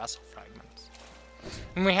 3 more vessel fragments.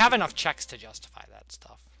 And we have enough checks to justify that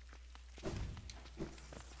stuff.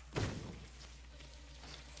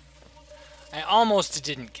 I almost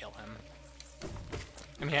didn't kill him.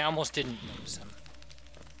 I mean, I almost didn't lose him.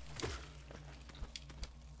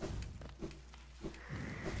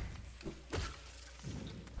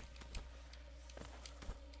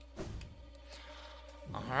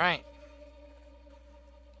 Alright.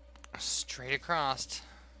 Straight across.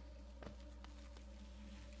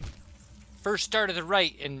 First start to the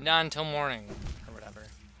right and not until morning. Or whatever.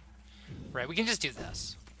 Right, we can just do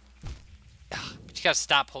this. Ugh, but you gotta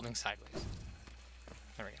stop holding sideways.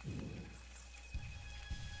 There we go.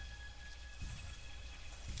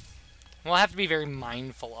 We'll have to be very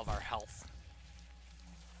mindful of our health.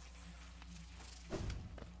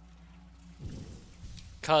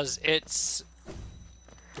 Because it's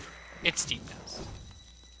deepness.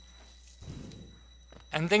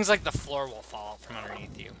 And things like the floor will fall out from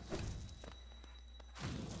underneath you.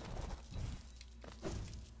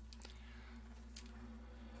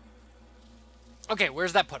 Okay,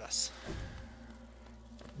 where's that put us?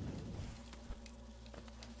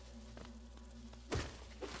 I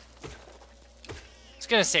was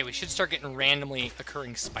gonna say, we should start getting randomly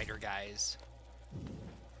occurring spider guys.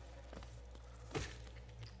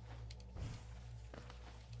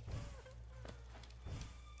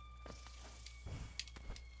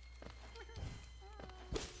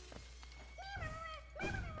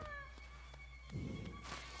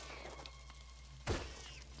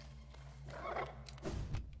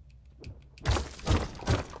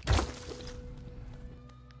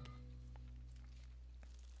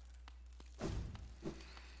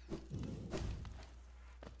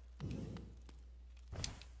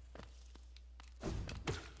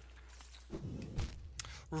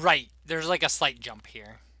 Right, there's like a slight jump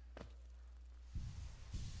here.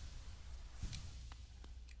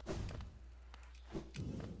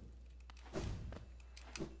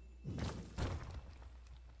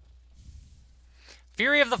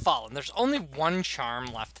 Fury of the Fallen. There's only 1 charm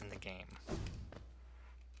left in the game.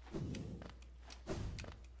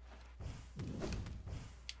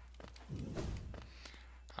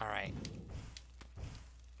 Alright.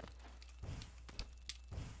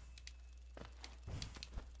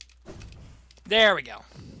 There we go.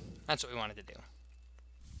 That's what we wanted to do.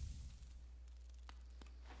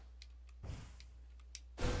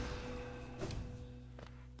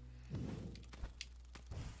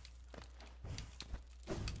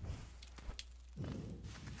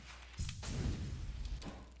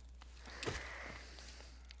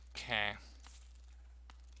 Okay.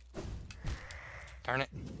 Darn it.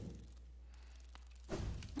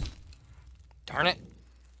 Darn it.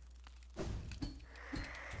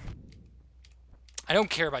 I don't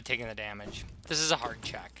care about taking the damage. This is a hard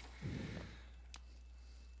check.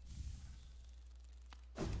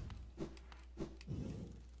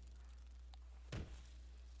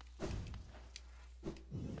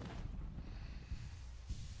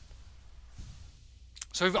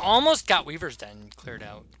 So we've almost got Weaver's Den cleared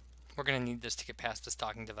out. We're going to need this to get past the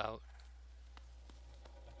Stalking Devout.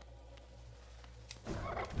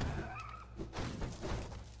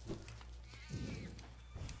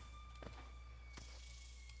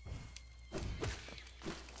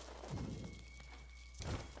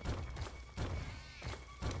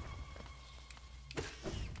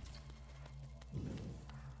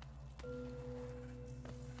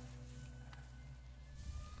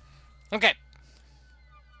 Okay.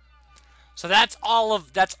 So that's all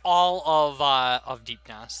of Deep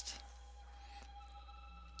Nest.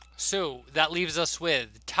 So that leaves us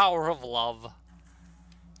with Tower of Love,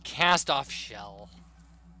 Cast Off Shell,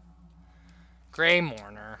 Grey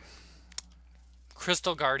Mourner,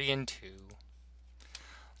 Crystal Guardian 2.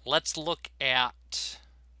 Let's look at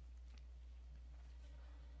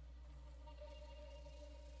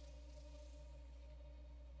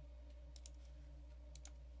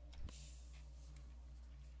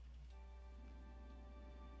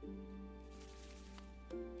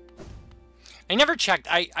I never checked.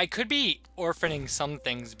 I could be orphaning some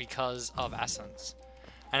things because of essence.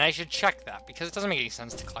 And I should check that, because it doesn't make any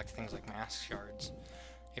sense to collect things like mask shards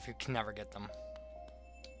if you can never get them.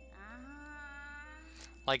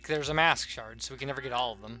 Like, there's a mask shard, so we can never get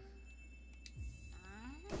all of them.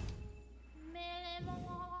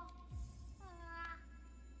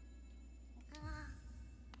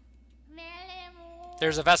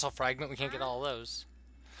 There's a vessel fragment. We can't get all of those.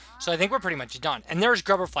 So I think we're pretty much done. And there's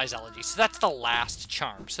Grubberfly's Elegy. So that's the last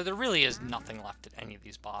charm. So there really is nothing left at any of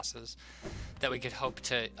these bosses that we could hope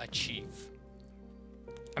to achieve.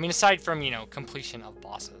 I mean, aside from, you know, completion of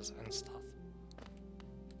bosses and stuff.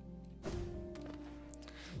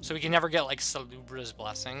 So we can never get, like, Salubra's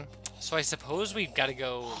Blessing. So I suppose we've got to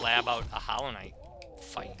go lab out a Hollow Knight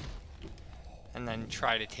fight. And then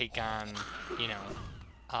try to take on, you know,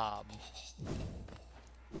 what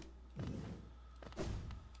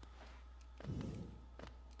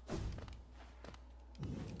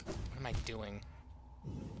am I doing?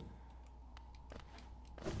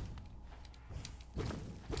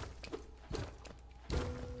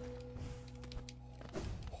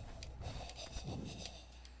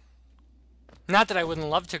 Not that I wouldn't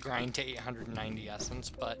love to grind to 890 essence,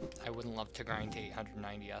 but I wouldn't love to grind to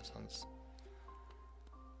 890 essence.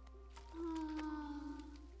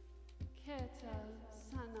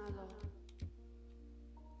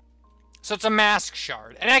 So it's a mask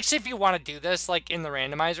shard. And actually, if you want to do this, like, in the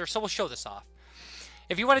randomizer, so we'll show this off.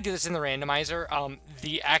 If you want to do this in the randomizer,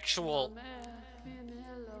 the actual...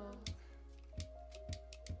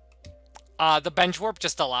 the bench warp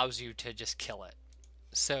just allows you to just kill it.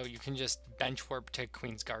 So you can just bench warp to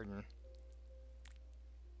Queen's Garden.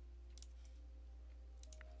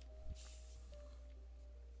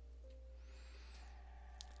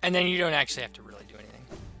 And then you don't actually have to really do anything.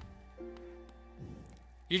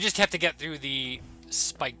 You just have to get through the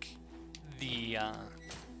spike, the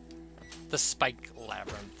spike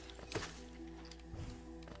labyrinth.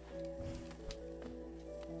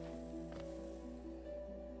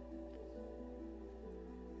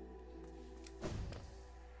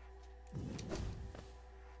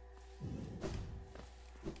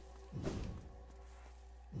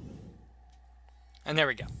 And there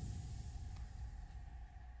we go.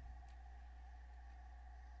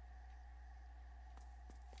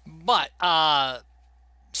 But,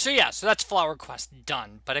 so yeah, so that's Flower Quest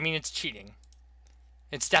done. But, I mean, it's cheating.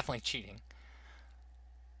 It's definitely cheating.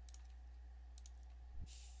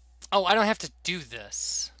 Oh, I don't have to do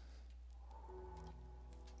this.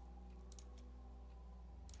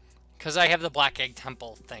 Because I have the Black Egg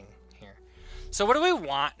Temple thing here. So what do we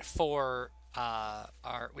want for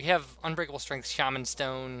we have Unbreakable Strength, Shaman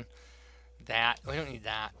Stone, that. We don't need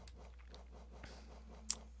that.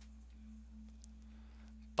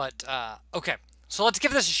 But, okay. So let's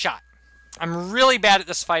give this a shot. I'm really bad at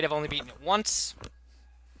this fight. I've only beaten it once.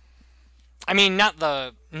 I mean, not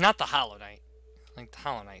the Hollow Knight. Like, the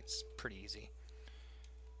Hollow Knight's pretty easy.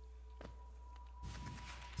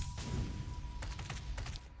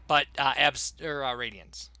 But,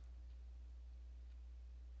 Radiance.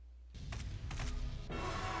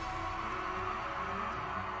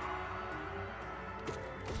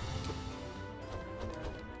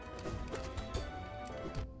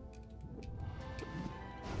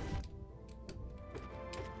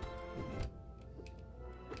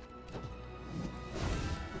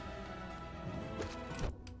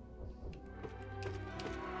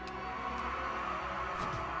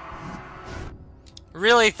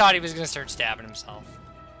 Really thought he was going to start stabbing himself.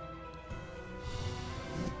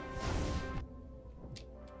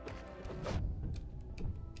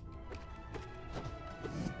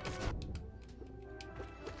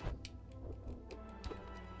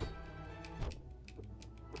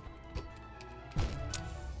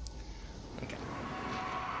 Okay.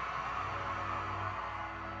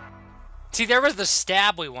 See, there was the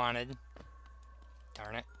stab we wanted.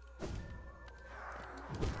 Darn it.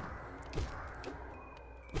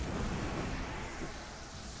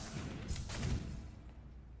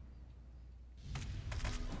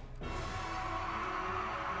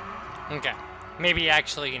 Okay. Maybe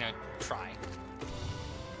actually, you know, try.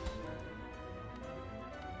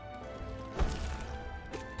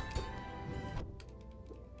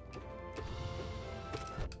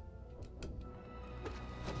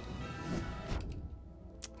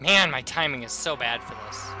 Man, my timing is so bad for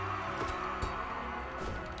this.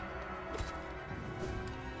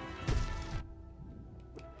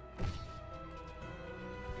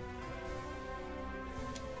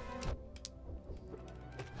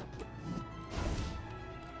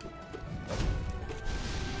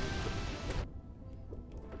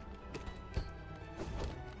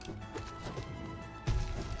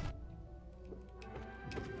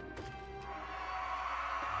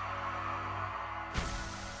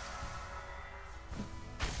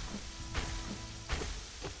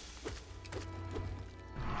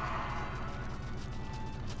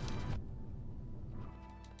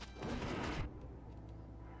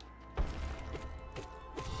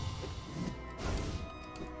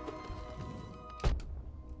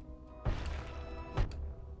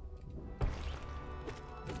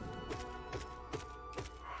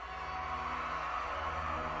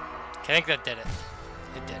 I think that did it.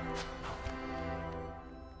 It did.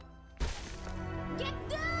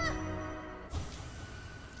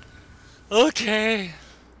 Okay.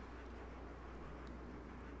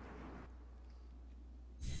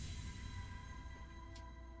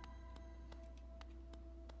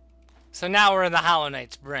 So now we're in the Hollow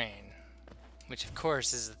Knight's brain, which of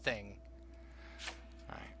course is the thing.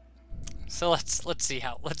 All right. So let's see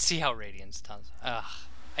how Radiance does. Ugh,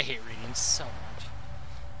 I hate Radiance so much.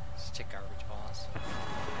 Such a garbage boss.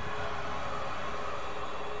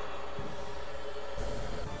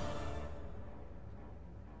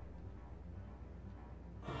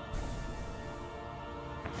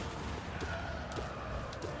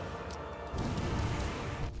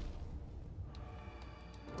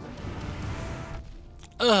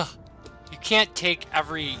 Ugh! You can't take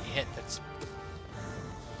every hit that's...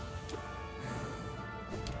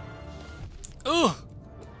 Ugh!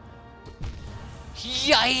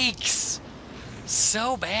 Yikes!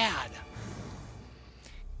 So bad.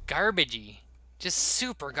 Garbagey. Just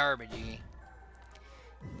super garbagey.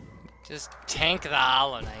 Just tank the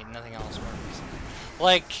Hollow Knight, nothing else works.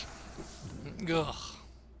 Like... Ugh.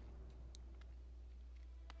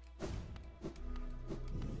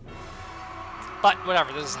 But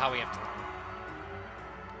whatever, this is how we have to learn.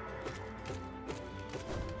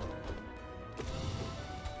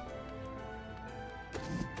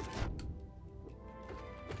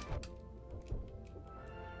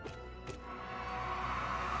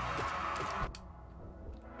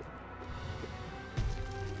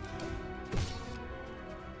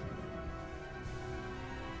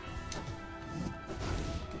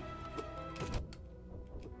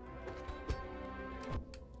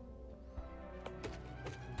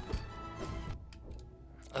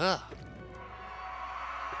 Ugh.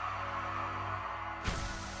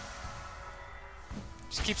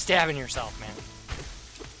 Just keep stabbing yourself, man.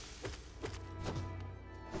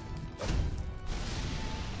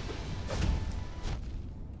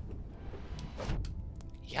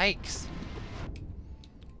 Yikes.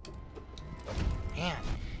 Man,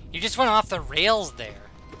 you just went off the rails there.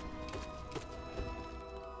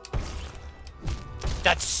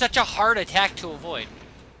 That's such a hard attack to avoid.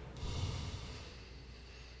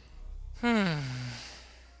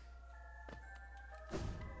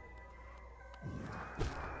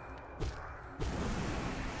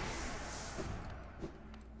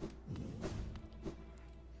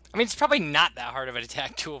 I mean, it's probably not that hard of an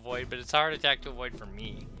attack to avoid, but it's a hard attack to avoid for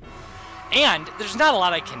me. And there's not a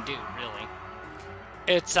lot I can do, really.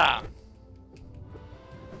 It's, I'm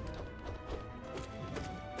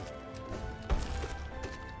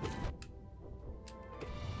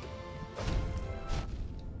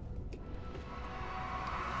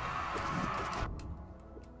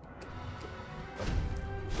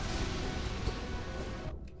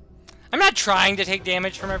not trying to take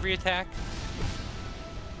damage from every attack.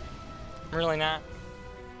 I'm really not.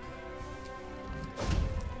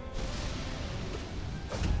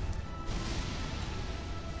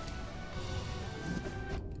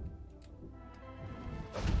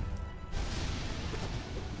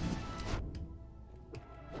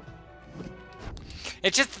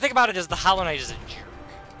 It's just, the thing about it is the Hollow Knight is a jerk.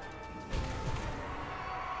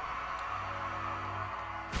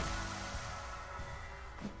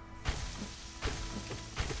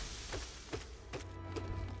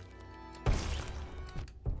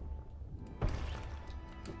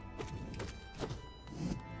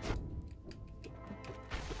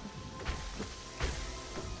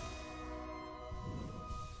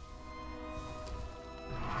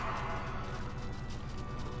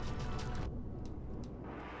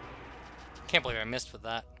 Can't believe I missed with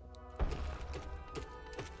that.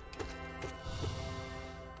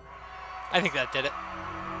 I think that did it.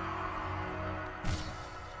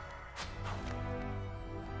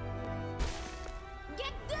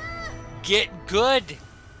 Get good!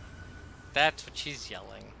 That's what she's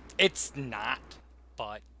yelling. It's not,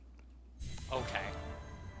 but okay.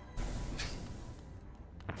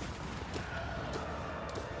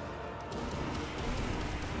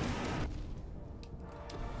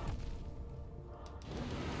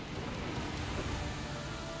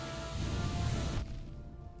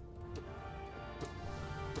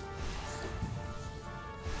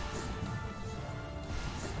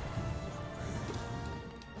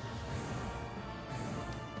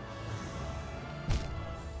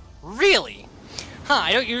 Really? Huh,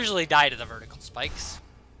 I don't usually die to the vertical spikes.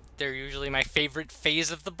 They're usually my favorite phase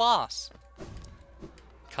of the boss.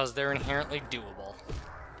 Because they're inherently doable.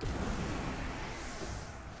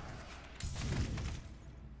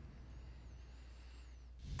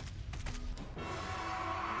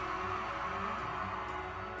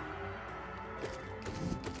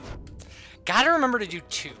 Gotta remember to do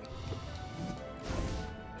 2.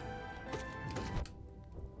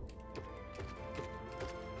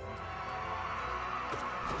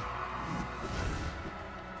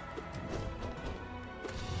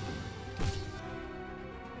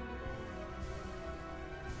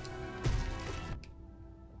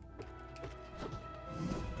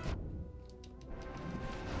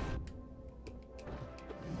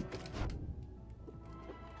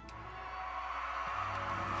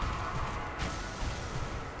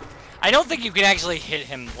 I don't think you can actually hit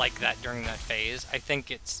him like that during that phase. I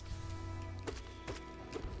think it's...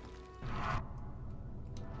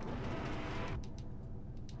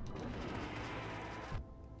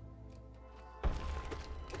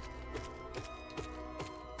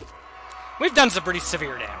 We've done some pretty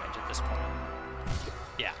severe damage at this point.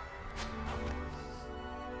 Yeah.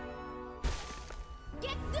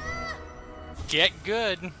 Get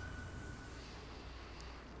good! I'm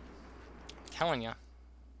telling ya.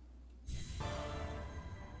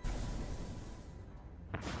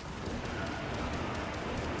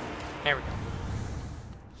 There we go.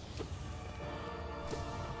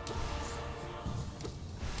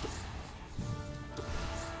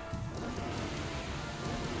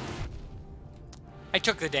 I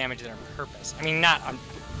took the damage there on purpose. I mean, not on...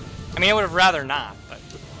 I mean, I would have rather not, but...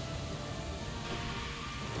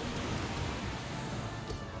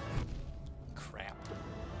 Crap.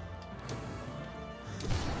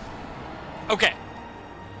 Okay.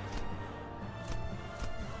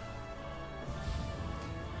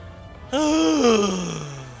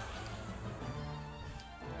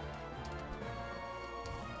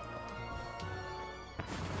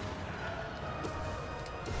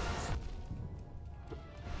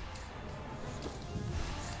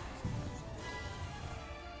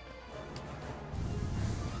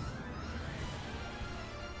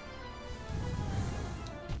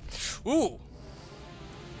 Ooh. You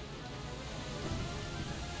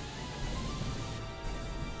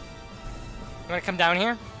wanna come down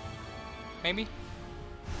here? Maybe?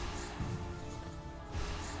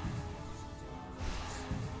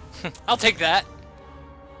 I'll take that.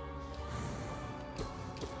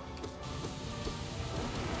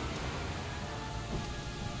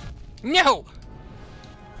 No!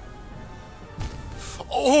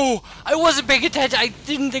 Oh! I wasn't paying attention! I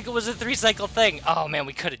didn't think it was a 3-cycle thing! Oh man,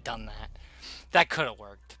 we could have done that. That could have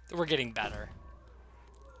worked. We're getting better.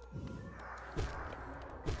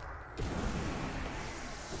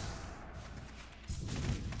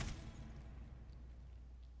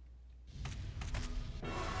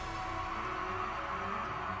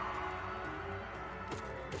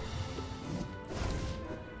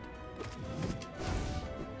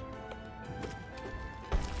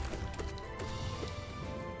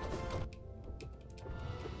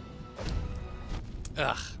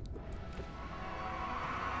 Ugh.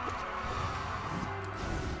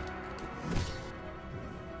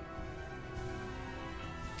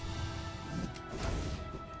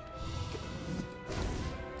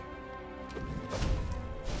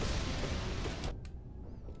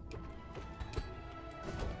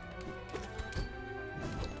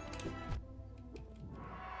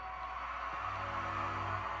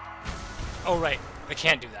 Oh, right. I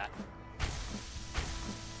can't do that.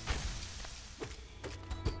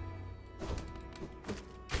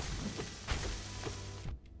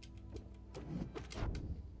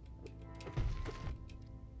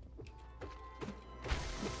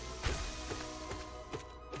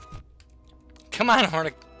 Come on,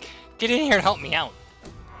 Hornet. Get in here and help me out.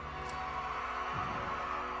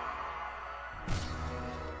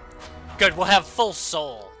 Good, we'll have full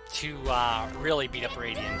soul to really beat up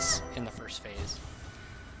Radiance in the first phase.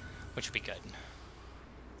 Which would be good.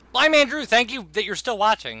 Blind Man Drew, thank you that you're still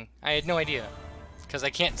watching. I had no idea. Because I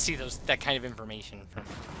can't see that kind of information from...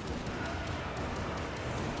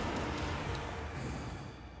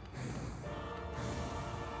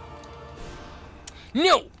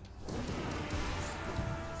 No!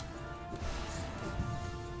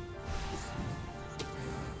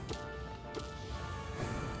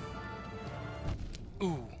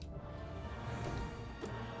 Ooh.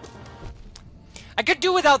 I could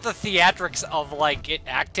do without the theatrics of, like, it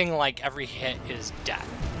acting like every hit is death.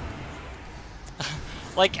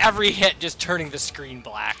 Like, every hit just turning the screen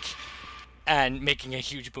black and making a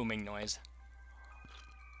huge booming noise.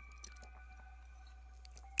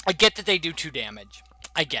 I get that they do 2 damage.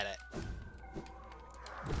 I get it.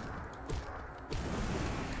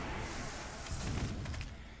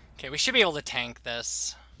 Okay, we should be able to tank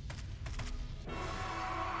this.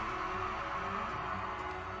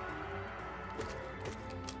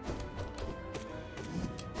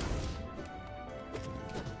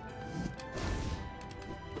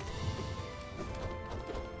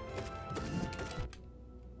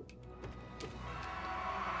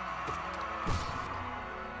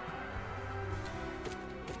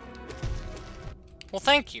 Well,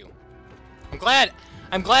 thank you.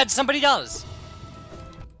 I'm glad somebody does.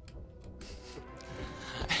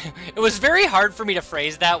 It was very hard for me to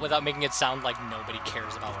phrase that without making it sound like nobody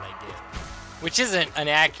cares about what I did, which isn't an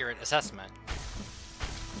accurate assessment.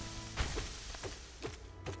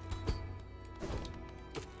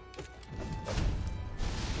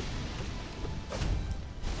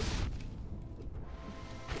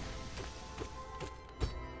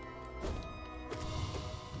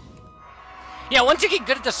 Yeah, once you get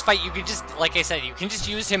good at this fight, you can just, like I said, you can just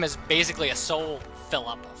use him as basically a soul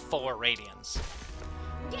fill-up for Radiance.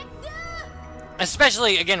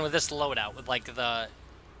 Especially, again, with this loadout, with, like, the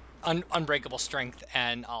unbreakable strength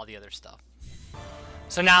and all the other stuff.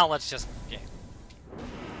 So now, let's just, yeah.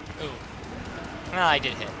 Ooh. No, I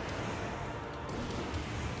did hit.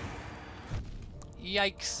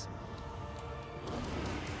 Yikes.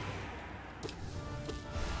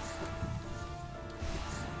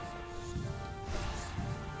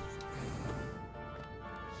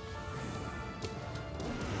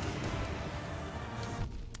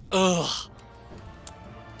 Ugh.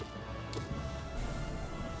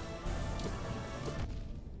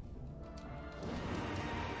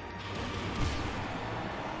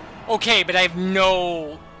 Okay, but I have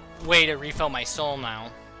no way to refill my soul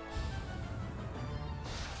now.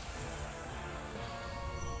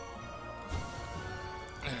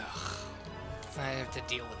 Ugh. I have to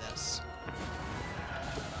deal with this.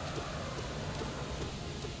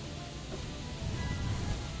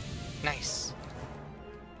 Nice.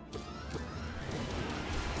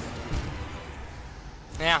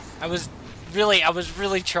 Yeah, I was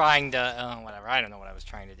really trying to, whatever, I don't know what I was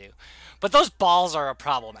trying to do. But those balls are a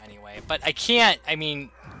problem anyway, but I can't, I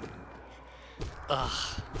mean,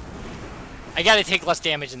 ugh. I gotta take less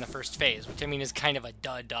damage in the first phase, which I mean is kind of a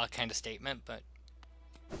duh kind of statement, but...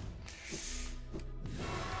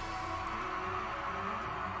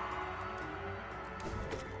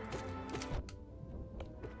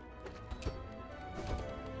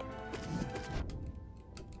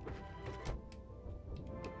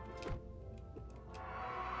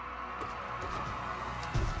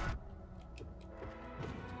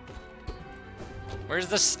 Where's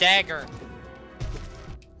the stagger?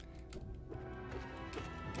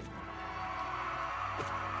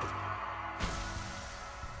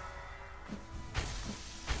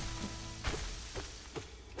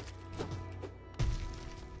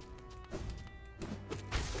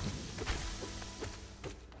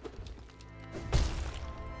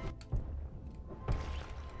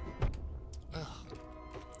 Ugh.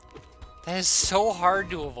 That is so hard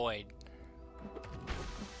to avoid.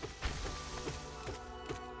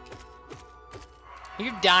 Are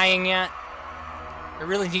you dying yet? I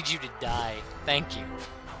really need you to die. Thank you.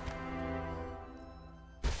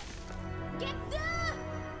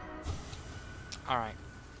 Alright.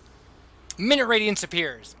 Minute Radiance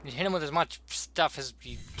appears. You hit him with as much stuff as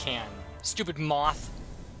you can. Stupid moth.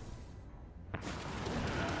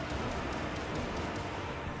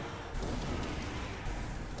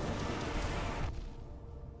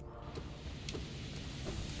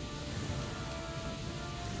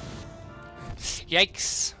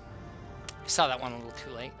 Yikes. I saw that one a little too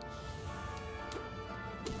late.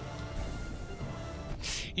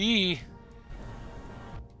 Eee.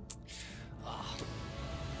 Oh.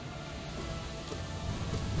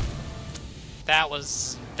 That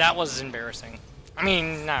was embarrassing. I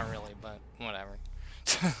mean, not really, but whatever.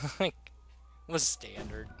 Like, it was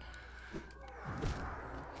standard.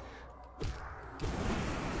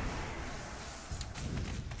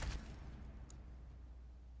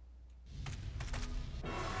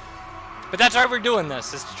 But that's why we're doing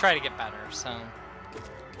this, is to try to get better, so...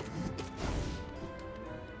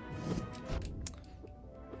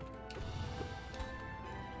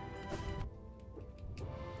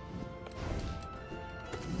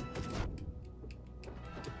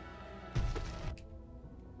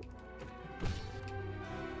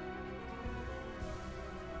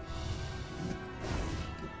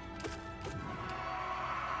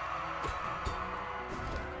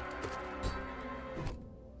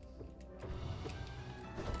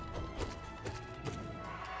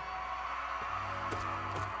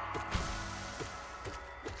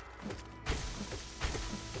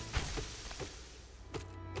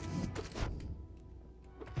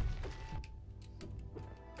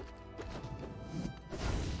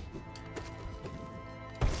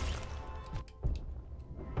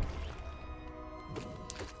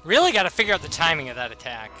 Really got to figure out the timing of that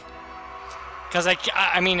attack. Because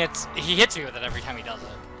I mean, he hits me with it every time he does it.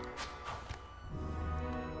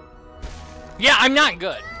 Yeah, I'm not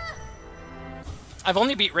good. I've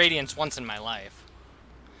only beat Radiance once in my life.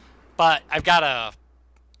 But I've got a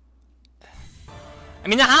I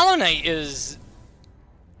mean, the Hollow Knight is...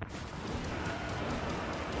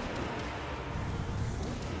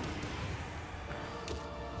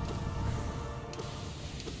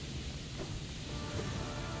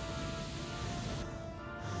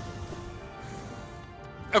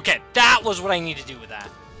 Okay, that was what I need to do with that.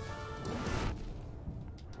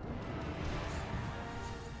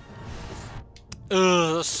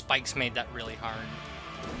 Ugh, those spikes made that really hard.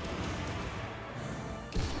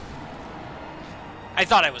 I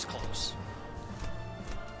thought I was close.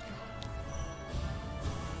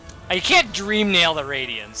 You can't dream nail the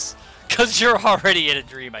Radiance, because you're already in a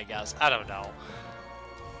dream, I guess. I don't know.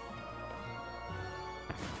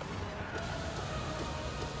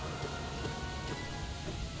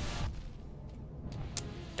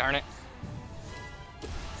 Darn it.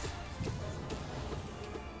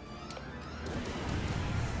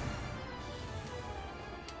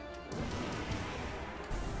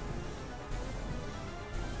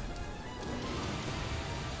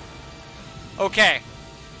 Okay.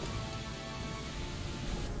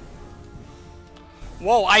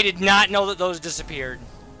 Whoa, I did not know that those disappeared.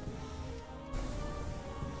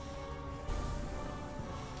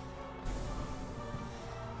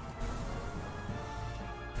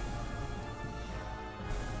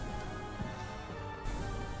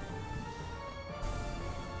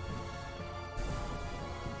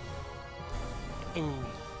 Ooh.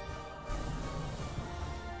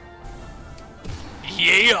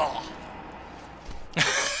 Yeah!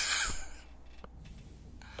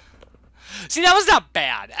 See, that was not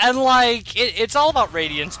bad. And, like, it's all about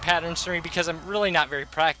Radiance patterns for me because I'm really not very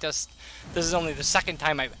practiced. This is only the second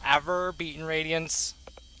time I've ever beaten Radiance.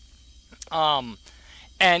 And,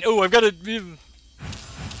 oh, I've got to...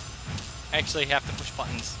 Actually have to push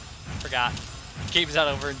buttons. Forgot. Game's not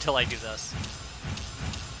over until I do this.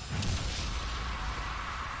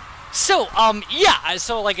 So, yeah,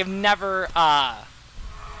 so, like, I've never,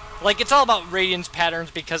 like, it's all about Radiance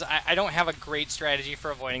patterns because I don't have a great strategy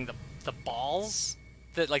for avoiding the balls,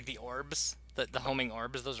 like, the orbs, the homing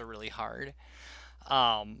orbs. Those are really hard.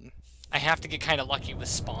 I have to get kind of lucky with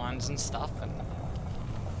spawns and stuff, and...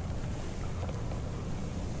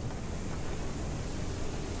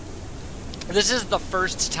 This is the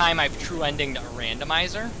first time I've true endinged a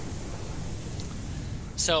randomizer.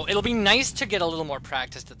 So it'll be nice to get a little more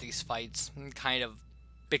practiced at these fights and kind of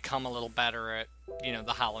become a little better at, you know,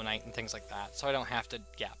 the Hollow Knight and things like that. So I don't have to,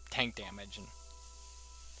 yeah, tank damage.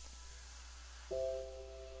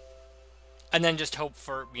 And then just hope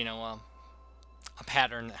for, you know, a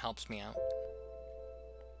pattern that helps me out.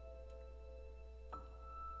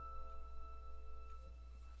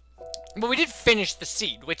 But we did finish the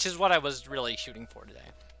seed, which is what I was really shooting for today.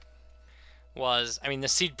 I mean, the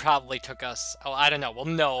seed probably took us, oh, I don't know,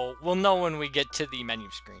 we'll know when we get to the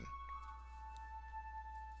menu screen.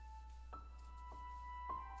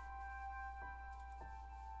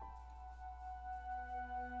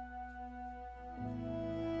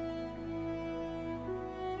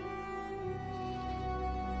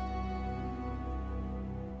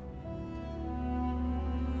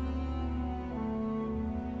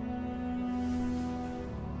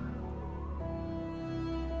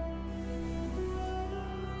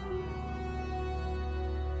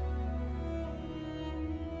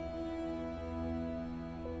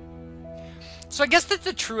 So I guess that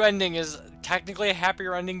the true ending is technically a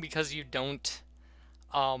happier ending because you don't...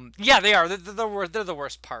 yeah, they are. They're the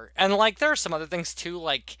worst part. And, like, there are some other things, too,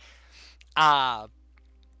 like...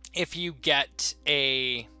 if you get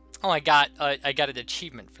a... Oh, I got an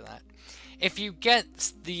achievement for that. If you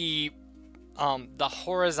get the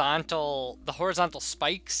horizontal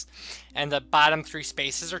spikes and the bottom 3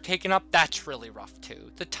 spaces are taken up, that's really rough,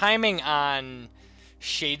 too. The timing on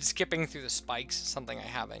shade skipping through the spikes is something I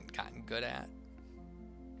haven't gotten good at.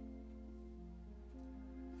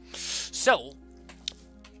 So,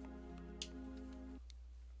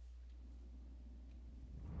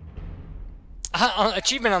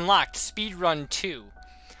 achievement unlocked, speedrun 2.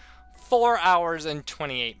 4 hours and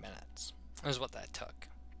 28 minutes is what that took.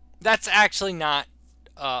 That's actually not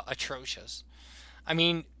atrocious. I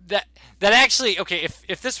mean, that actually, okay,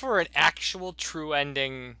 if this were an actual true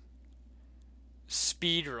ending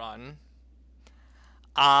speedrun,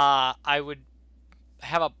 I would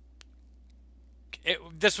have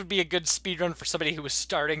this would be a good speedrun for somebody who was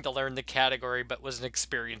starting to learn the category but was an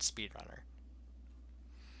experienced speedrunner.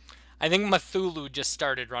 I think Mathulu just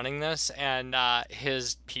started running this, and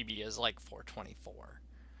his PB is like 424.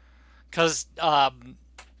 Because, oh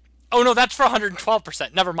no, that's for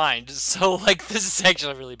 112%. Never mind. So, like, this is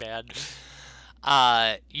actually really bad.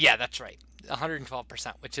 Yeah, that's right.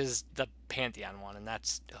 112%, which is the Pantheon one, and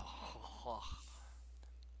that's... Oh.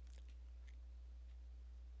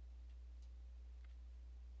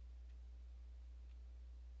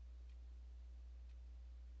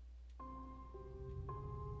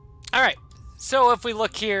 All right. So if we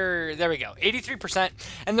look here, there we go, 83%.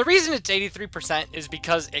 And the reason it's 83% is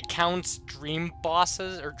because it counts dream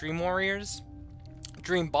bosses or dream warriors,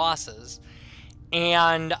 dream bosses,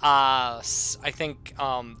 and I think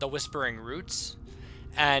the Whispering Roots.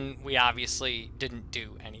 And we obviously didn't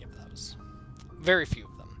do any of those. Very few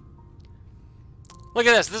of them. Look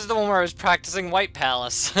at this. This is the one where I was practicing White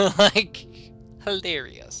Palace. Like,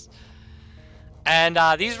 hilarious. And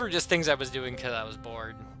these were just things I was doing because I was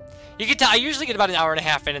bored. You can tell I usually get about an hour and a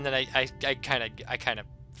half in, and then I kind of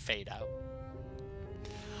fade out.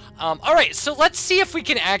 All right, so let's see if we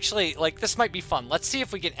can actually, like, this might be fun. Let's see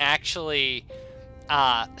if we can actually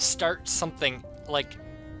start something, like,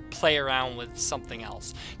 play around with something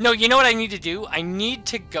else. No, you know what I need to do? I need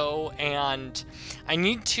to go and I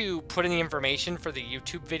need to put in the information for the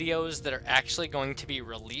YouTube videos that are actually going to be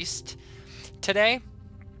released today.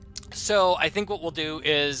 So I think what we'll do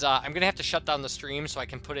is I'm gonna have to shut down the stream so I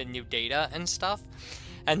can put in new data and stuff,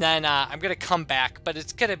 and then I'm gonna come back, but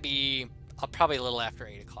it's gonna be probably a little after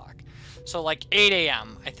 8 o'clock. So like 8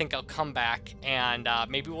 a.m. I think I'll come back and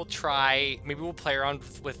maybe we'll play around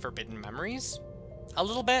with Forbidden Memories a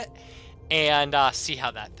little bit and see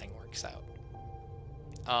how that thing works out.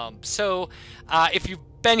 So if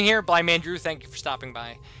you've been here, Blind Man Drew, thank you for stopping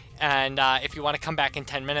by. And if you want to come back in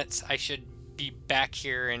 10 minutes, I should be back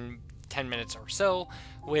here in 10 minutes or so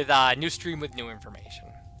with a new stream with new information.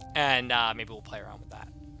 And maybe we'll play around with that.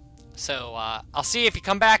 So I'll see if you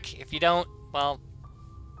come back. If you don't, well,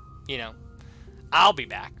 you know, I'll be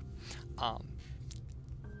back.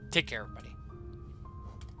 Take care, everybody.